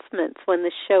announcements when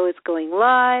the show is going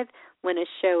live, when a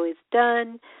show is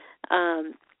done.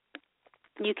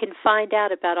 You can find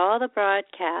out about all the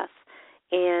broadcasts,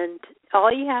 and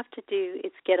all you have to do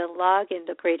is get a login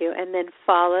to radio and then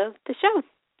follow the show.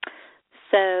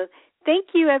 So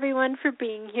thank you, everyone, for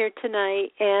being here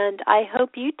tonight, and I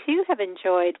hope you, too, have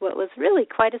enjoyed what was really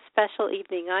quite a special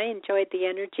evening. I enjoyed the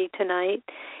energy tonight,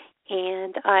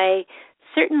 and I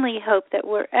certainly hope that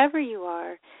wherever you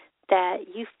are, that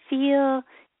you feel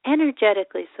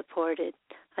energetically supported.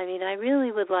 I mean, I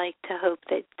really would like to hope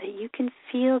that you can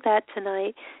feel that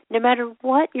tonight, no matter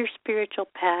what your spiritual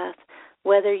path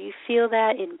whether you feel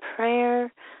that in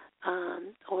prayer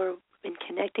or in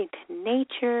connecting to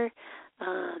nature,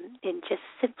 in just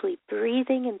simply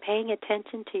breathing and paying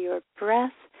attention to your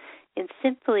breath, and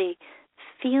simply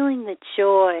feeling the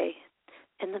joy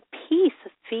and the peace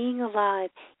of being alive.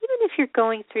 Even if you're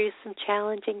going through some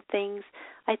challenging things,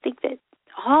 I think that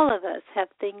all of us have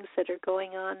things that are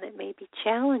going on that may be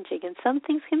challenging, and some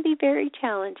things can be very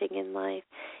challenging in life,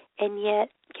 and yet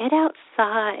get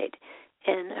outside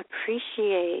and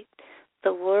appreciate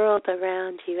the world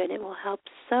around you, and it will help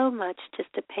so much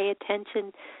just to pay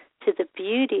attention to the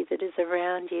beauty that is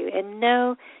around you and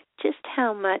know just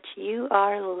how much you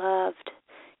are loved.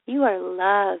 You are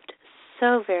loved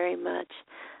so very much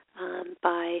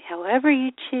by however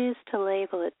you choose to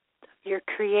label it, your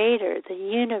Creator, the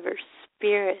universe,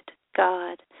 Spirit,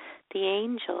 God, the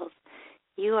angels.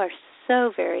 You are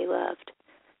so very loved.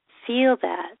 Feel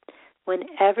that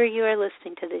whenever you are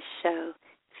listening to this show.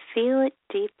 Feel it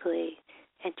deeply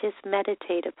and just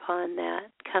meditate upon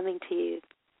that coming to you.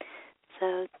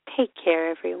 So take care,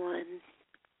 everyone.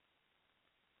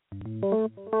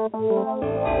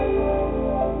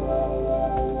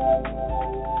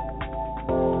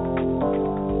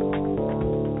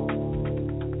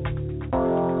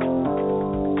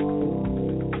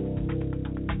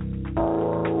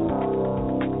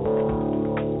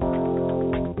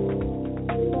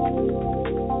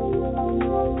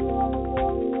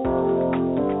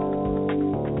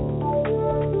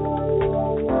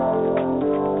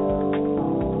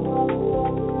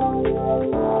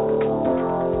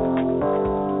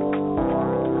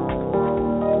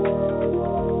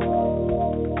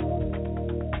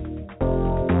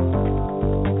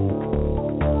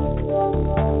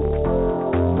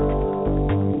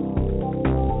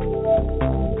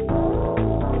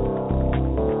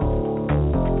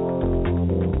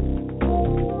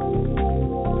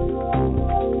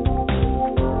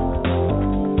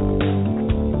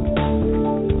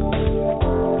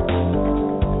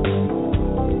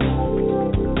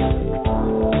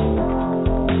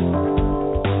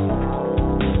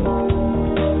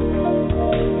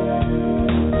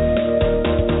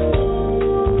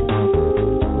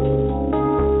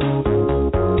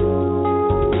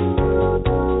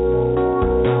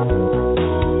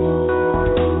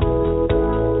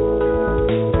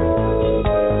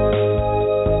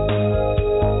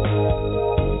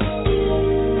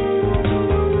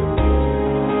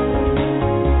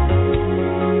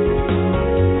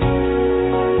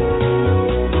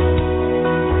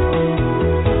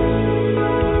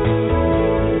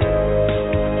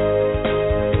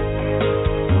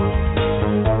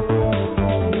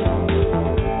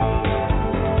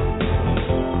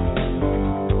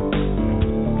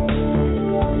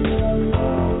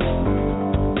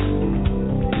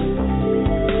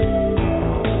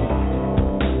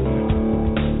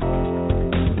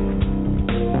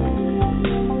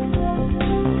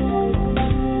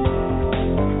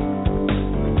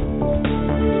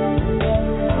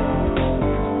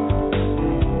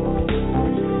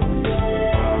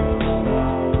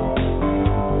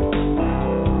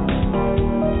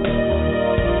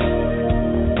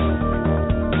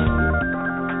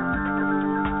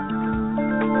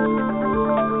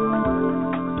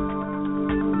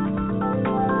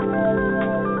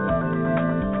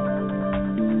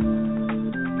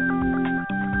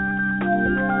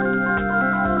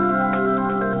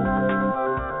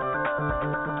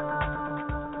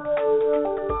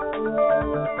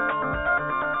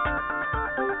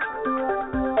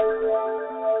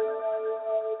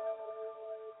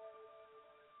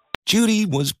 Judy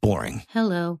was boring.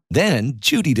 Hello. Then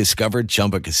Judy discovered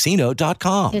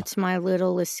ChumbaCasino.com. It's my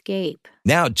little escape.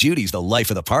 Now Judy's the life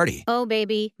of the party. Oh,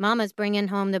 baby, mama's bringing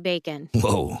home the bacon.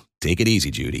 Whoa, take it easy,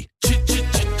 Judy.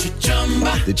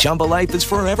 The Chumba life is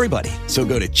for everybody. So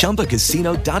go to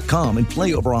ChumbaCasino.com and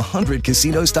play over 100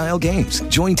 casino-style games.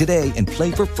 Join today and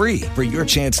play for free for your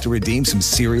chance to redeem some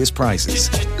serious prizes.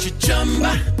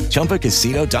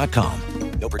 ChumbaCasino.com.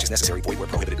 No purchase necessary. Void where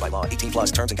prohibited by law.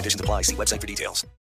 18+ terms and conditions apply. See website for details.